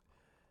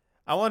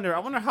 I wonder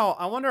how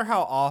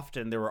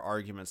often there were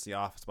arguments in the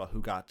office about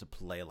who got to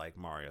play like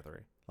Mario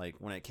 3. Like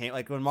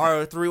when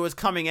Mario 3 was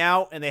coming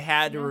out and they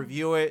had to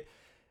review it,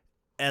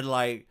 and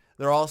like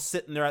they're all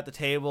sitting there at the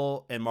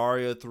table and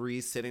Mario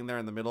 3's sitting there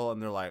in the middle,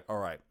 and they're like, all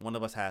right, one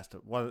of us has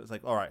to. It's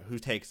like, all right, who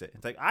takes it?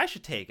 It's like, I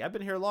should take it. I've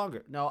been here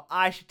longer. No,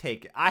 I should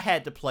take it. I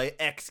had to play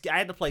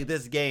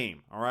this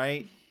game. All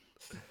right.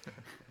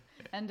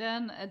 And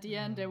then at the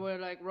end, they were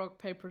like rock,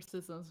 paper,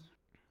 scissors.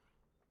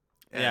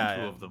 And Yeah,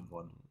 two yeah. of them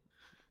won.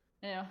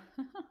 Yeah.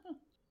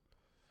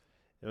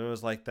 It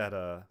was like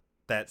that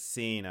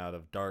scene out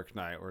of Dark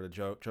Knight where the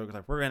Joker's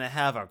like, "We're gonna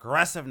have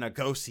aggressive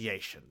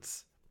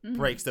negotiations."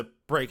 Breaks the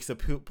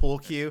pool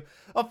cue.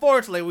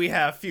 Unfortunately, we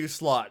have few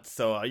slots,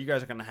 so you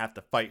guys are gonna have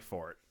to fight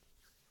for it.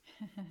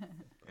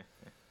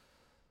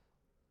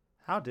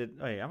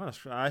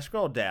 I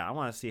scrolled down. I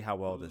want to see how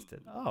well this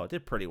did. Oh, it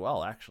did pretty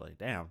well actually.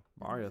 Damn,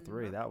 Mario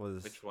 3. That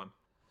was Which one?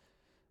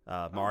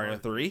 Mario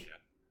 3.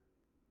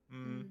 Yeah.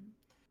 Mm.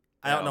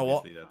 I don't know what.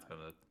 Obviously that's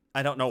gonna...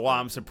 I don't know why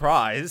I'm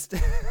surprised.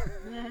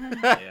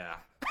 Yeah.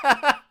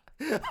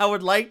 I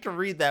would like to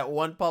read that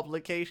one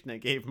publication that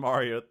gave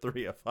Mario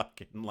 3 a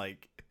fucking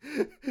like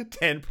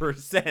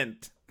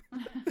 10%.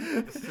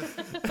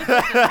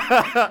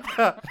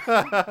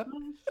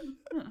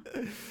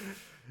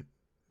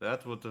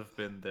 That would have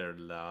been their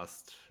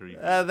last review.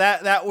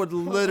 That would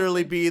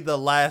literally be the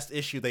last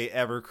issue they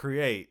ever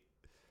create.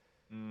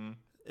 Mm.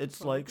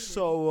 It's like,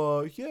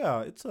 so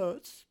yeah, it's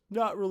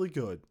not really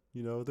good.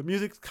 You know, the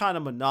music's kind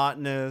of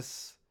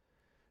monotonous.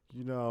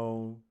 You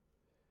know,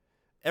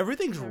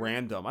 everything's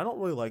random. I don't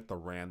really like the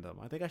random.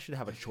 I think I should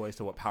have a choice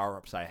of what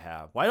power-ups I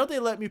have. Why don't they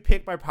let me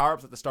pick my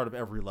power-ups at the start of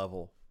every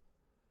level?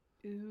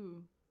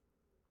 Ooh.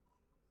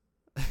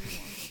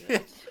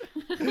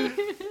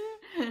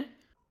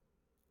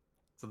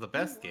 So the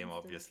best game,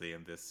 obviously,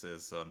 in this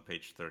is on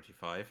page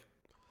 35.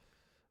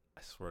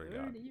 I swear to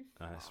God.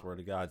 I swear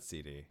to God,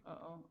 CD.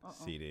 Uh-oh.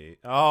 CD.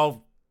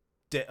 Oh,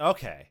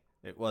 okay.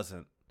 It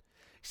wasn't.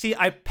 See,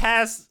 I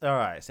passed. All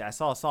right. See, I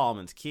saw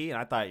Solomon's Key, and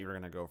I thought you were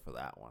going to go for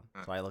that one.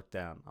 So I looked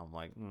down. I'm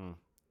like,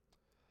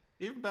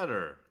 Even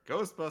better,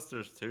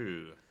 Ghostbusters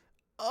 2.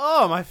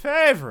 Oh, my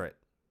favorite.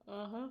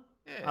 Uh-huh.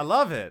 Yeah. I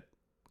love it.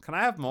 Can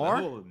I have more?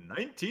 Oh,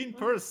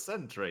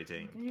 19%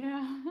 rating.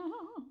 Yeah.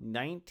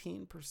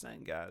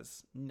 19%,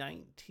 guys.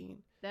 19.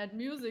 That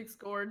music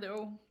score,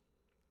 though.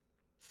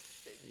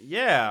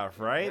 Yeah,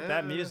 right?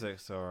 That Yeah. music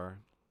score.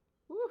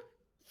 Woo.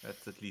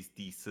 That's at least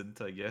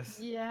decent, I guess.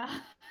 Yeah.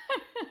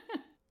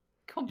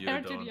 You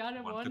Compared to don't the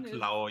other want one. to it's-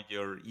 claw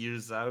your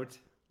ears out.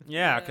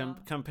 Yeah, Yeah.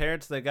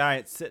 compared to the guy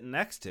it's sitting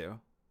next to.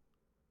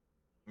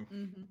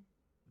 Mhm.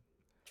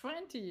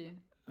 20.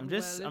 I'm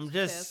just-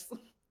 chess.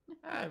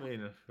 I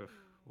mean,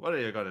 what are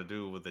you gonna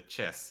do with the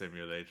chess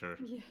simulator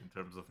Yeah. in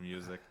terms of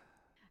music?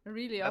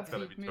 Really That's upbeat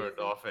gonna be music. turned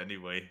off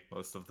anyway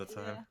most of the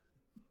time.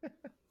 Yeah.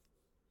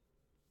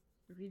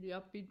 Really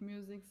upbeat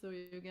music, so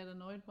you get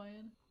annoyed by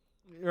it.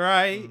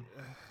 Right.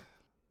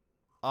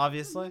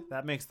 Obviously,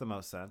 that makes the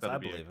most sense. That'll I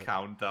be a believe it.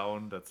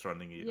 countdown that's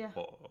running Yeah.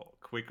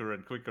 quicker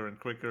and quicker and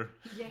quicker.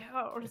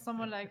 Yeah, or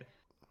someone like,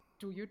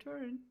 do your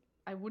turn.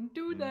 I wouldn't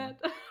do that.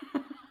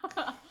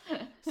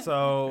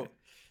 So,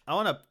 I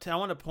want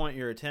to point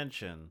your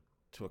attention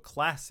to a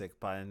classic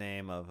by the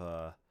name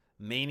of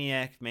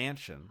Maniac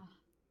Mansion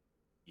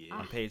Yeah.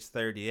 on page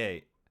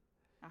 38.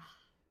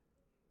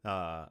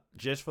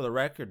 Just for the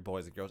record,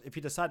 boys and girls, if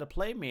you decide to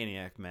play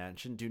Maniac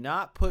Mansion, do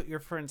not put your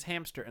friend's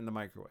hamster in the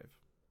microwave.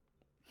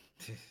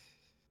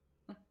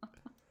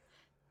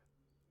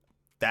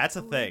 That's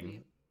a thing.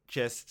 Really?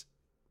 Just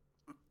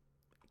in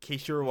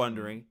case you were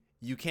wondering,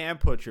 you can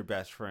put your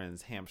best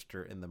friend's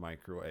hamster in the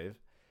microwave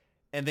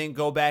and then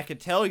go back and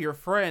tell your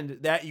friend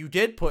that you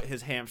did put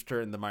his hamster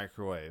in the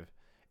microwave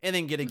and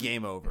then get a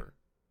game over.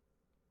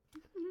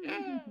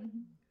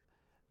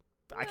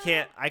 I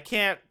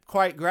can't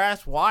quite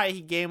grasp why he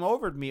game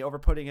overed me over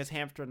putting his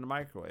hamster in the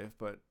microwave,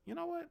 but you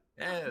know what?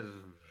 Yeah,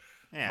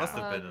 must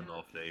have been an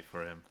off day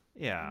for him.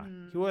 Yeah,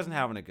 he wasn't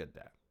having a good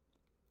day.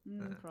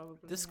 Probably.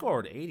 This yeah.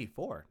 scored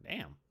 84.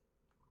 Damn.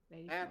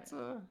 84. That's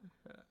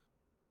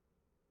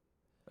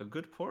a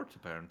good port,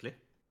 apparently.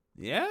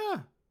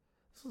 Yeah.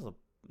 This was a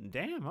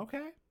damn,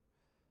 okay.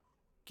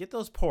 Get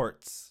those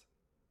ports.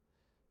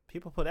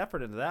 People put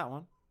effort into that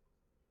one.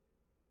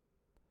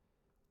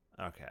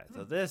 Okay,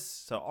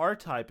 so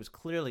R-Type is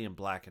clearly in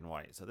black and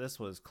white. So this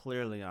was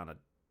clearly on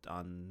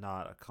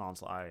not a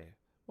console.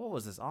 What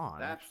was this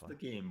on? That's actually?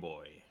 the Game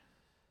Boy.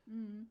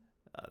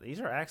 These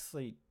are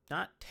actually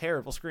not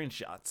terrible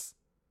screenshots.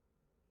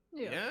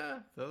 Yeah,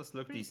 those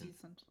look Pretty decent.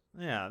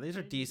 Yeah, these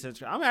are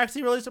decent. I'm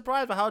actually really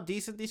surprised by how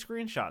decent these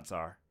screenshots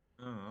are.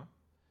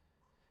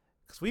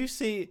 Because we've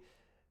seen...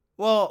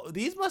 Well,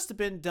 these must have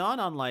been done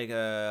on like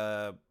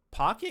a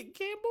Pocket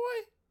Game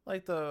Boy?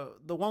 Like the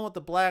one with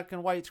the black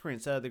and white screen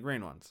instead of the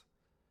green ones.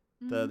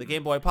 The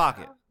Game Boy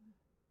Pocket.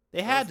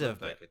 They had to Does have look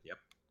been. like it.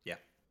 Yep.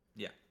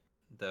 Yeah.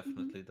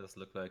 Definitely does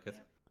look like it.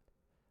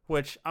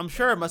 Which I'm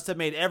sure must have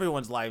made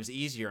everyone's lives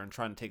easier in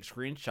trying to take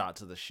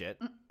screenshots of the shit.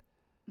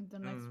 The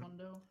next one,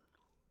 though.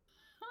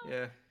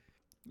 Yeah.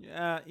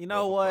 Yeah, you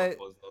know Robocop what?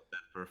 was not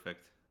that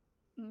perfect.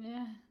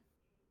 Yeah.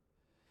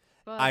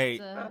 But But I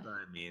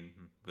mean,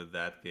 with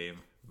that game,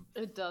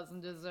 it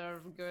doesn't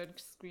deserve good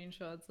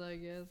screenshots, I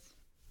guess.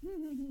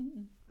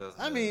 doesn't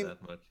I matter mean-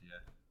 that much. Yeah.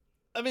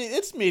 I mean,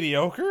 it's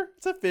mediocre.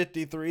 It's a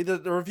 53. The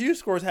review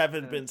scores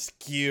haven't been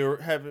skewed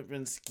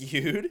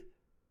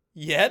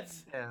yet.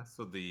 Yeah.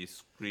 So the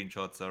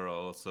screenshots are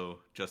also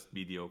just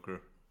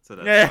mediocre. So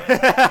that's fine.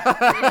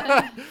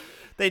 Yeah.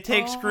 They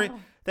take Oh.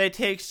 they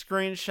take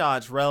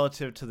screenshots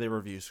relative to the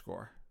review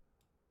score.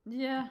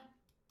 Yeah.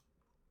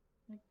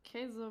 In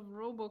case of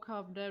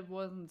RoboCop, that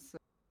wasn't so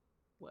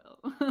well.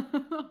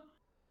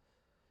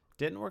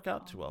 Didn't work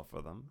out too well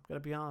for them. Gotta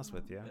be honest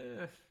with you.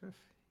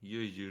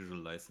 Your usual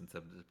license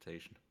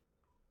adaptation.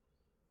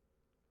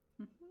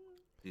 At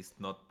least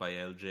not by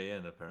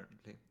LJN,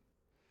 apparently.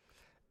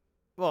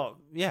 Well,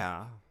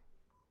 yeah.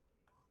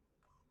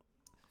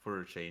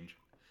 For a change.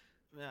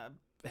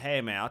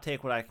 Hey man, I'll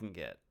take what I can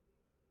get.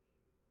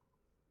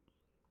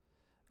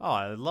 Oh,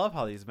 I love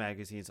how these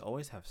magazines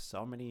always have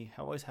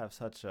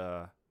such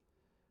a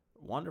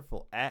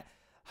wonderful ad.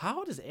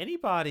 How does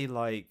anybody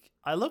like?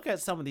 I look at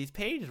some of these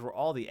pages where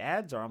all the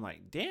ads are. I'm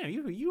like, damn,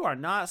 you are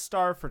not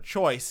starved for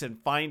choice in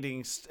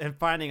finding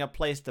a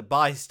place to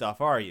buy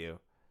stuff, are you?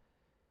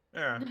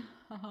 Yeah.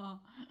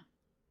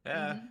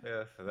 Yeah.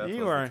 That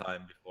You was are- the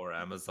time before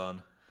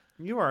Amazon.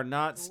 You are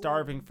not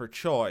starving for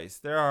choice.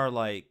 There are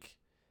like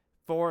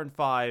 4 and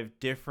 5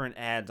 different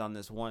ads on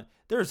this one.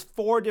 There's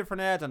 4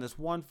 different ads on this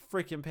one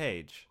freaking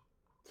page.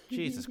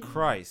 Jesus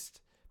Christ.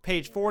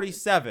 Page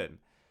 47.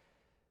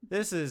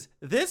 This is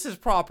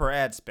proper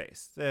ad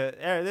space.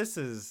 This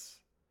is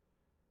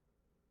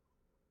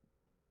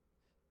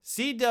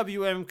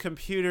CWM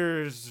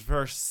Computers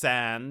versus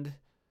Sand.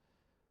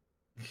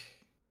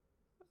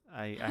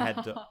 I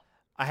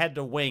had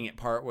to wing it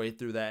partway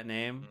through that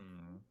name.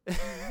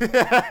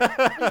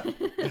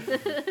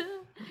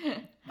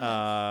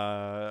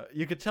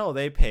 You could tell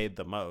they paid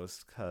the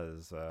most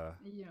because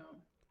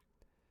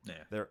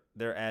Yeah.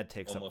 their ad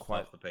takes Almost up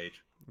quite off the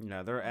page.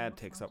 their ad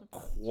Almost takes half up the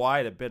page.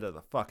 quite a bit of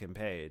the fucking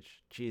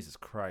page. Jesus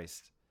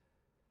Christ.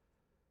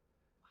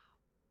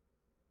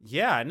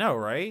 Yeah, I know,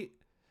 right?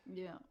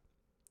 Yeah.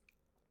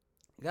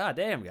 God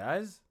damn,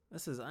 guys.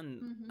 This is I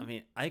Mhm.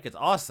 mean, I think it's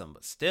awesome,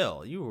 but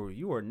still, you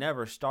were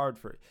never starved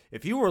for.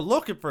 If you were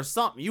looking for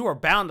something, you were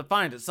bound to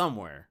find it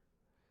somewhere.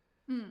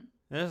 Mm.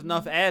 There's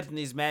enough ads in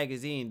these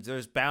magazines.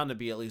 There's bound to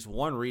be at least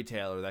one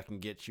retailer that can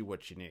get you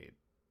what you need.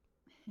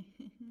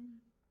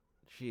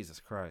 Jesus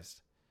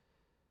Christ.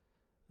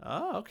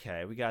 Oh,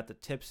 okay. We got the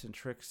tips and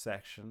tricks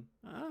section.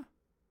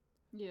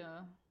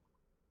 Yeah.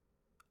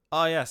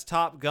 Oh, yes.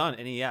 Top Gun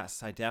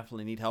NES. I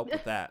definitely need help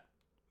with that.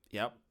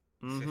 Yep.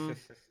 Mm-hmm.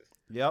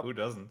 Yep. Who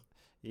doesn't?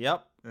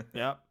 Yep.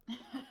 Yep.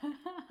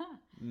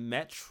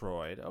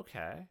 Metroid.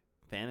 Okay.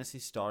 Phantasy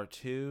Star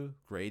 2.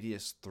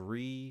 Gradius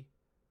 3.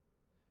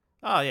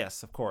 Oh,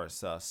 yes, of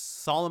course.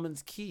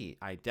 Solomon's Key.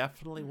 I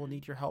definitely will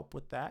need your help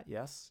with that.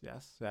 Yes,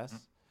 yes, yes.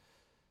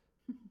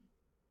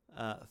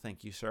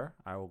 Thank you, sir.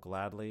 I will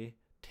gladly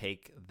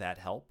take that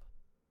help.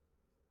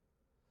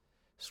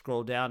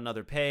 Scroll down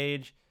another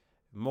page.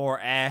 More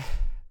ad.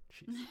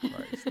 Jesus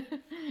Christ.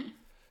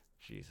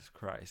 Jesus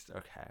Christ.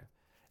 Okay.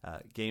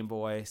 Game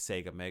Boy,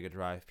 Sega Mega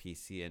Drive,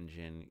 PC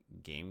Engine,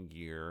 Game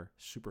Gear,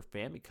 Super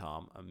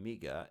Famicom,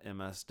 Amiga,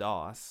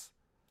 MS-DOS.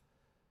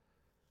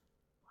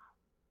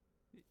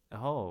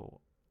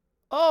 Oh,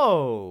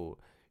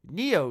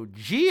 Neo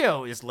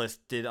Geo is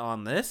listed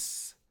on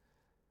this.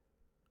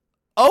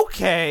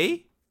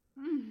 Okay.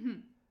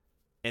 Mhm.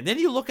 And then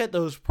you look at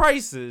those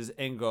prices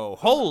and go,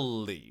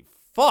 holy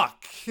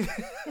fuck.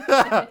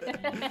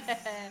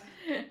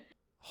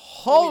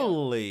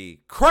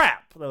 Holy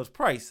crap, those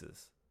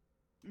prices.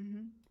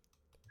 Mhm.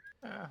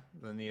 Yeah,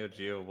 the Neo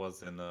Geo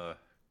was in a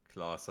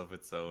class of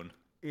its own.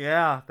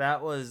 Yeah,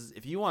 that was,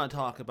 if you want to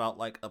talk about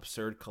like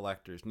absurd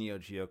collectors, Neo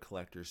Geo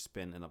collectors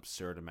spend an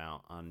absurd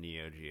amount on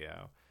Neo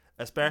Geo.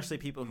 Especially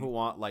people who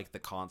want like the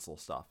console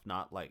stuff,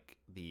 not like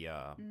the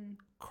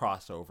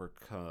crossover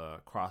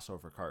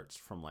carts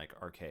from like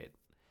arcade.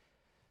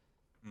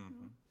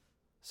 Mm-hmm.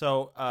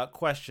 So,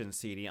 question,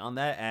 CD, on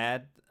that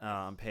ad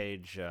on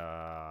page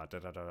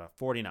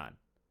 49.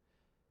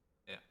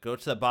 Yeah. Go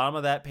to the bottom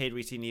of that page.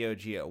 We see Neo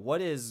Geo. What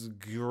is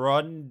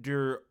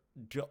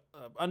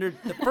under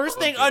the first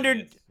thing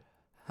under?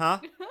 Huh?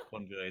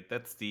 Conjurate.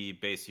 That's the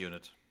base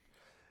unit.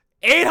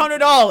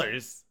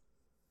 $800.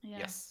 Yeah.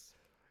 Yes.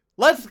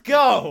 Let's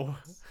go.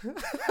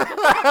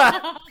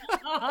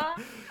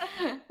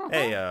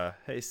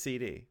 Hey,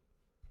 CD.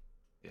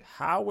 Yeah.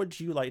 How would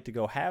you like to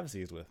go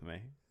halvesies with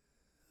me?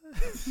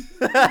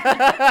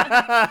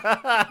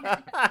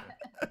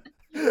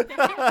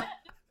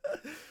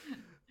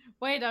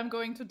 Wait, I'm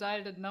going to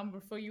dial that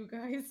number for you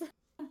guys.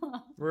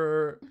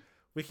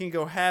 We can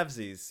go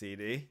halvesies,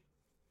 CD.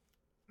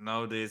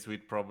 Nowadays,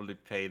 we'd probably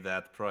pay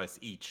that price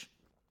each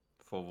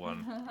for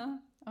one.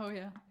 Oh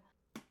yeah.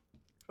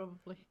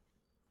 Probably.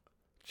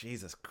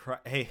 Jesus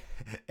Christ! Hey,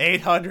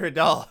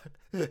 $800.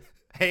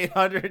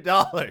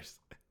 $800.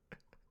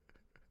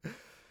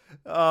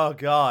 Oh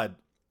God.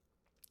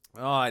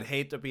 Oh, I'd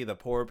hate to be the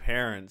poor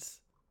parents.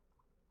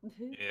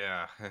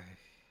 Yeah.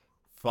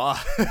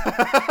 Fuck.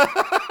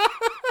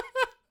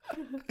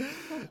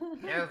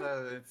 Yeah,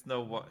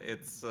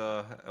 it's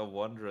a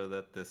wonder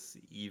that this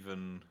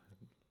even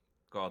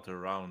got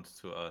around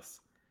to us,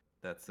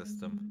 that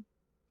system.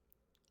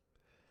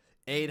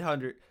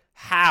 800.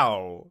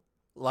 How?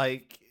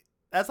 Like,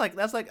 That's like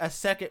a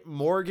second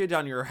mortgage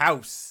on your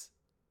house.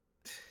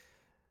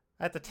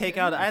 I have to take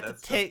out. I have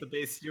That's to take just the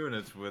base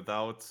unit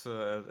without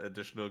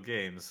additional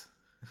games.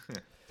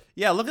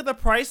 Yeah, look at the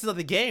prices of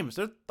the games.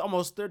 They're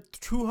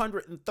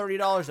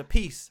 $230 a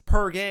piece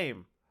per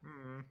game.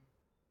 Mm.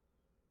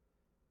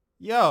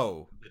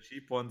 Yo, The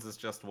cheap ones is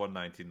just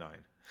 $1.99.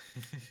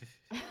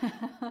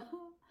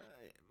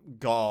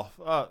 golf.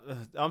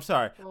 I'm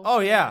sorry. Golf, Oh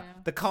yeah, yeah.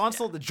 the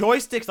console, the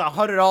joystick's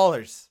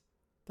 $100.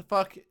 The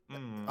fuck,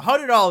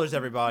 $100,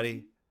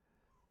 everybody.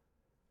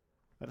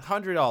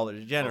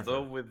 $100, Jennifer.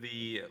 Although with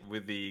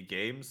the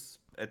games,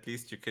 at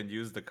least you can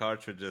use the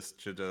cartridges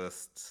to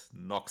just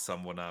knock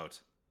someone out.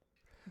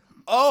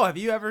 Oh, have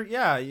you ever?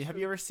 Yeah, have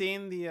you ever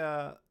seen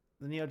the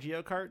Neo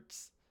Geo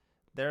carts?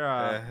 They're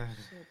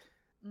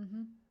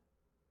Mm-hmm.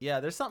 yeah,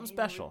 there's something They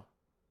special.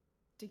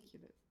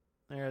 Ridiculous.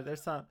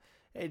 There's some.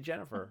 Hey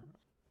Jennifer,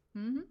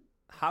 Mm-hmm.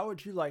 how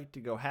would you like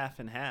to go half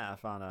and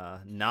half on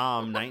a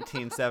Nom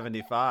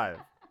 1975?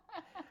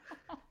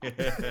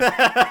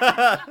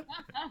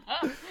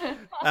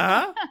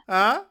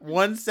 Uh-huh.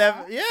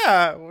 1/7.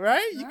 Yeah,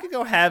 right? You could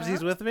go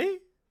halvesies with me.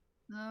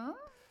 No.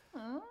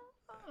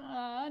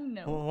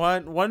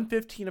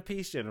 115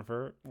 apiece,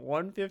 Jennifer.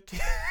 115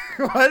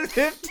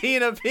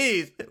 115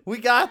 apiece. We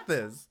got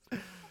this.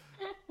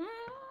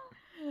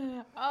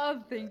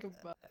 I'll think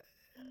about it.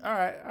 All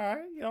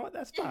right. You know what?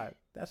 That's fine.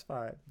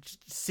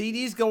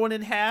 CD's going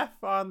in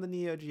half on the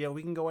Neo Geo.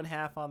 We can go in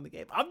half on the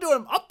game. I'm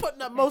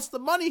putting up most of the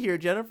money here,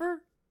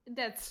 Jennifer.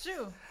 That's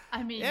true.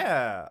 I mean,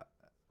 Yeah.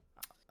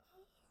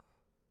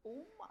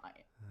 oh my.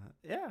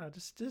 Yeah,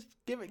 just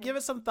give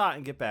it some thought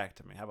and get back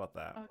to me. How about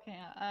that? Okay,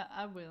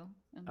 I will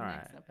in the All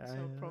next right.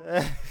 episode,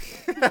 probably.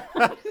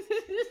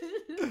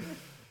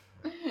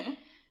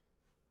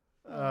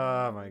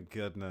 Oh my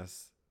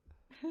goodness.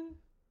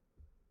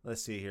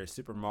 Let's see here.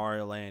 Super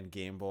Mario Land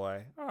Game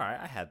Boy. All right,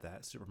 I had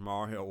that. Super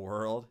Mario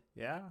World.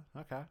 Yeah,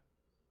 okay.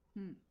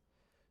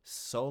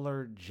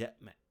 Solar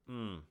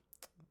Jetman.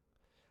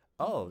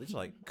 Oh, these are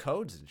like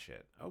codes and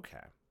shit.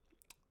 Okay.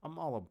 I'm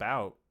all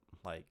about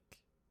like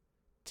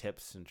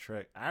tips and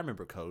tricks. I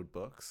remember code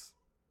books.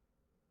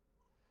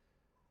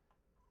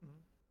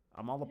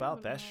 I'm all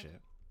about that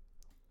shit.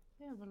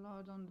 Yeah, have a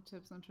lot on the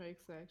tips and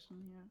tricks section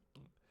here.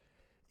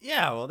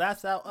 Yeah, well,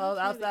 that was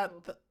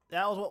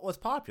really what was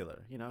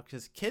popular,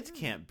 because kids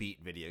can't beat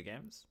video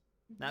games.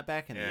 Not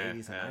back in the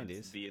 80s and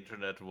 90s. The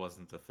internet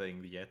wasn't a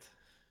thing yet.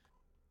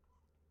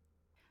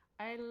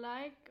 I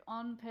like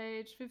on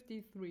page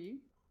 53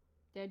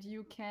 that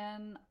you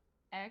can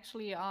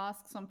actually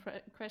ask some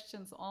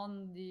questions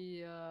on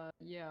the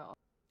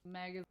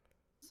magazine,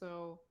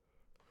 so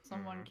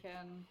someone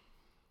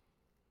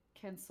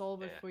can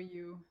solve it for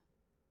you.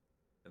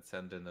 And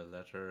send in a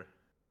letter.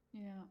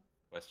 Yeah.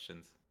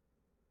 Questions.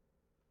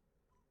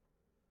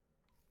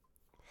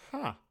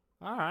 Huh.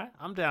 All right.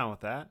 I'm down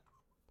with that.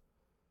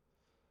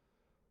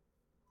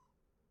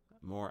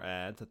 More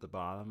ads at the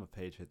bottom of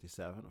page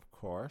 57, of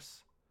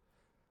course.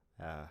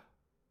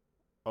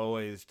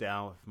 Always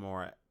down with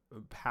more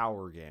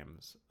power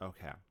games.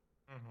 Okay.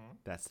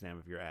 That's the name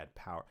of your ad,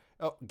 power.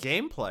 Oh,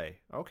 gameplay.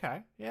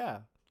 Okay. Yeah.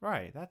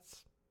 Right.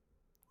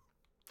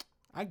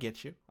 I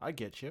get you.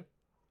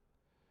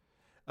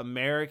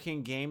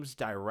 American Games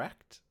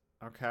Direct.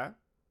 Okay.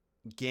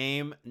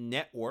 Game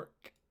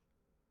Network.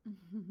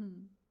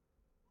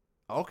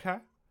 Okay.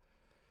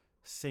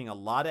 Seeing a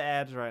lot of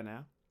ads right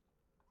now.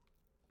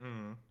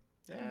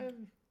 Yeah.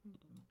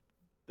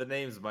 The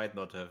names might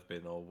not have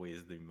been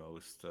always the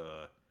most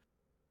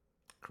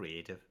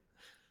creative.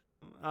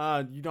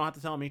 You don't have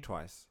to tell me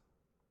twice.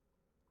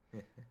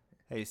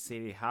 Hey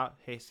CD,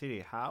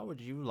 how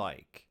would you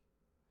like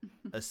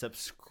a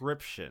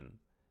subscription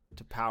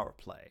to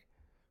PowerPlay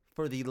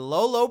for the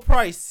low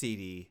price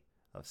CD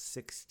of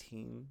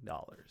 $16?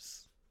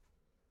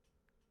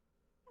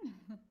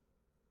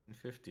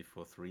 $50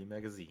 for 3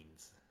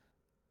 magazines.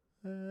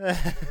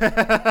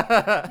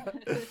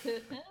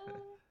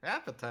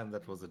 At the time,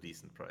 that was a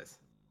decent price.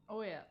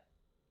 Oh yeah.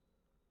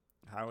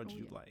 How would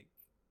you like?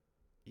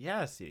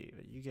 Yeah, CD,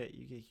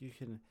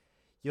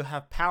 you'll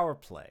have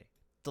PowerPlay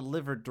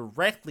delivered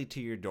directly to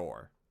your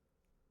door.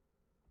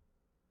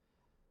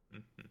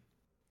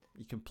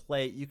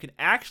 You can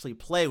actually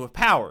play with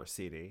power,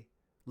 CD.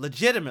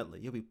 Legitimately,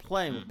 you'll be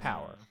playing with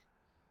power.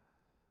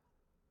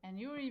 And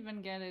you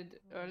even get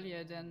it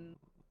earlier than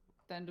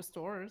the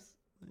stores.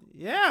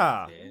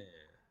 Yeah.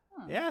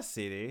 Yeah,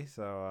 CD.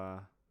 So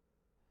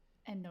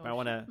And no might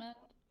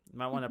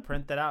want to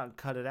print that out and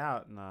cut it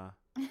out and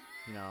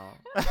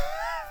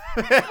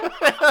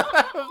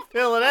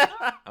fill it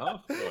out.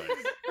 Of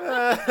course.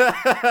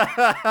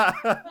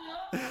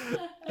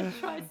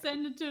 Try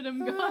send it to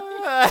them, guys.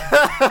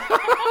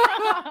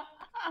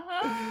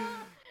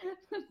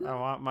 I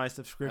want my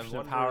subscription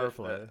to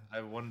PowerPlay. I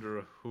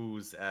wonder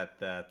who's at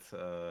that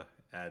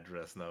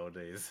address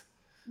nowadays.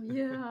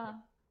 Yeah.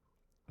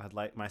 I'd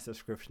like my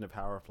subscription to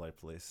PowerPlay,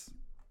 please.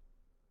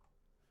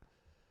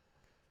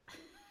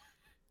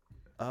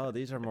 Oh,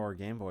 these are more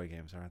Game Boy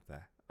games, aren't they?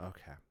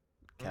 Okay.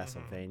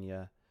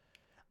 Castlevania.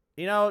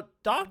 You know,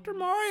 Dr.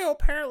 Mario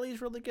apparently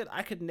is really good.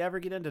 I could never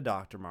get into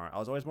Dr. Mario. I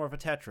was always more of a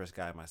Tetris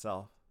guy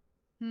myself.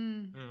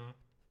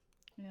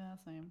 Yeah,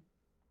 same.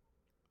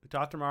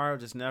 Dr. Mario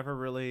just never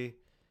really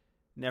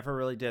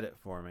did it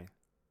for me.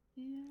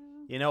 Yeah.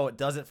 You know, it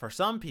does it for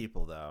some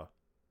people, though.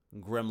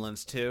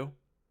 Gremlins 2.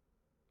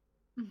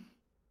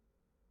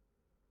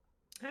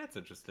 That's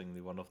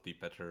interestingly one of the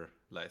better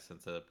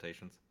licensed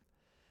adaptations.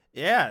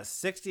 Yeah,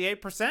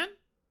 68%?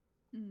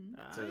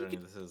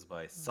 Considering this is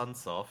by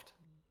Sunsoft.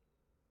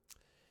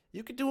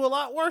 You could do a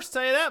lot worse,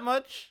 tell you that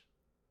much.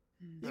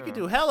 You could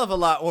do hell of a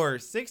lot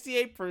worse.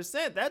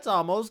 68%, that's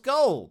almost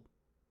gold.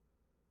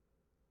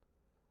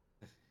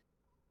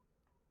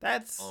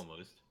 That's...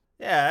 Almost.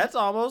 Yeah, that's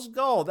almost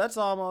gold. That's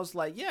almost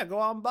like, yeah,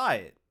 go out and buy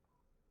it.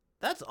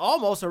 That's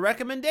almost a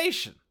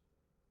recommendation.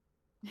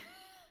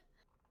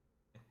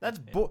 That's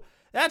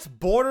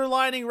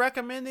borderlining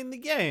recommending the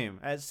game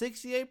at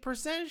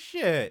 68%.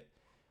 Shit.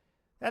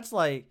 That's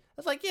like,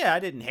 yeah, I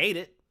didn't hate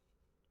it.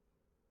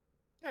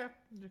 Yeah,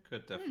 you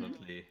could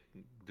definitely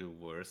do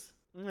worse.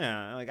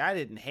 Yeah, like I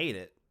didn't hate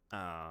it.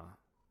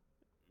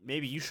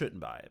 Maybe you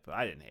shouldn't buy it, but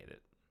I didn't hate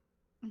it.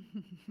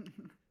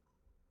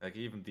 Like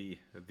even the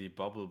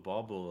Bubble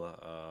Bobble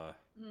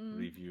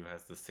review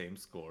has the same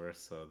score,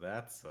 so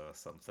that's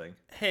something.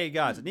 Hey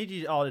guys, I need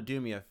you all to do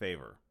me a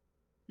favor.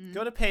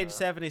 Go to page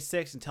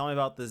 76 and tell me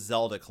about the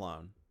Zelda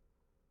clone.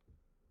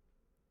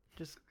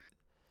 Just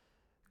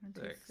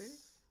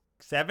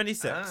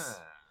 76.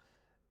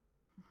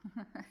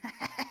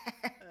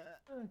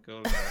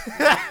 Go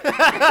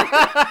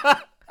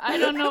I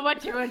don't know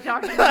what you were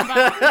talking about.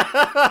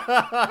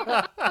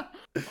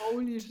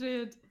 Holy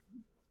shit.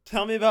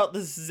 Tell me about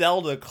the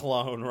Zelda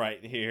clone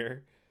right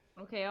here.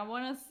 Okay, I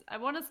wanna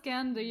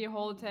scan the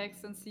whole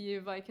text and see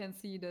if I can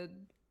see the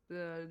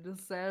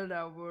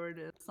Zelda word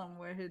is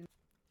somewhere hidden.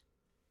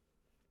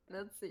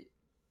 Let's see.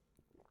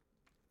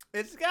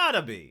 It's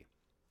gotta be.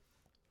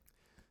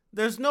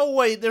 There's no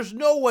way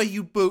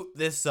you boot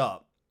this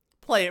up.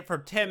 Play it for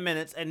 10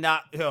 minutes and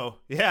not, oh,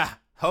 yeah,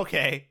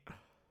 okay.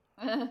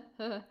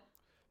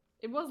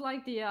 It was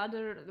like the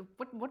other,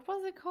 what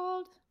was it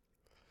called?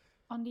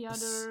 On the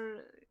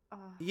other...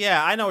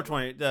 Yeah, I know which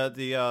one.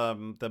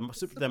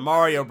 The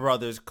Mario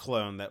Brothers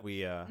clone that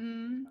we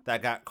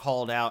that got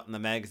called out in the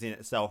magazine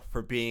itself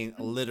for being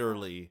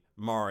literally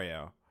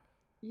Mario.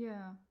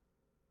 Yeah.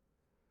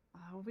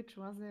 Which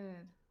was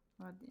it?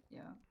 But,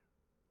 yeah.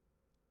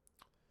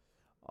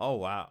 Oh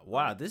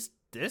wow! This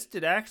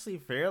did actually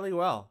fairly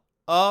well.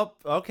 Oh,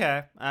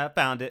 okay, I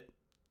found it.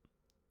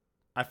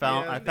 I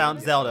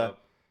found Zelda.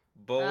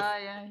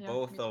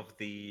 Both of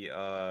the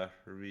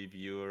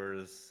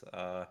reviewers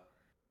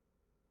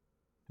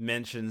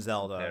mention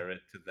Zelda. Compare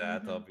it to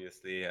that,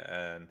 obviously,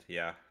 and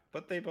yeah,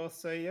 but they both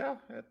say, yeah,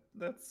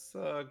 that's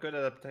good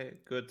adaptation.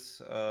 Good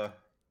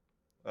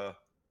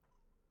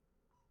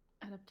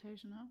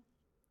adaptation, huh?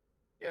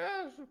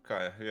 Yeah,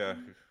 okay, yeah.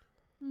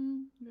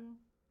 Yeah.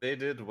 They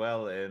did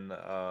well in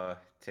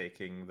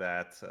taking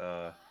that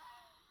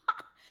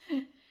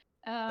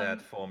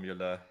that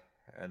formula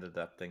and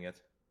adapting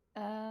it.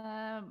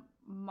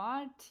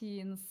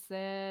 Martin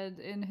said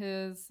in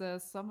his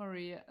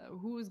summary,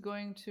 who is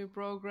going to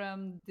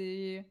program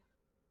the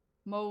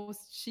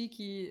most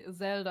cheeky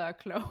Zelda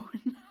clone?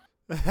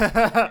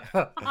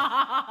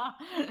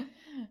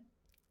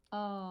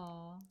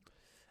 Oh.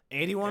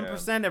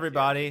 81%,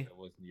 everybody. That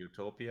was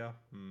Utopia.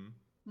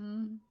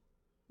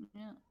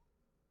 Yeah.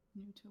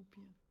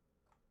 Utopia.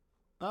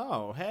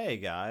 Oh, hey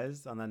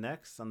guys! On the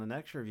next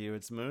review,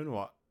 it's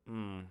Moonwalk.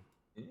 The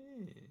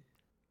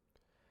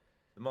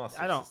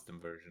Master System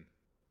version,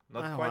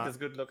 not quite as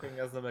good looking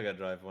as the Mega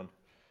Drive one.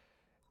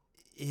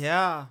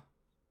 Yeah,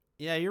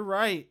 you're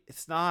right.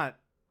 It's not.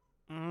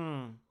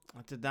 It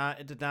did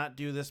not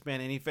do this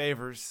man any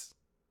favors.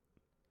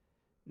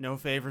 No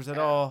favors at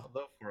all.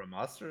 Although for a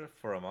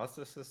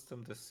master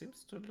system, this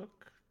seems to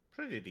look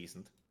pretty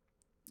decent.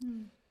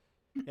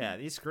 Yeah,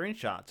 these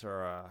screenshots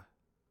are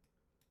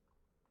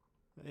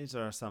these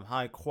are some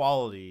high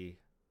quality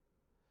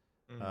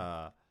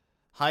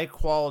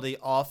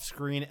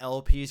off-screen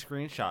LP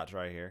screenshots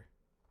right here.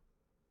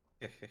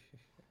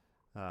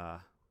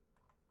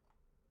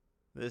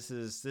 This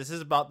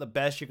is about the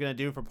best you're gonna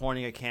do for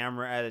pointing a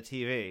camera at a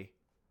TV.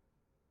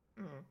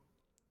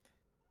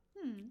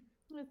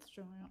 That's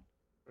true, yeah.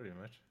 Pretty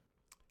much.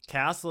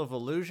 Castle of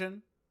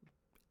Illusion,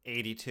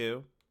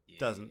 82.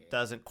 Yeah,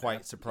 doesn't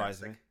quite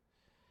surprise me.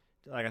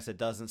 Like I said,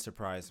 doesn't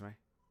surprise me.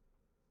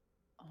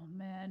 Oh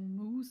man,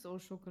 Mousse au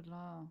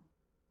chocolat.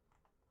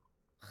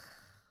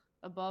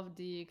 Above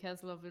the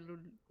Castle of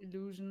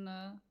Illusion,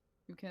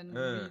 you can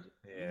read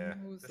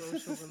Mousse au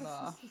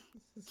chocolat.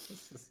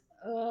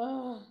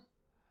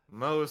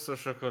 Mousse au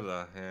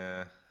chocolat,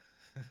 yeah.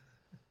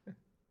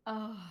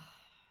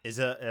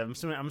 I'm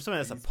assuming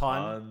that's a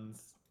pun.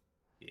 Puns.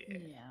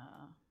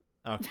 Yeah.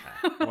 Okay.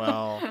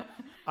 Well,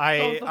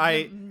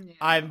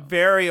 I'm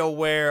very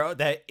aware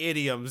that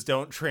idioms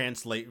don't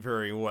translate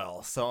very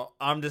well, so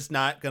I'm just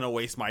not gonna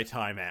waste my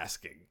time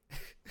asking.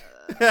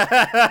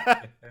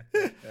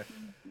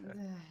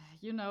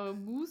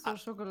 mousse or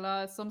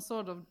chocolat, some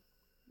sort of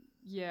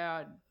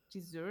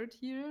dessert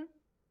here.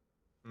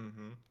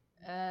 Mm-hmm.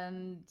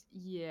 And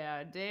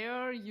they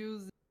are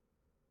using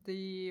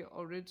the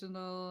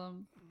original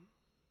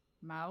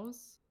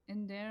mouse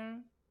in there.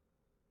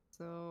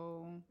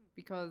 So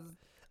because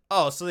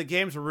Oh, so the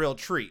game's a real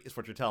treat, is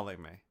what you're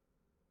telling me.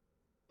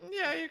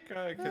 Yeah, you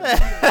can.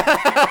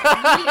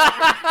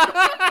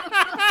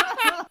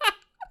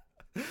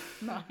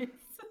 nice.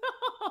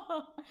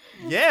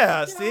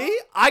 Yeah, see?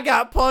 I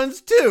got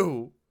puns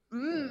too.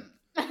 Mm.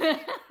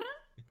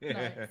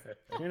 Nice.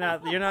 You're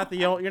not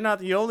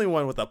the only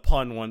one with a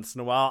pun once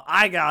in a while.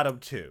 I got them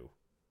too.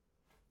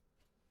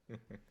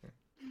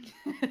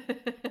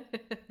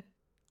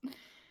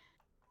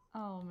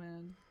 Oh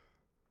man.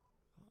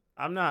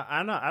 I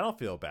don't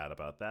feel bad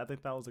about that. I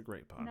think that was a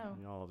great pun. No.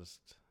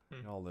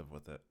 Y'all live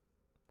with it.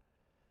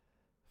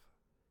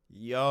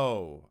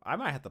 Yo, I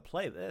might have to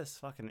play this.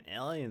 Fucking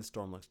Alien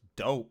Storm looks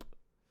dope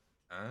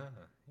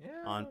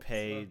Yeah. on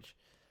page.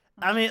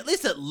 I mean, at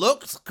least it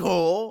looks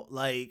cool.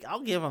 Like,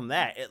 I'll give them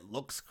that. It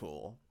looks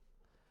cool.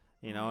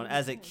 And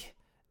as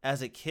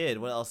a kid,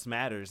 what else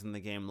matters? And the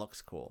game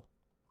looks cool.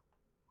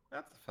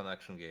 That's a fun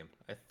action game.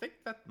 I think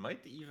that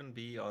might even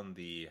be on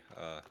the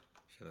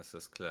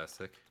Genesis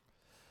Classic.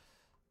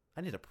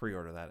 I need to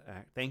pre-order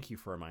that. Thank you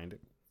for reminding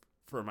me.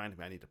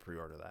 I need to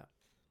pre-order that.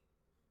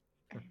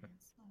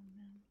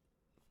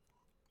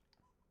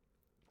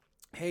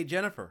 Hey,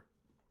 Jennifer.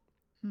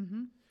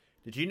 Mm-hmm.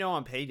 Did you know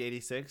on page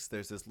 86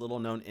 there's this little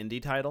known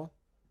indie title?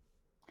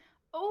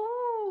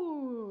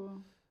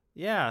 Oh.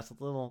 Yeah, it's a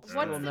little.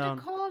 What's known.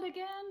 it called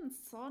again?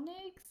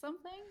 Sonic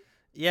something?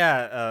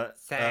 Yeah.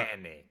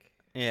 Sonic.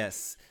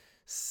 Yes.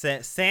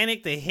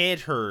 Sonic the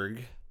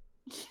Hedgehog.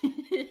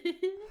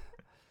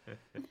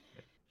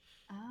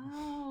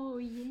 Oh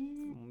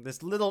yeah.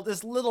 This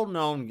little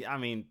known. I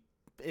mean,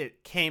 it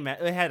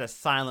had a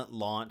silent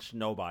launch.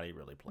 Nobody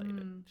really played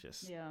it.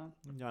 Just yeah.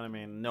 You know what I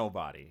mean?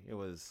 Nobody.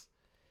 It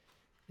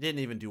didn't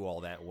even do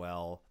all that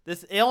well.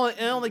 It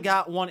only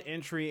got one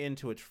entry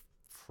into its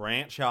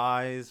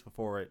franchise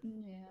before it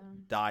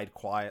died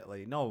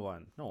quietly. No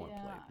one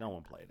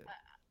played it.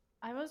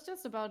 I was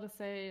just about to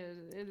say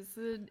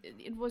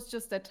it was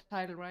just that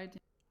title, right?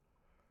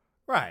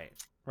 Right.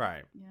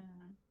 Yeah.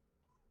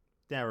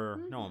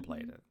 No one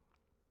played it.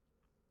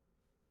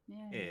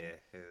 Yeah.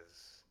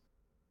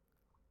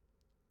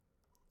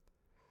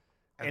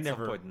 At some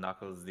point,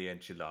 Knuckles the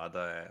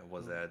Enchilada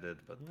was added,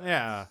 but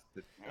yeah.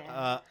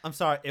 I'm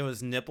sorry, it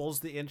was Nipples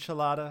the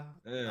Enchilada.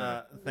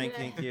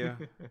 Thank you.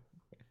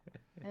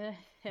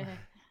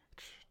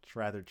 It's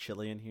rather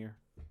chilly in here.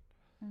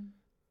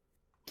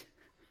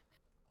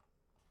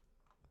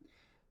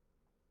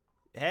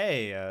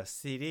 Hey,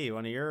 CD,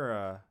 one of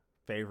your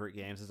favorite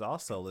games is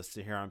also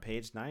listed here on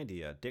page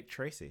 90. Dick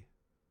Tracy.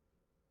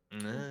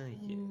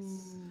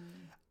 Yes.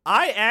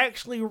 I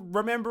actually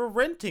remember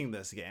renting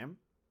this game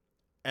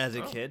as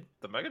a kid.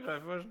 The Mega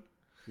Drive version?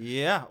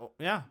 Yeah.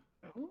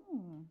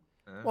 Ooh.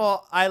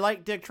 Well, I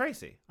like Dick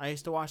Tracy. I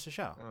used to watch the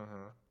show.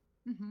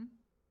 Mm-hmm.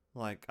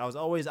 Like I was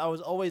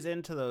always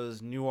into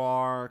those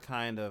noir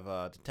kind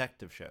of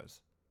detective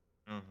shows.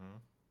 Mm-hmm.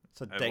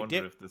 So I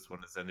wonder if this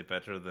one is any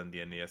better than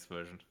the NES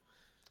version.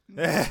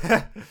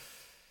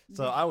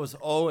 So I was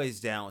always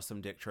down with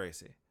some Dick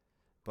Tracy,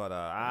 but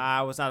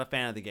I was not a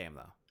fan of the game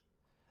though.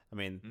 I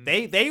mean,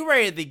 they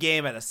rated the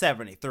game at a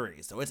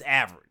 73, so it's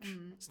average.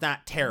 It's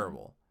not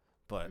terrible,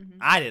 but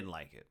I didn't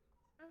like it.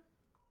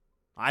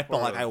 I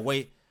felt like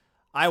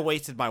I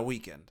wasted my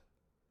weekend.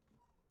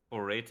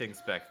 For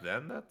ratings back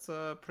then, that's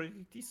a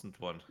pretty decent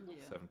one. Yeah,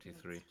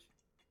 73.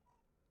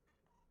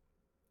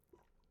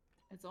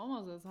 It's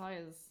almost as high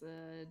as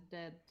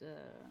that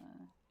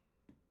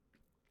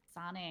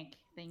Sonic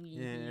thingy.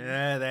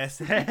 Yeah, that's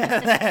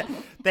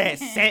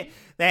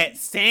that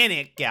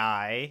Sonic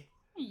guy.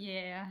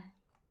 Yeah,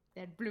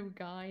 that blue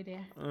guy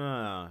there.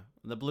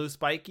 The blue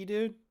spiky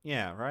dude.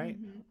 Yeah, right.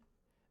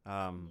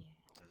 Mm-hmm.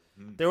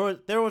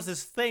 There was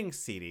this thing,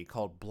 CD,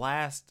 called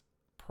blast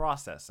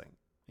processing.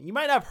 You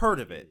might have heard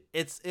of it.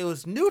 It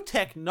was new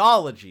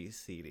technology,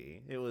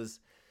 CD. It was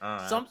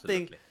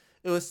something. Absolutely.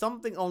 It was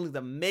something only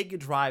the Mega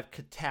Drive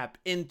could tap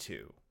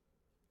into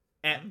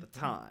at the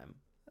time.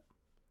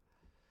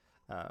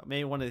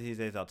 Maybe one of these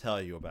days I'll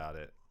tell you about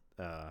it.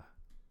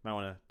 Might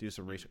want to do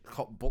some research.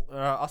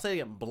 I'll say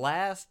it again.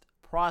 Blast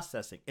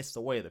processing. It's the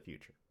way of the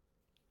future.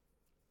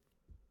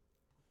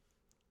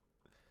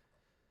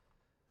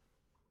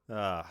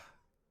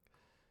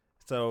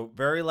 So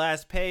very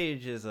last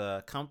page is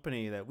a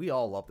company that we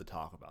all love to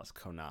talk about. It's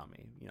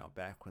Konami. You know,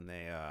 back when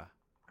they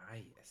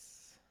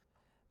yes.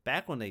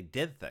 back when they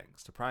did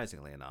things,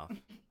 surprisingly enough.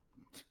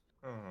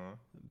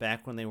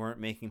 Back when they weren't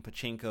making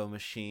pachinko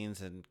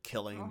machines and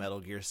killing Metal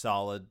Gear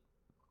Solid.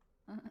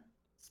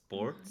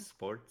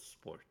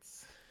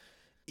 Sports.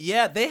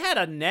 Yeah, they had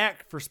a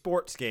knack for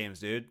sports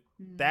games, dude.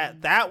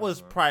 That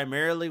was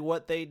primarily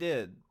what they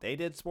did. They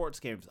did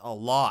sports games a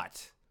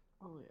lot.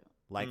 Oh yeah.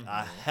 Like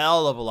a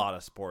hell of a lot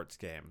of sports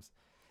games.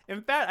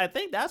 In fact, I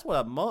think that's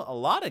what a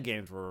lot of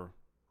games were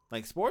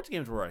Like, sports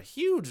games were a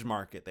huge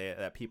market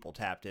that people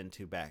tapped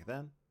into back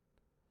then.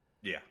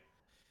 Yeah,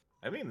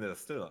 I mean, there's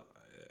still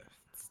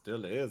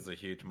is a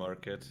huge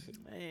market,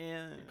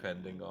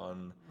 depending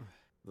on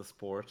the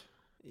sport.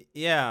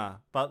 Yeah,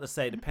 about to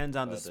say, depends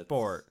on the But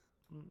sport.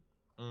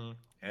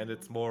 And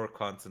it's more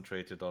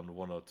concentrated on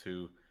one or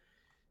two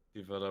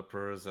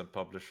developers and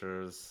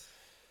publishers.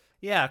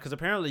 Yeah, because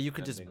apparently you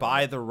could just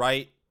buy the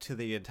right to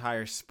the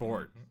entire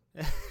sport.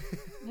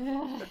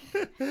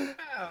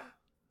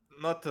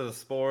 Not to the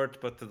sport,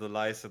 but to the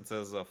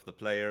licenses of the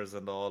players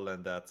and all,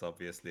 and that's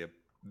obviously a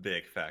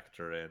big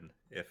factor in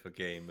if a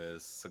game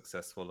is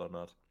successful or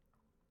not.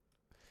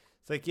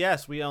 It's like,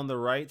 yes, we own the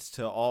rights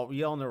to the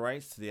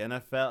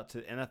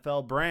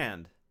NFL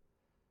brand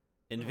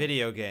in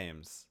video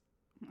games.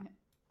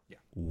 Yeah.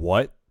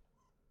 What?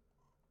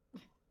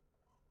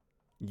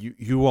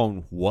 You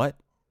own what?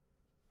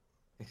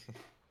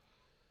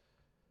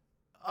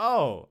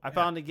 Oh, I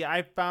found the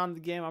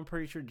game. I'm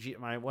pretty sure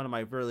one of my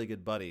really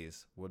good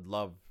buddies would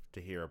love to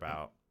hear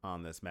about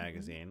on this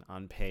magazine.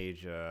 On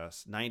page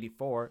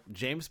 94,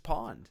 James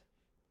Pond.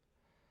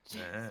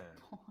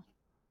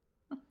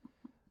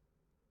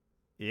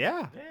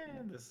 Yeah.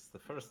 This is the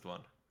first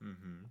one.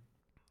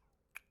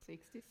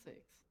 66.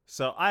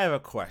 So I have a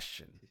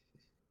question.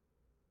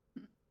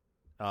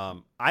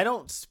 I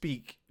don't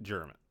speak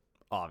German,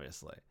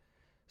 obviously.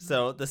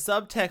 So the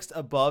subtext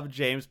above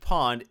James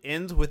Pond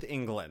ends with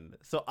England.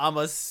 So I'm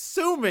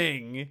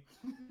assuming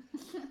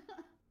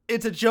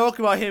it's a joke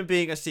about him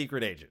being a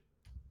secret agent.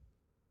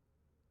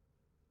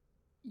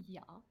 Yeah.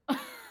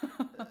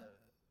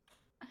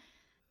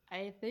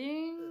 I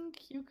think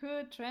you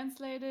could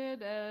translate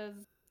it as,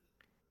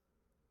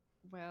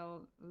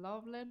 well,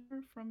 love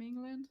letter from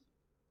England.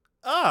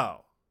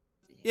 Oh.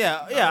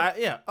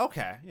 Yeah.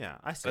 Okay. Yeah,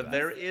 I see. But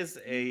there is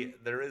a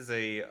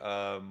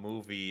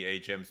movie, a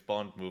James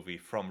Bond movie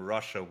from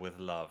Russia with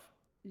love.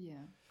 Yeah.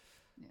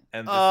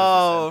 And this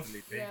is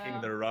essentially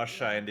taking the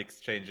Russia and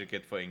exchanging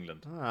it for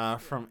England.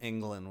 From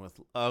England with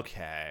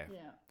okay.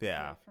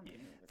 Yeah. From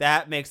England.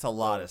 That makes a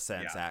lot of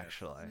sense,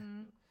 actually.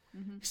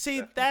 Mm-hmm.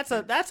 See, that's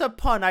a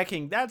pun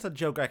that's a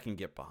joke I can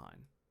get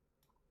behind.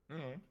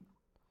 Mm-hmm.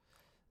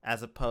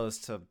 As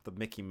opposed to the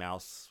Mickey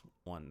Mouse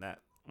one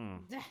that.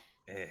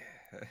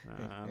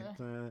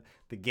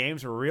 The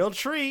game's a real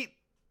treat.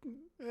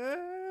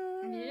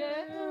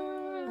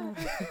 Yeah.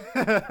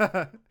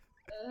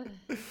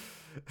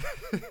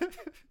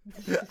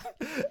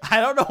 I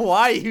don't know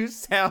why you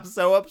sound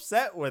so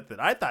upset with it.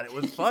 I thought it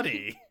was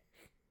funny.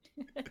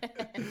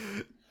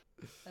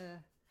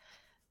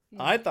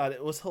 I thought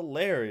it was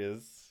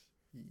hilarious.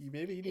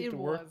 Maybe you need to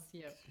work.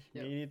 Yep.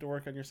 You need to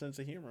work on your sense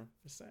of humor.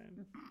 Just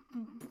saying.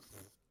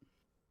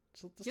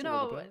 Just you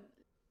know,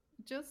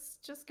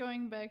 just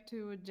going back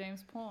to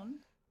James Pond,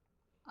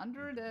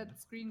 under that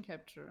screen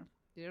capture,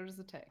 there is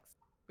a text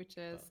which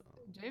says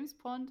James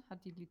Pond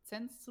hat die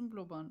Lizenz zum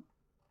Blubbern,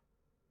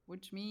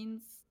 which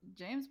means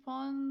James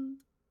Pond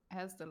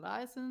has the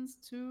license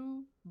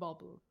to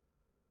bubble.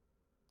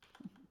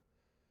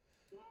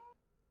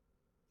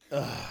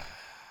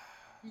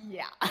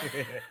 Yeah.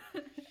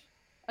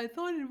 I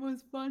thought it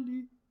was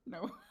funny.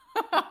 No.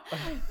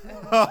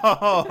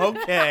 Oh,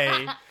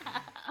 okay.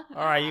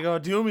 All right, you gonna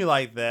do me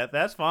like that?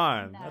 That's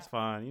fine. That's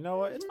fine. You know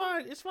what? It's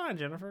fine. It's fine,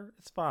 Jennifer.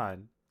 It's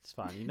fine. It's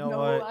fine. You know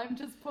what? No, I'm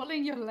just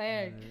pulling your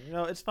leg. You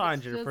know, it's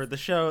fine, Jennifer. The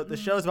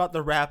show's about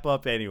to wrap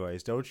up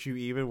anyways. Don't you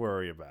even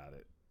worry about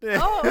it.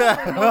 Oh,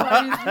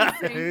 nobody's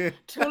listening.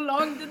 Too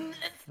long didn't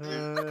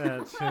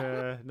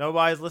listen.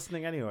 Nobody's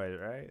listening anyway,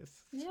 right?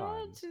 It's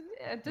fine.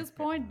 At this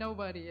point,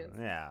 nobody is.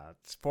 Yeah,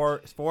 it's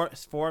 4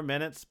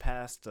 minutes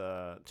past 2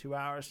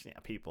 hours. Yeah,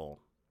 people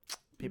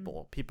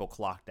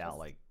clocked out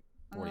like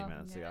 40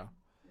 minutes ago.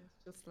 It's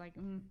just like,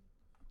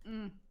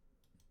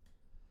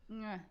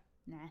 nah.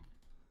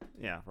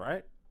 Yeah,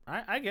 right?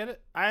 I get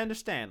it. I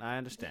understand.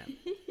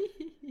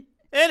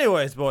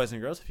 Anyways, boys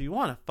and girls, if you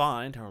want to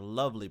find our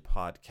lovely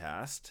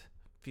podcast,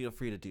 feel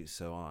free to do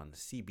so on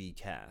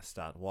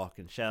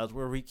cbcast.walkinshadows,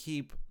 where we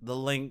keep the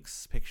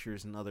links,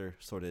 pictures, and other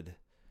sorted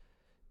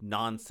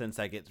nonsense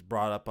that gets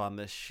brought up on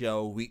this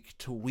show week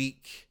to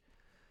week.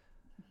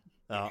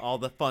 All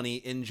the funny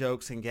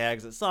in-jokes and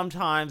gags that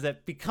sometimes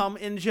that become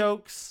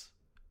in-jokes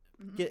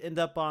end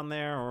up on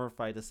there, or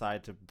if I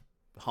decide to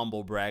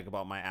humble brag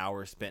about my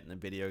hours spent in a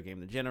video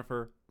game to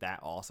Jennifer, that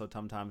also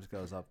sometimes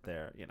goes up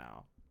there, you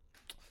know.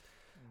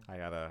 I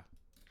gotta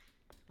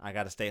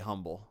stay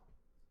humble.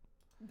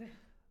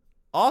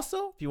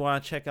 Also, if you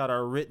want to check out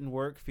our written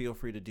work, feel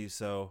free to do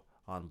so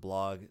on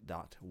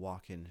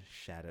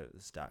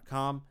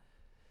blog.walkinshadows.com.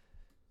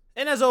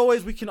 And as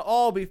always, we can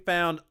all be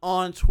found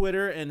on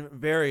Twitter in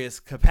various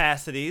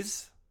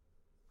capacities.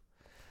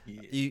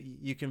 Yeah.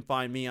 You can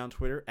find me on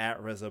Twitter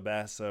at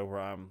Rezobasso,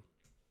 where I'm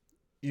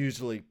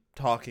usually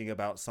talking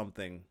about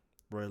something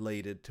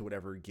related to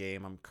whatever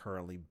game I'm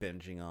currently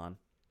binging on.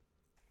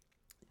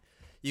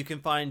 You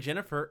can find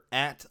Jennifer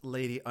at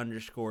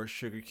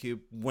Lady_SugarCube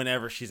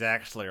whenever she's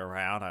actually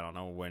around. I don't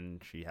know when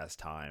she has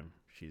time.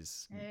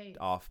 She's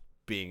off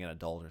being an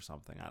adult or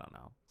something. I don't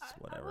know. It's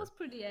whatever. I was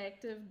pretty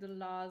active the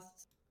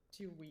last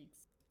 2 weeks.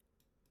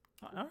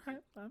 All right,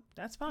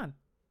 that's fine.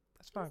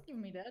 That's fine. Just give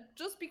me that.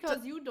 Just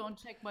because you don't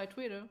check my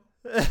Twitter.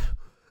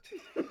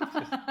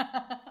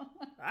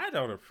 I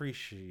don't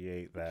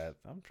appreciate that.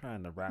 I'm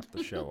trying to wrap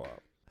the show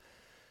up.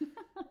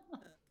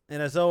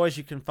 And as always,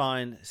 you can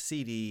find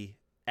CD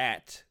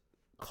at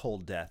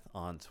Cold Death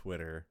on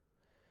Twitter.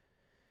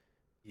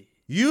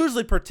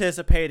 Usually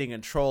participating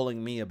and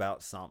trolling me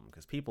about something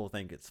because people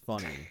think it's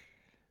funny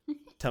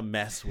to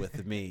mess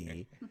with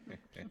me.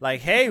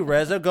 Like, hey,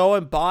 Reza, go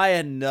and buy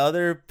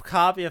another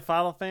copy of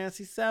Final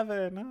Fantasy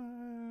VII.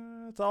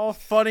 It's all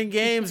fun and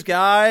games,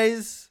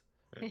 guys.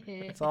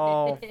 It's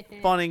all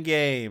fun and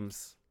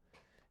games.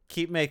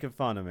 Keep making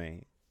fun of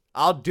me.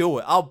 I'll do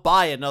it. I'll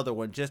buy another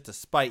one just to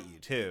spite you,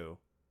 too.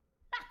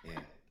 Yeah,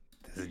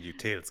 there's a new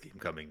Tales game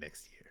coming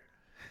next year.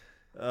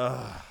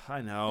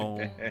 I know.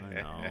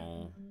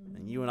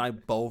 And you and I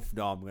both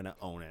know I'm going to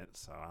own it,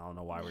 so I don't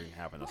know why we're even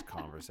having this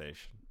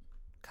conversation.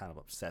 Kind of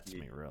upsets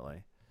me,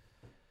 really.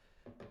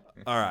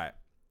 All right.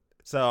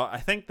 So I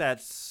think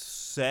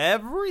that's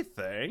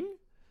everything.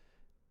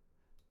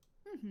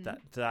 I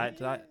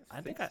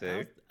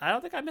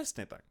don't think I missed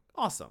anything.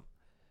 Awesome.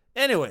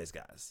 Anyways,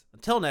 guys,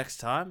 until next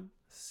time,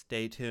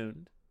 stay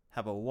tuned.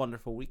 Have a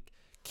wonderful week.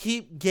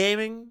 Keep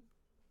gaming.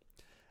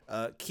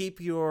 Keep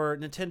your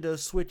Nintendo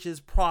Switches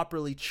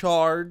properly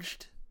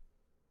charged,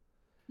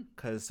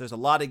 because there's a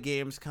lot of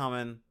games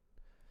coming.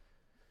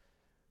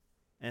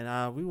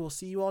 And we will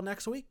see you all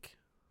next week.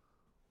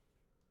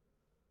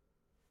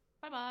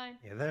 Bye-bye.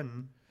 Yeah,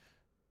 then.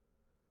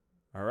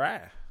 All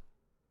right.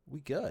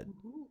 We good.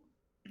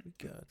 We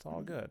good. It's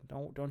all good.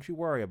 Don't you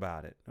worry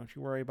about it. Don't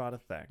you worry about a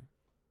thing.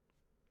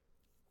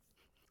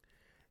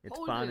 It's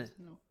Hold fine. it.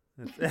 No.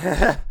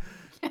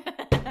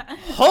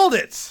 Hold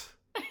it.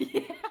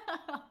 Yeah.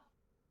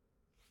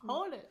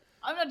 Hold it.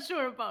 I'm not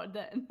sure about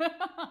that.